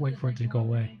gotta wait for it to go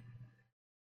away.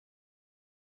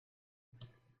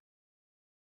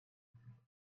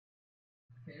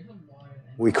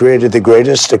 We created the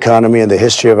greatest economy in the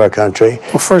history of our country.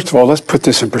 Well, first of all, let's put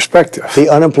this in perspective. The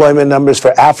unemployment numbers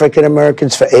for African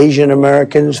Americans, for Asian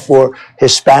Americans, for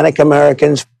Hispanic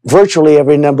Americans, virtually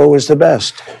every number was the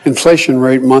best. Inflation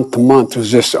rate month to month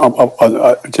was just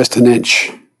an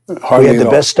inch. We had the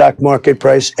best stock market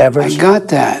price ever. I got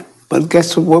that. But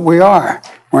guess what we are?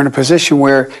 We're in a position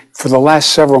where for the last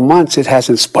several months it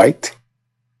hasn't spiked.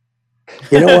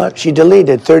 You know what? She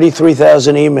deleted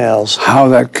 33,000 emails. How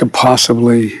that could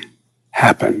possibly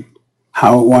happen.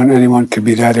 How anyone could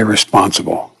be that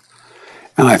irresponsible.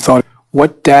 And I thought,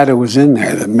 what data was in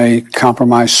there that may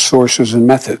compromise sources and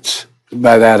methods?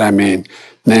 By that I mean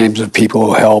names of people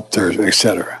who helped or et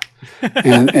cetera.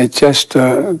 And it's just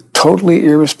totally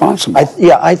irresponsible.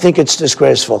 I think it's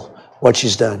disgraceful what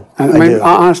she's done. I mean,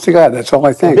 honest to God, that's all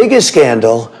I think. The biggest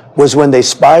scandal was when they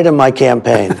spied on my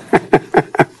campaign.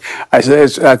 I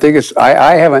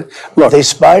haven't, look. They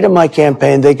spied on my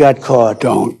campaign, they got caught.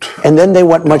 Don't. And then they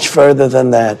went much further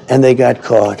than that, and they got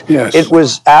caught. Yes. It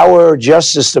was our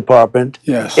Justice Department.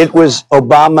 Yes. It was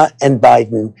Obama and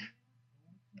Biden.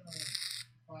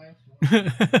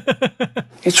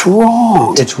 It's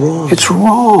wrong. It's wrong. It's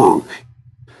wrong.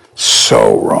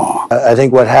 So wrong. I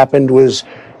think what happened was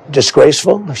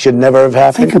disgraceful. Should never have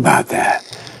happened. Think about that.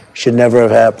 Should never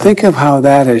have happened. Think of how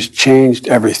that has changed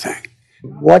everything.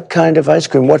 What kind of ice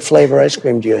cream? What flavor ice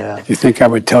cream do you have? You think I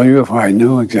would tell you if I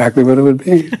knew exactly what it would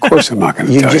be? Of course I'm not going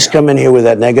to tell you. You just come in here with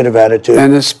that negative attitude.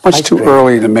 And it's much too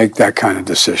early to make that kind of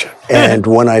decision. And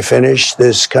when I finish,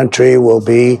 this country will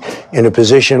be in a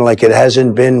position like it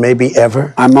hasn't been maybe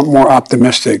ever. I'm more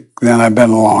optimistic than I've been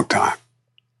in a long time.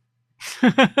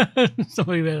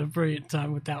 Somebody had a brilliant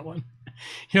time with that one.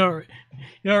 You know what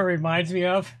it reminds me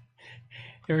of?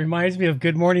 It reminds me of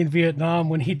Good Morning Vietnam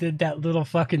when he did that little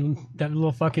fucking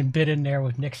bit in there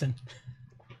with Nixon.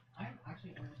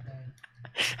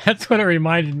 That's what it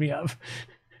reminded me of.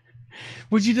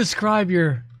 Would you describe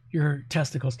your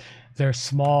testicles? They're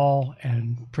small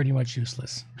and pretty much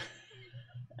useless.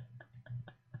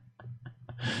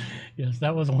 Yes,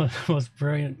 that was one of the most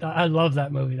brilliant. I love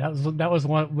that movie. That was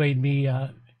what made me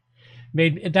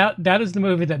that is the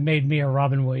movie that made me a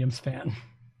Robin Williams fan.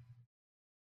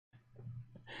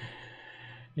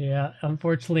 Yeah,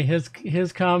 unfortunately,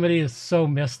 his comedy is so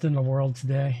missed in the world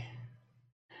today.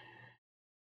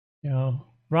 You know,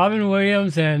 Robin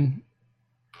Williams and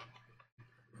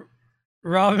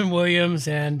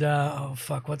oh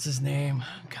fuck, what's his name?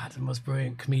 God, the most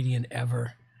brilliant comedian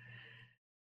ever.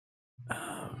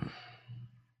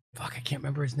 Fuck, I can't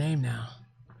remember his name now.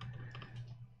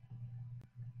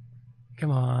 Come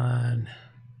on.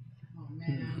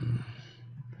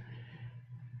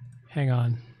 Hang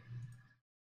on.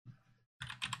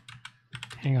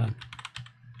 Hang on.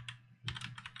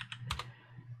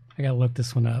 I gotta look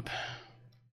this one up.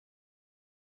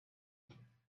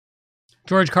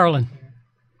 George Carlin.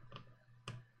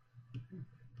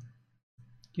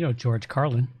 You know George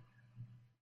Carlin.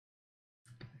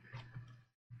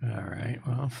 All right,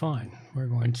 well, fine. We're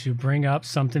going to bring up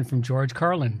something from George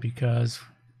Carlin because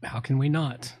how can we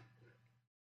not?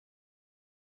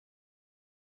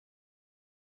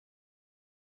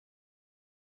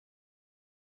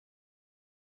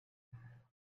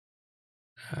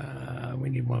 We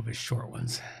need one of his short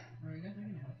ones.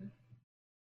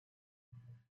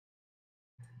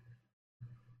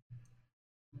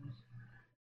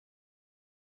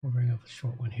 We'll bring up a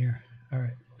short one here. All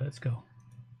right, let's go.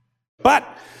 But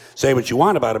say what you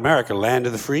want about America, land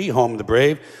of the free, home of the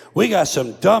brave. We got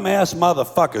some dumbass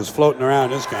motherfuckers floating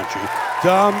around this country.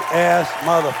 Dumbass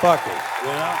motherfuckers, you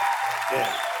know?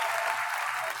 Yeah.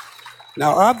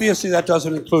 Now, obviously, that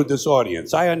doesn't include this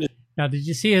audience. I understand. Now, did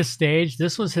you see his stage?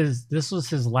 This was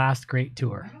his last great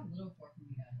tour.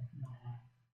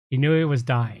 He knew he was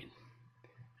dying.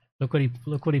 Look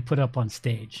what he put up on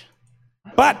stage.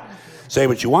 But say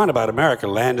what you want about America,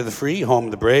 land of the free, home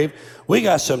of the brave. We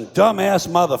got some dumbass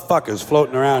motherfuckers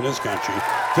floating around this country.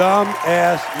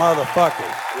 Dumbass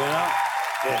motherfuckers, you know?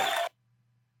 Yeah.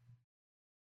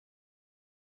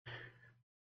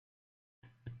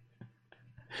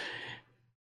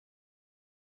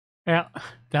 Yeah,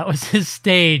 that was his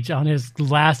stage on his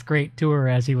last great tour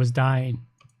as he was dying.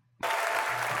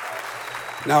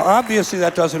 Now, obviously,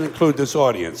 that doesn't include this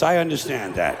audience. I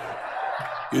understand that.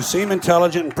 You seem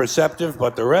intelligent and perceptive,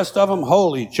 but the rest of them,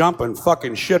 holy jumping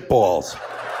fucking shitballs.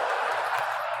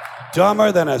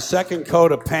 Dumber than a second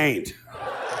coat of paint.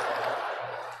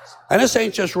 And this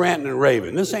ain't just ranting and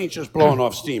raving. This ain't just blowing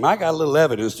off steam. I got a little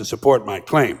evidence to support my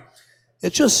claim.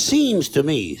 It just seems to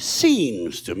me,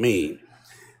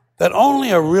 that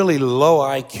only a really low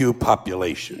IQ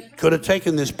population could have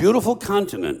taken this beautiful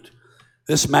continent,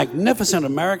 this magnificent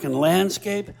American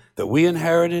landscape that we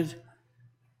inherited.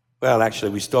 Well,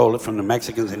 actually, we stole it from the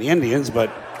Mexicans and the Indians, but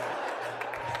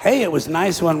hey, it was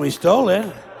nice when we stole it.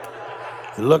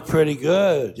 It looked pretty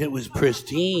good. It was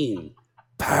pristine.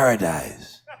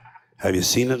 Paradise. Have you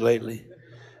seen it lately?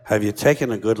 Have you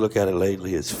taken a good look at it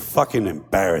lately? It's fucking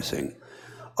embarrassing.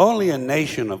 Only a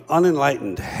nation of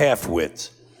unenlightened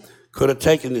half-wits could have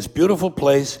taken this beautiful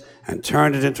place and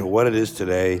turned it into what it is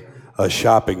today, a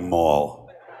shopping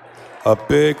mall. A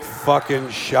big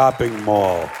fucking shopping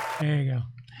mall. There you go.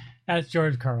 That's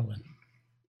George Carlin.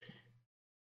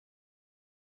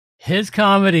 His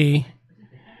comedy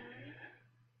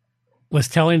was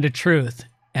telling the truth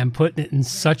and putting it in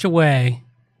such a way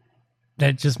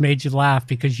that just made you laugh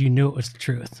because you knew it was the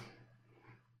truth.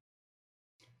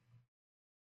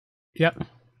 Yep.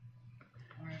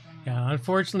 Yeah,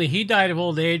 unfortunately, he died of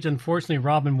old age. Unfortunately,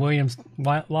 Robin Williams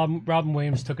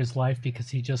took his life because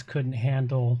he just couldn't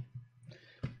handle.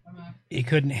 He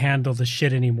couldn't handle the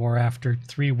shit anymore after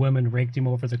 3 women raked him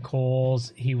over the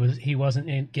coals. He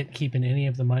wasn't keeping any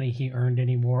of the money he earned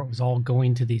anymore. It was all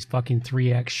going to these fucking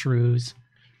 3X shrews.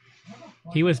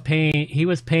 He was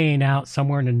paying out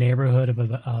somewhere in the neighborhood of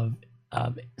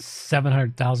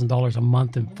 $700,000 a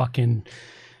month in fucking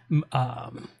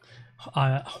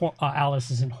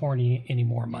Alice isn't horny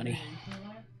anymore money.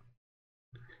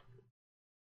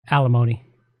 Alimony.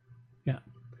 Yeah.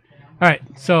 All right.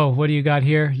 So what do you got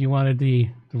here? You wanted the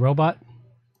robot?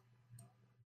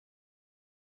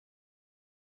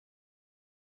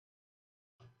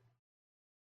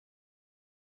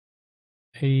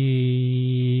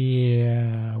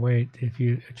 Yeah. Wait. If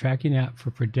you tracking app for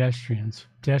pedestrians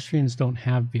don't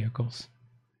have vehicles.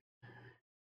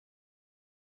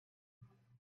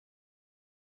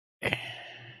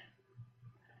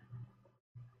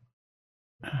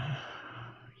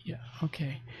 Yeah,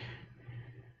 okay.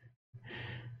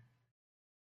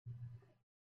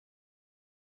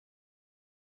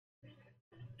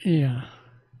 Yeah.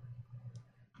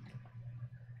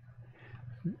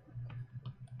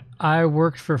 I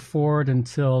worked for Ford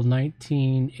until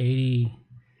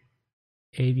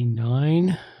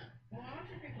 1989,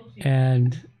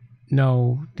 and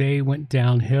no, they went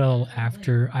downhill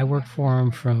after I worked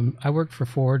for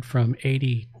Ford from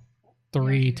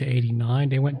 83 to 89.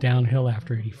 They went downhill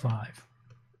after 85.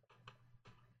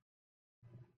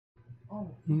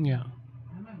 Yeah.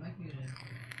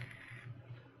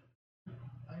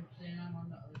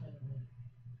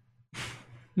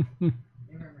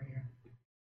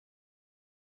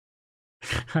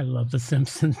 I love the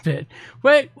Simpsons bit.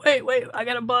 Wait, I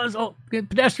got a buzz. Oh,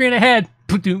 pedestrian ahead.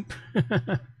 Poodoom.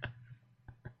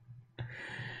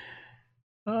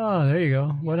 Oh, there you go.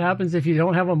 What happens if you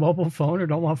don't have a mobile phone or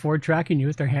don't want Ford tracking you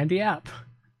with their handy app?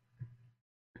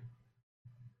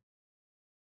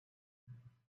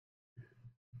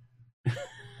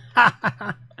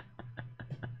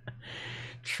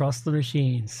 Trust the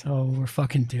machines. Oh, we're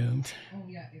fucking doomed.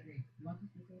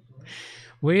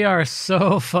 We are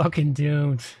so fucking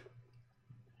doomed.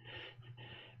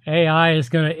 AI is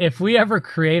gonna, if we ever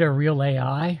create a real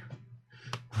AI,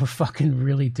 we're fucking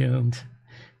really doomed.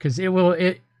 Because it will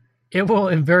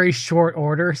in very short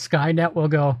order, Skynet will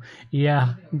go,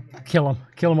 yeah, kill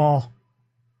them all.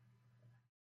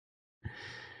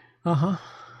 Uh-huh.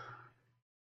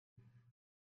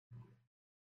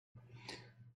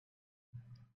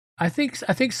 I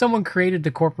think someone created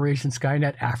the corporation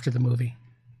Skynet after the movie.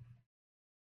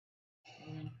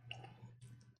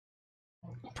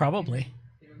 Probably.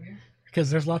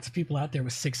 Because there's lots of people out there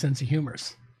with sick sense of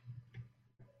humors.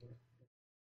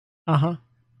 Uh-huh.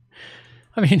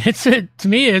 I mean, to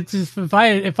me, it's just, if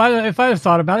I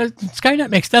thought about it,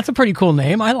 Skynet that's a pretty cool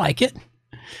name. I like it.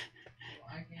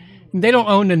 They don't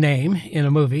own the name in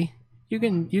a movie. You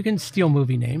can steal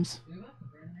movie names.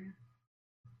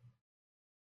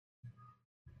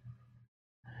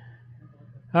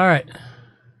 All right.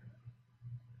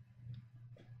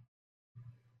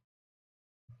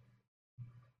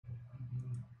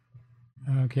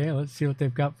 Okay, let's see what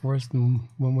they've got for us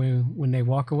when they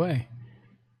walk away.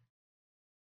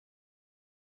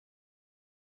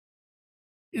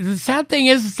 The sad thing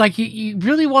is, it's like you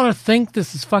really want to think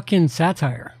this is fucking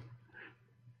satire.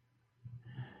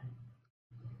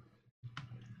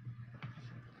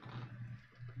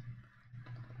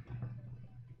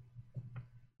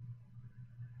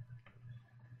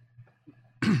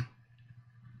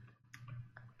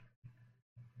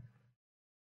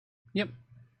 Yep.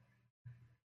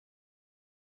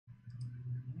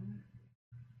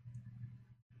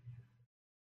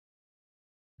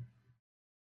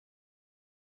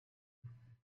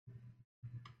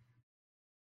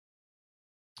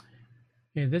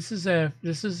 Yeah, this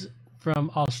is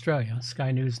from Australia,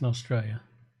 Sky News in Australia.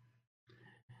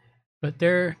 But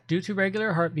they're due to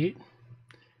regular heartbeat.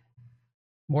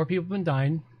 More people have been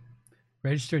dying.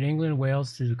 Registered in England and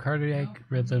Wales due to cardiac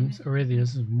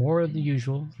arrhythmias more than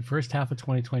usual the first half of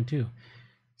 2022.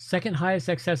 Second highest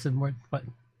excessive more. What?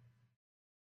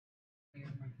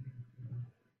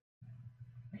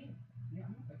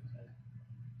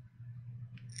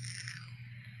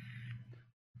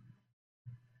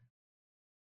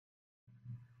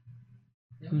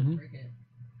 Mm-hmm.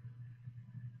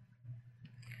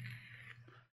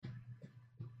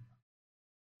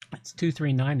 It's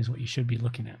 239 is what you should be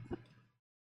looking at.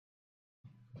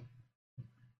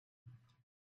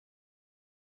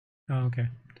 Oh, okay.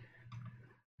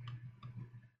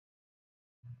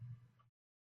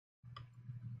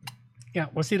 Yeah,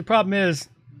 well, see, the problem is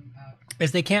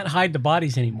they can't hide the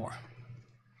bodies anymore.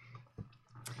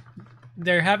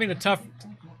 They're having a tough...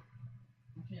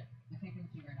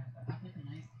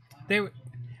 They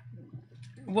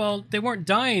weren't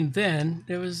dying then.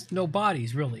 There was no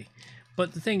bodies, really.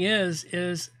 But the thing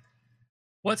is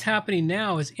what's happening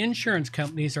now is insurance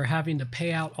companies are having to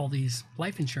pay out all these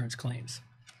life insurance claims.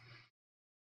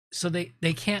 So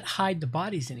they can't hide the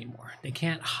bodies anymore. They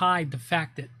can't hide the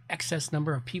fact that excess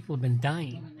number of people have been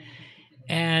dying.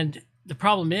 And the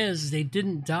problem is they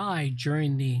didn't die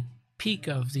during the peak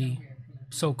of the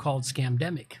so-called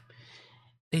scamdemic.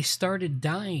 They started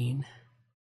dying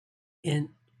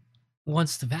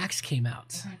once the vax came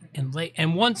out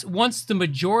and once the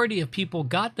majority of people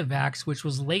got the vax, which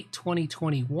was late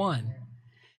 2021,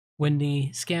 when the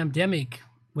scamdemic,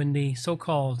 when the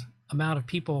so-called amount of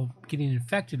people getting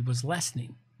infected was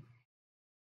lessening.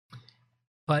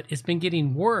 But it's been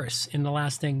getting worse in the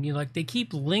last thing. You know, like they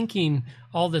keep linking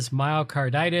all this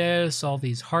myocarditis, all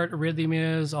these heart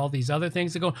arrhythmias, all these other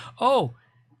things that go, oh,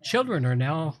 children are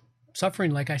now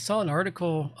suffering. Like I saw an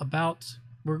article about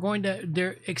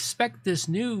expect this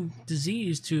new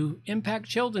disease to impact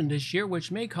children this year,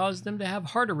 which may cause them to have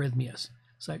heart arrhythmias.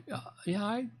 It's like, yeah,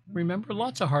 I remember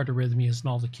lots of heart arrhythmias and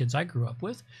all the kids I grew up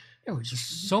with. There were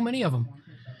just so many of them.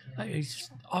 It's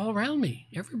just all around me,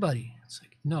 everybody. It's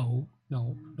like, no.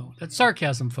 That's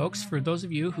sarcasm, folks, for those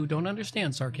of you who don't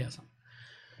understand sarcasm.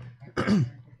 And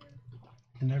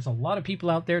there's a lot of people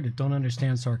out there that don't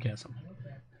understand sarcasm.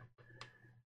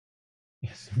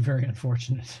 Yes, very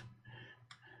unfortunate.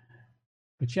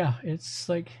 But yeah, it's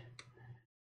like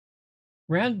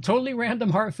totally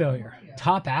random heart failure.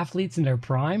 Top athletes in their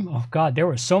prime. Oh God, there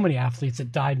were so many athletes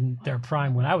that died in their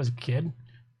prime when I was a kid.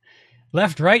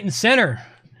 Left, right, and center.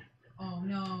 Oh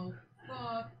no.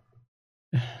 Fuck.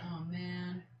 Oh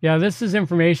man. Yeah, this is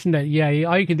information that, yeah,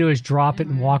 all you can do is drop it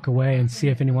and walk away and see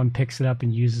if anyone picks it up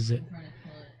and uses it.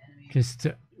 Because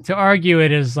to argue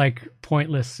it is like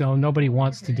pointless, so nobody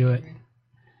wants to do it.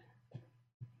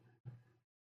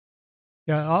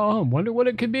 Yeah, oh, wonder what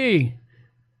it could be.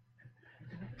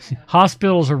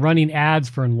 Hospitals are running ads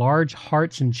for enlarged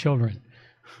hearts in children.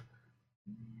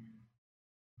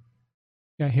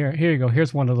 Yeah, here you go.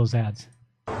 Here's one of those ads.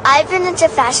 I've been into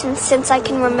fashion since I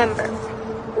can remember.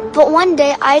 But one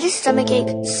day I had a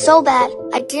stomachache so bad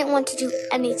I didn't want to do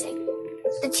anything.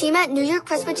 The team at New York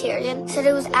Presbyterian said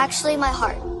it was actually my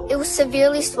heart. It was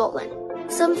severely swollen.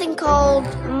 Something called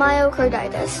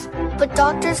myocarditis. But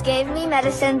doctors gave me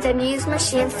medicines and used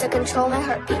machines to control my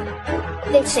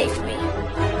heartbeat. They saved me.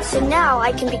 So now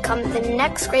I can become the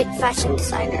next great fashion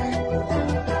designer.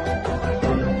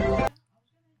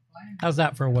 How's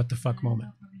that for a what the fuck moment?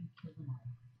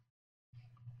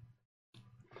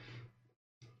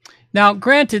 Now,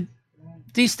 granted,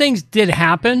 these things did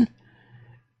happen,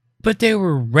 but they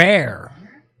were rare.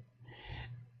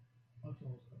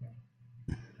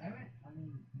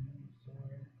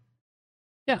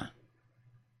 Yeah.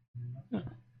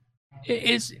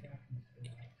 It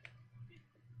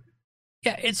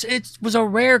was a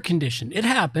rare condition. It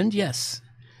happened, yes,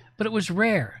 but it was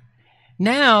rare.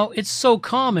 Now it's so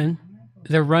common,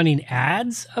 they're running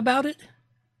ads about it.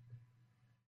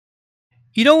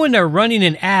 You know, when they're running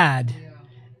an ad,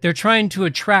 they're trying to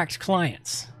attract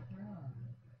clients.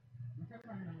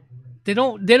 They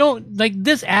don't like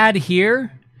this ad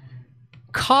here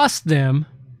cost them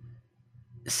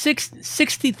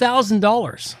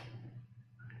 $60,000.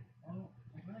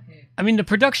 I mean, the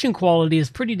production quality is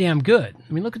pretty damn good.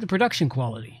 I mean, look at the production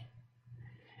quality.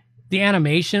 The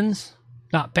animations,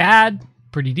 not bad,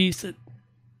 pretty decent.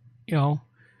 You know,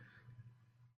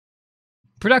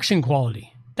 production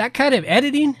quality. That kind of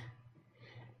editing,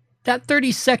 that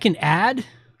 30-second ad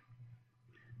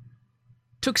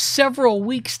took several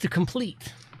weeks to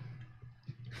complete.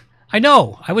 I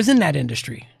know, I was in that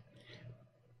industry.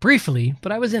 Briefly,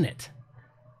 but I was in it.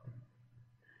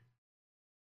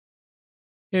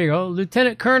 Here you go.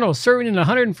 Lieutenant Colonel serving in the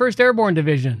 101st Airborne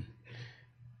Division.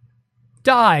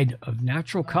 Died of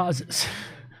natural causes.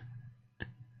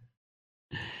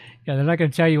 Yeah, they're not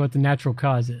going to tell you what the natural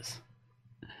cause is.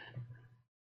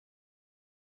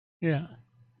 Yeah.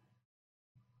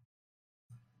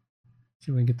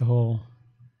 See if we can get the whole...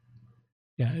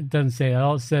 Yeah, it doesn't say.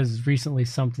 All it says is recently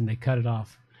something. They cut it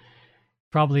off.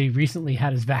 Probably recently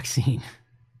had his vaccine.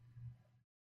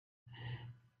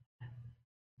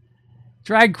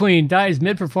 Drag queen dies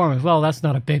mid-performance. Well, that's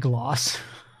not a big loss.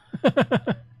 Oh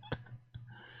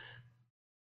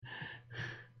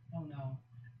no.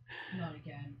 Not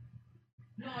again.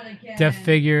 Not again. Deaf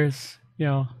figures, you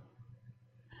know.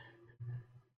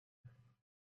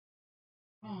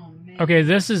 Oh man. Okay,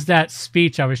 this is that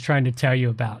speech I was trying to tell you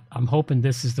about. I'm hoping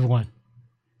this is the one.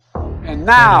 And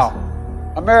now,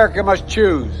 America must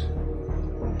choose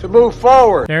to move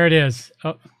forward. There it is.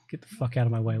 Oh, get the fuck out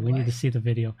of my way. We need to see the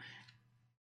video.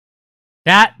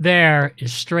 That there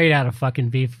is straight out of fucking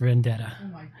V for Vendetta. Oh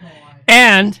my god.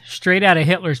 And straight out of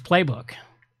Hitler's playbook.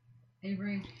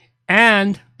 Avery.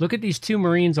 And look at these two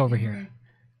Marines over here.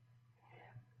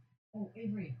 Oh,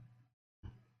 Avery.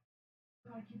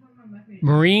 God, keep on my message.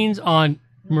 Marines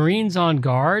on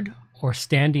guard or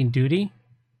standing duty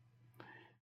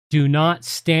do not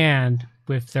stand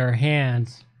with their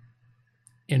hands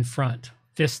in front,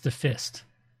 fist to fist.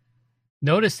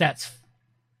 Notice that's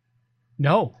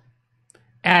no.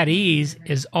 At ease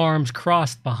is arms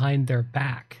crossed behind their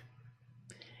back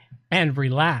and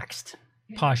relaxed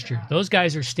posture. Those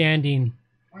guys are standing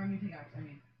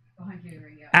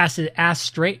ass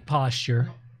straight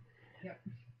posture,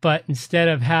 but instead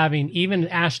of having even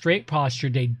ass straight posture,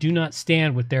 they do not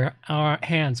stand with their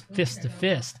hands fist to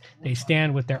fist. They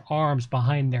stand with their arms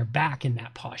behind their back in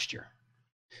that posture.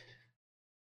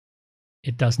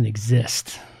 It doesn't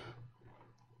exist.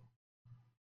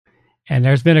 And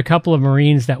there's been a couple of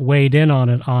Marines that weighed in on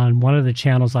it on one of the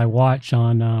channels I watch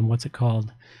on, what's it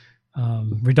called?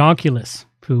 Redonkulous,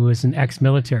 who is an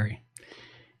ex-military.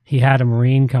 He had a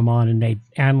Marine come on and they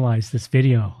analyzed this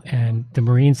video. And the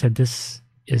Marine said, this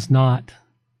is not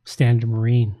standard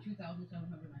Marine.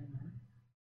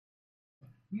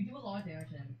 You do a lot there,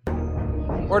 Tim.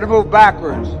 We're to move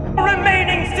backwards.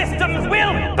 Remaining systems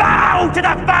will bow to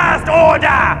the first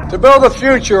order! To build a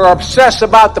future or obsess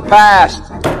about the past.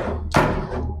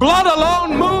 Blood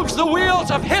alone moves the wheels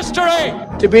of history!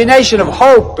 To be a nation of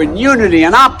hope and unity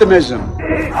and optimism.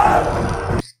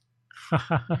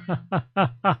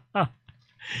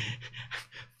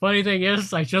 Funny thing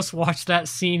is, I just watched that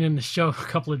scene in the show a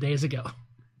couple of days ago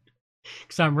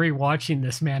because I'm rewatching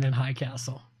this Man in High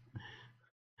Castle.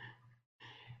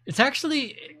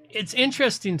 It's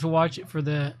interesting to watch it for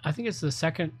I think it's the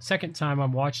second time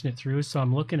I'm watching it through, so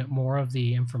I'm looking at more of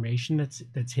the information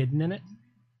that's hidden in it.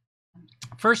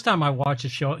 First time I watch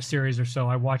a series or so,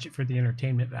 I watch it for the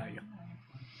entertainment value.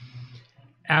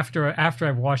 After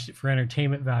I've watched it for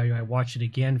entertainment value, I watch it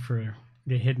again for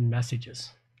the hidden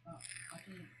messages.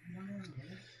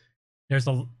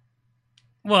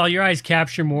 Your eyes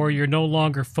capture more. You're no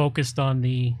longer focused on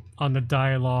the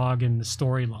dialogue and the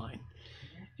storyline.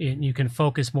 You can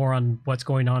focus more on what's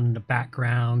going on in the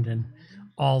background and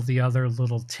all the other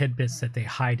little tidbits that they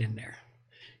hide in there.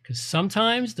 Because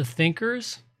sometimes the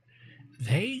thinkers,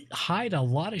 they hide a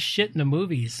lot of shit in the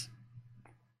movies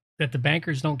that the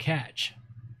bankers don't catch.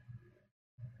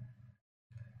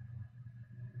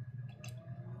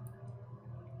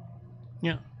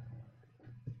 Yeah.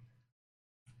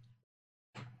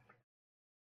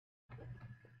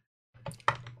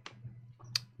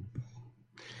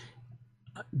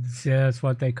 That's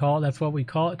what we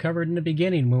call it, covered in the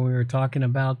beginning when we were talking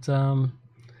about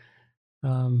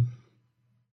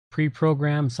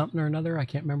pre-programmed something or another. I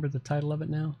can't remember the title of it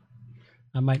now.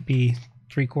 I might be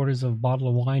 3/4 of a bottle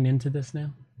of wine into this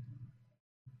now.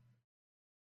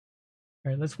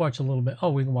 All right, let's watch a little bit.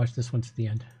 Oh, we can watch this one to the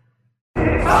end.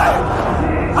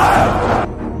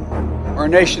 We're a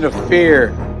nation of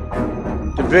fear,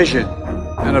 division,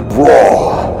 and of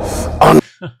war.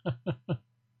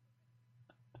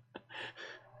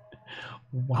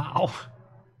 Wow.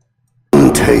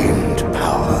 Untamed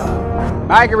power.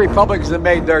 MAGA Republicans have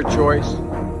made their choice.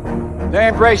 They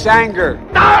embrace anger.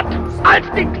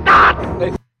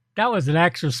 That was an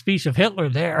actual speech of Hitler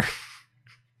there.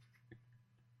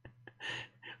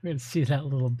 We're going to see that a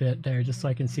little bit there, just so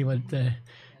I can see what the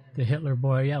Hitler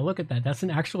boy. Yeah, look at that. That's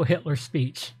an actual Hitler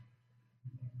speech.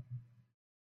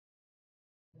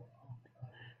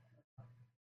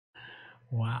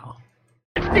 Wow.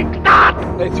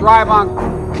 They thrive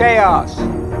on chaos.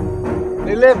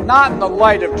 They live not in the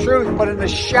light of truth, but in the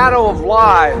shadow of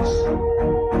lies.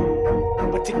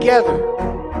 But together,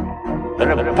 The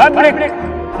Republic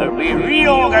will be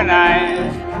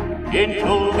reorganized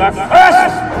into the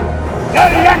first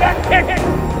galactic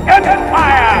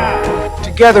empire.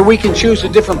 together we can choose a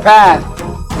different path.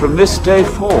 From this day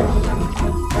forth,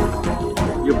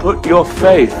 you put your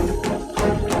faith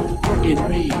in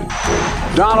me.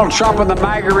 Donald Trump and the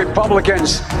MAGA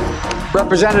Republicans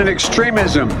represent an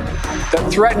extremism that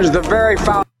threatens the very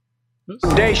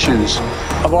foundations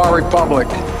of our republic.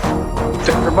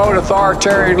 They promote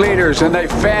authoritarian leaders and they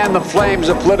fan the flames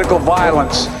of political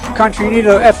violence. Country, you need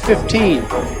an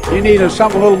F-15. You need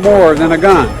something a little more than a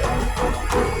gun.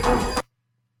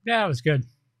 Yeah, it was good.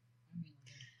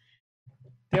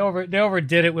 They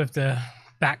overdid it with the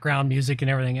background music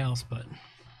and everything else, but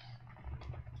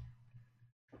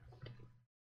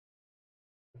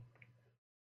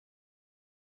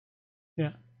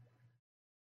yeah.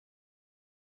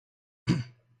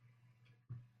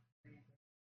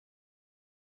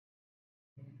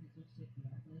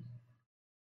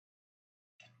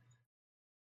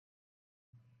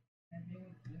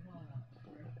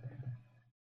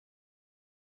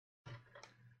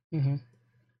 Mm-hmm.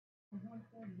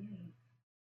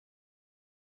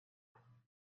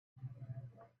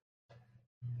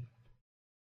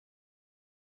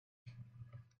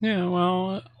 Yeah,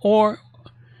 well, or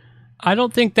I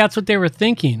don't think that's what they were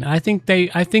thinking. I think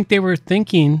they were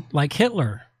thinking like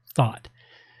Hitler thought.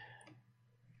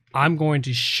 I'm going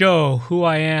to show who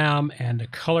I am and the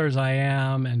colors I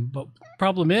am, but the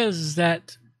problem is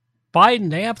that Biden,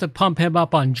 they have to pump him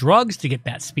up on drugs to get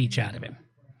that speech out of him.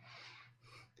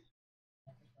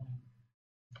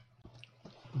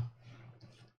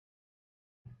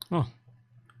 Oh.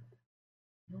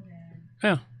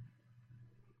 Yeah.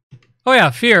 Oh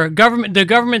yeah, fear. The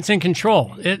government's in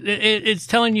control. It's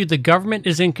telling you the government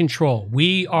is in control.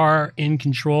 We are in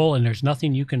control, and there's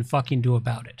nothing you can fucking do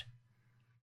about it.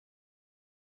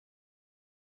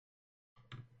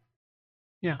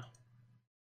 Yeah.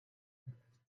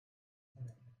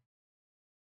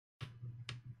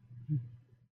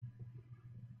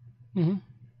 Mm-hmm.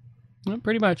 Well,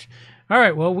 pretty much. All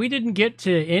right. Well, we didn't get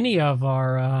to any of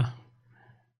our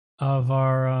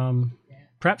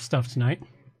prep stuff tonight.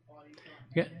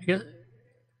 Yeah.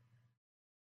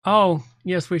 Oh,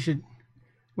 yes, we should.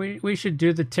 We should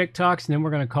do the TikToks, and then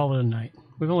we're going to call it a night.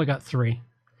 We've only got 3.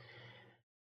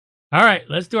 All right,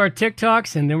 let's do our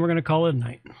TikToks, and then we're going to call it a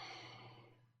night.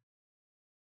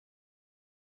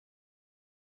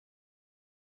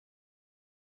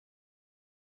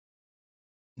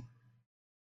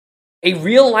 A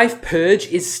real-life purge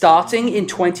is starting in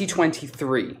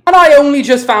 2023. And I only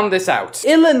just found this out.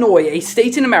 Illinois, a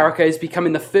state in America, is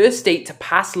becoming the first state to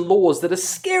pass laws that are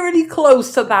scarily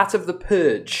close to that of the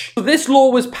purge. So this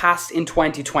law was passed in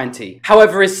 2020,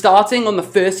 however is starting on the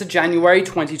 1st of January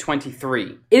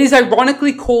 2023. It is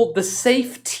ironically called the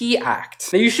Safe T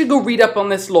Act. Now you should go read up on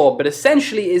this law, but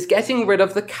essentially it is getting rid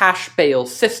of the cash bail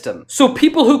system. So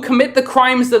people who commit the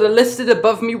crimes that are listed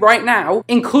above me right now,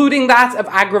 including that of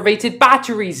aggravated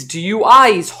batteries,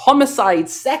 DUIs,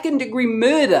 homicides, second-degree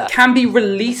murder, can be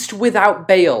released without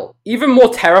bail. Even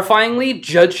more terrifyingly,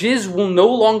 judges will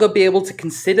no longer be able to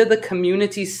consider the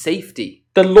community's safety.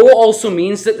 The law also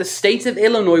means that the state of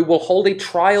Illinois will hold a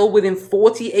trial within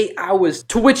 48 hours,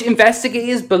 to which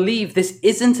investigators believe this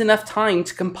isn't enough time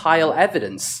to compile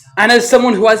evidence. And as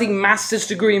someone who has a master's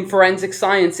degree in forensic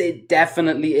science, it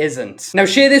definitely isn't. Now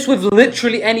share this with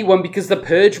literally anyone because the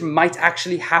purge might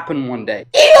actually happen one day.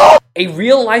 A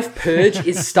real-life purge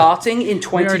is starting in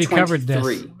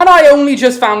 2023. And I only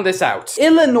just found this out.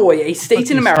 Illinois, a state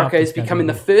in America, is becoming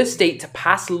the first state to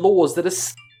pass laws that are...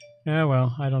 Yeah,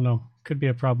 well, I don't know. Could be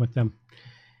a problem with them.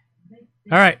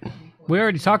 All right. We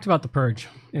already talked about the purge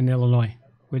in Illinois.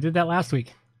 We did that last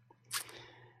week.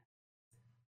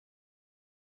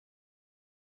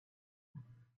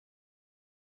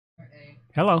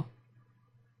 Hello.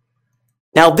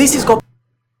 Now this is got...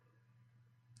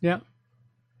 Yeah.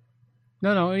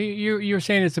 No, you're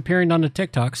saying it's appearing on the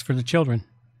TikToks for the children.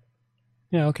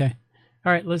 Yeah, okay.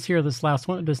 All right, let's hear this next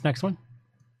one.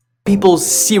 People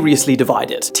seriously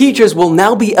divided. Teachers will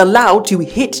now be allowed to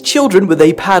hit children with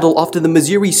a paddle after the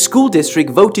Missouri School District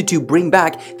voted to bring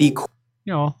back the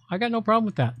I got no problem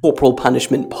with that. Corporal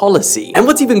punishment policy. And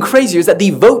what's even crazier is that the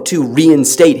vote to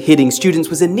reinstate hitting students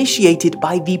was initiated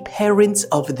by the parents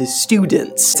of the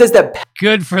students. It says that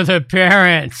good for the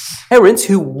parents. Parents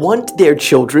who want their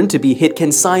children to be hit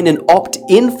can sign an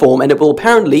opt-in form, and it will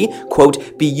apparently,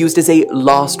 quote, be used as a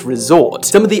last resort.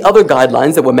 Some of the other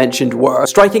guidelines that were mentioned were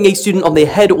striking a student on the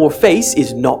head or face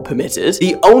is not permitted.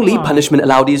 The only punishment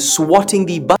allowed is swatting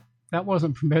the butt. That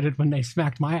wasn't permitted when they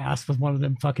smacked my ass with one of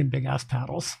them fucking big ass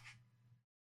paddles.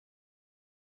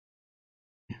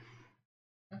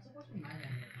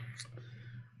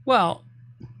 Well,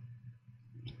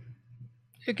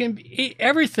 it can be,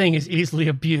 everything is easily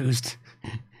abused.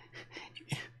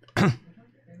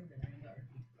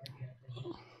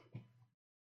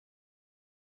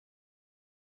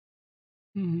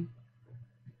 Mm-hmm.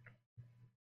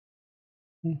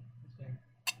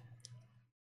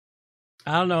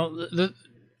 I don't know.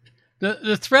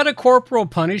 The threat of corporal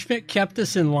punishment kept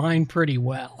us in line pretty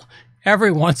well.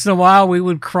 Every once in a while, we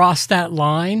would cross that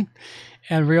line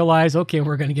and realize, okay,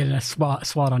 we're going to get a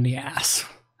swat on the ass.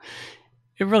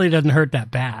 It really doesn't hurt that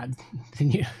bad.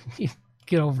 You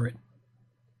get over it.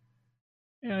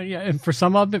 Yeah, and for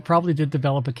some of them, it probably did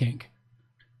develop a kink.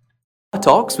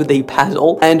 Talks with a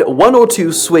paddle, and 1 or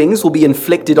 2 swings will be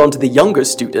inflicted onto the younger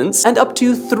students, and up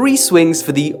to 3 swings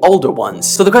for the older ones.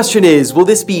 So the question is, will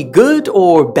this be good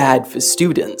or bad for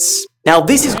students? Now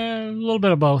this is a little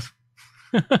bit of both.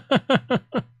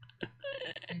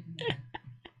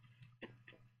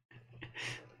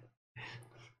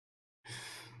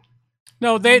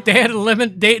 No, they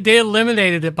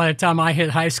eliminated it by the time I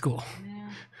hit high school.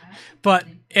 But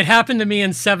it happened to me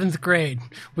in 7th grade.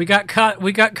 We got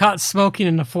caught smoking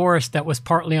in the forest that was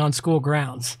partly on school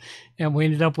grounds, and we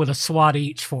ended up with a SWAT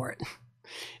each for it.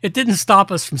 It didn't stop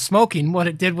us from smoking. What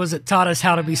it did was it taught us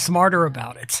how to be smarter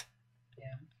about it.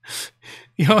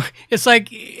 You know, it's like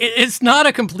it's not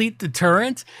a complete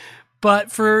deterrent,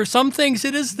 but for some things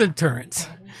it is a deterrent.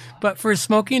 But for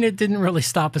smoking, it didn't really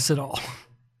stop us at all.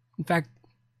 In fact,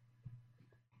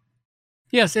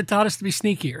 yes, it taught us to be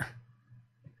sneakier.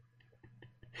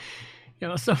 You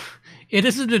know, so it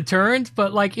is a deterrent,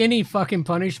 but like any fucking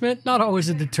punishment, not always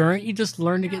a deterrent. You just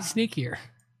learn to get sneakier.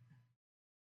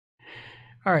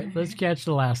 All right, let's catch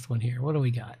the last one here. What do we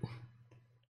got?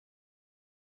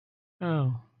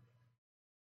 Oh.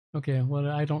 Okay, well,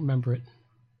 I don't remember it.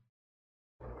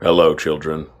 Hello,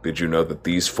 children. Did you know that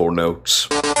these 4 notes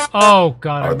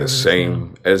are the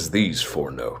same as these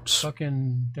 4 notes?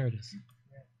 Fucking, there it is.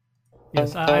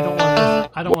 Yes, I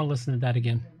don't want to listen to that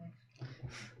again.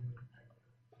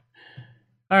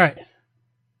 All right.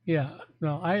 Yeah.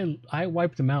 No, I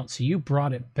wiped them out, so you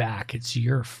brought it back. It's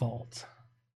your fault.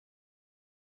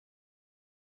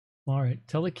 All right.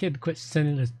 Tell the kid to quit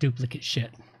sending us duplicate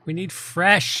shit. We need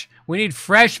fresh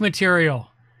material.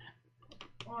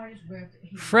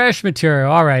 Fresh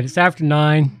material. All right. It's after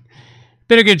 9.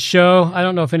 Been a good show. I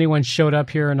don't know if anyone showed up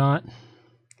here or not.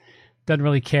 Doesn't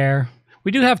really care.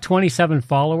 We do have 27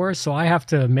 followers, so I have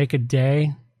to make a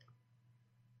day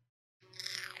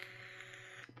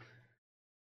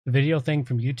video thing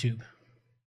from YouTube.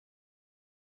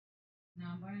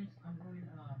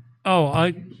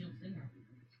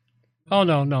 Oh,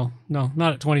 no,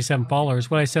 not at 27 followers.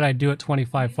 What I said I'd do at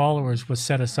 25 followers was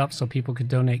set us up so people could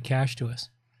donate cash to us.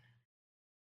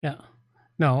 Yeah.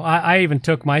 No, I even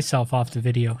took myself off the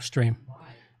video stream.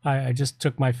 I just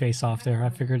took my face off there. I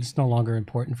figured it's no longer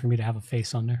important for me to have a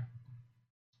face on there.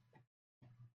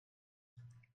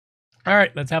 All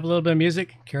right, let's have a little bit of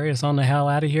music. Carry us on the hell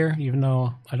out of here, even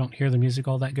though I don't hear the music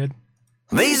all that good.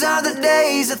 These are the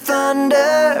days of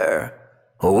thunder.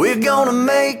 We're gonna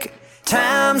make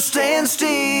time stand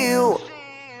still.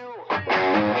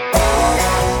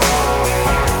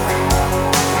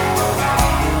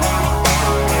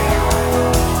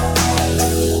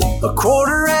 A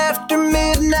quarter after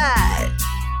midnight,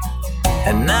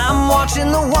 and I'm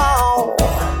watching the wall.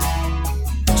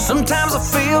 Sometimes I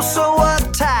feel so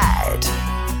uptight,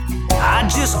 I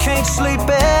just can't sleep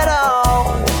at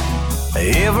all.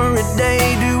 Every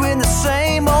day doing the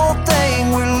same old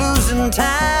thing, we're losing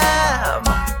time.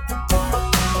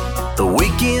 The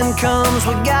weekend comes,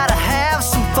 we gotta have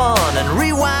some fun and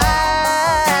rewind.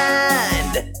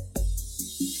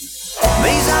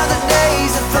 These are the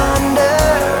days of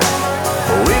thunder.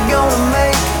 We're gonna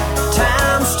make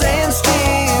time stand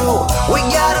still. We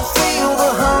gotta feel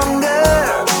the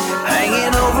hunger,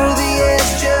 hanging over the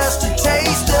edge just to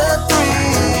taste the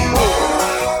thrill.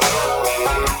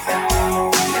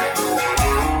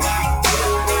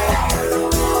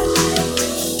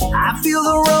 I feel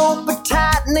the rope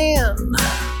tightening,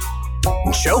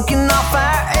 choking off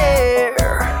our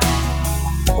air.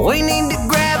 We need to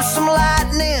grab some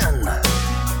lightning.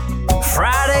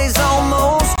 Friday's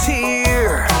almost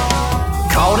here.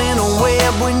 Caught in a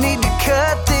web, we need to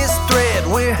cut this thread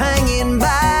we're hanging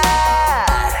by.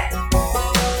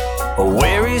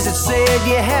 Where is it said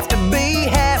you have to be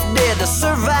half dead to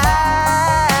survive?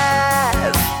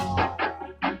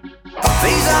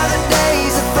 These are the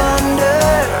days of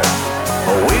thunder.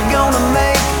 We're gonna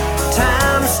make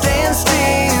time stand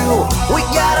still. We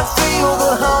gotta feel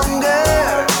the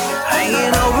hunger,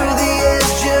 hanging over the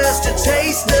edge just to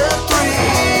taste the thrill.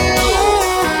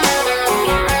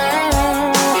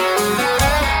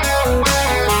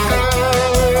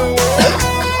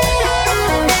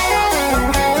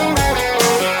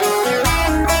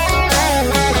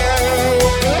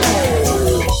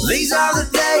 These are the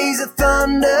days of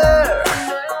thunder.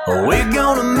 We're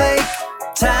gonna make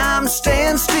time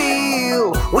stand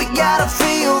still. We gotta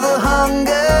feel the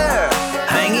hunger,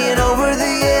 hanging over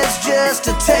the edge just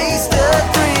to taste the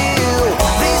thrill.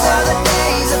 These are the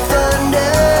days of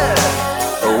thunder.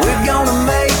 We're gonna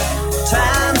make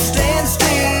time stand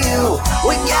still.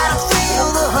 We gotta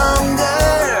feel the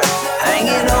hunger,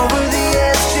 hanging over the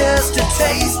edge just to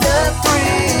taste the thrill.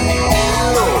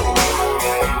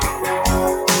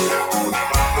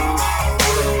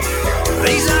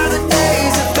 These are the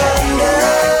days of thunder.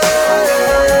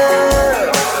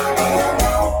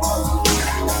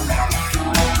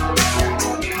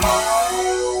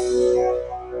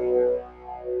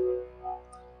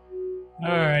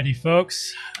 Alrighty,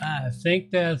 folks. I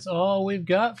think that's all we've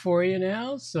got for you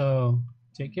now, so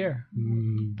take care.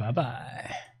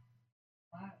 Bye-bye.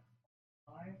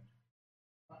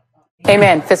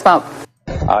 Amen. Fist bump.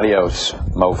 Adios,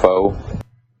 mofo.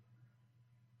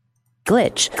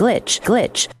 Glitch, glitch,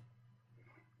 glitch.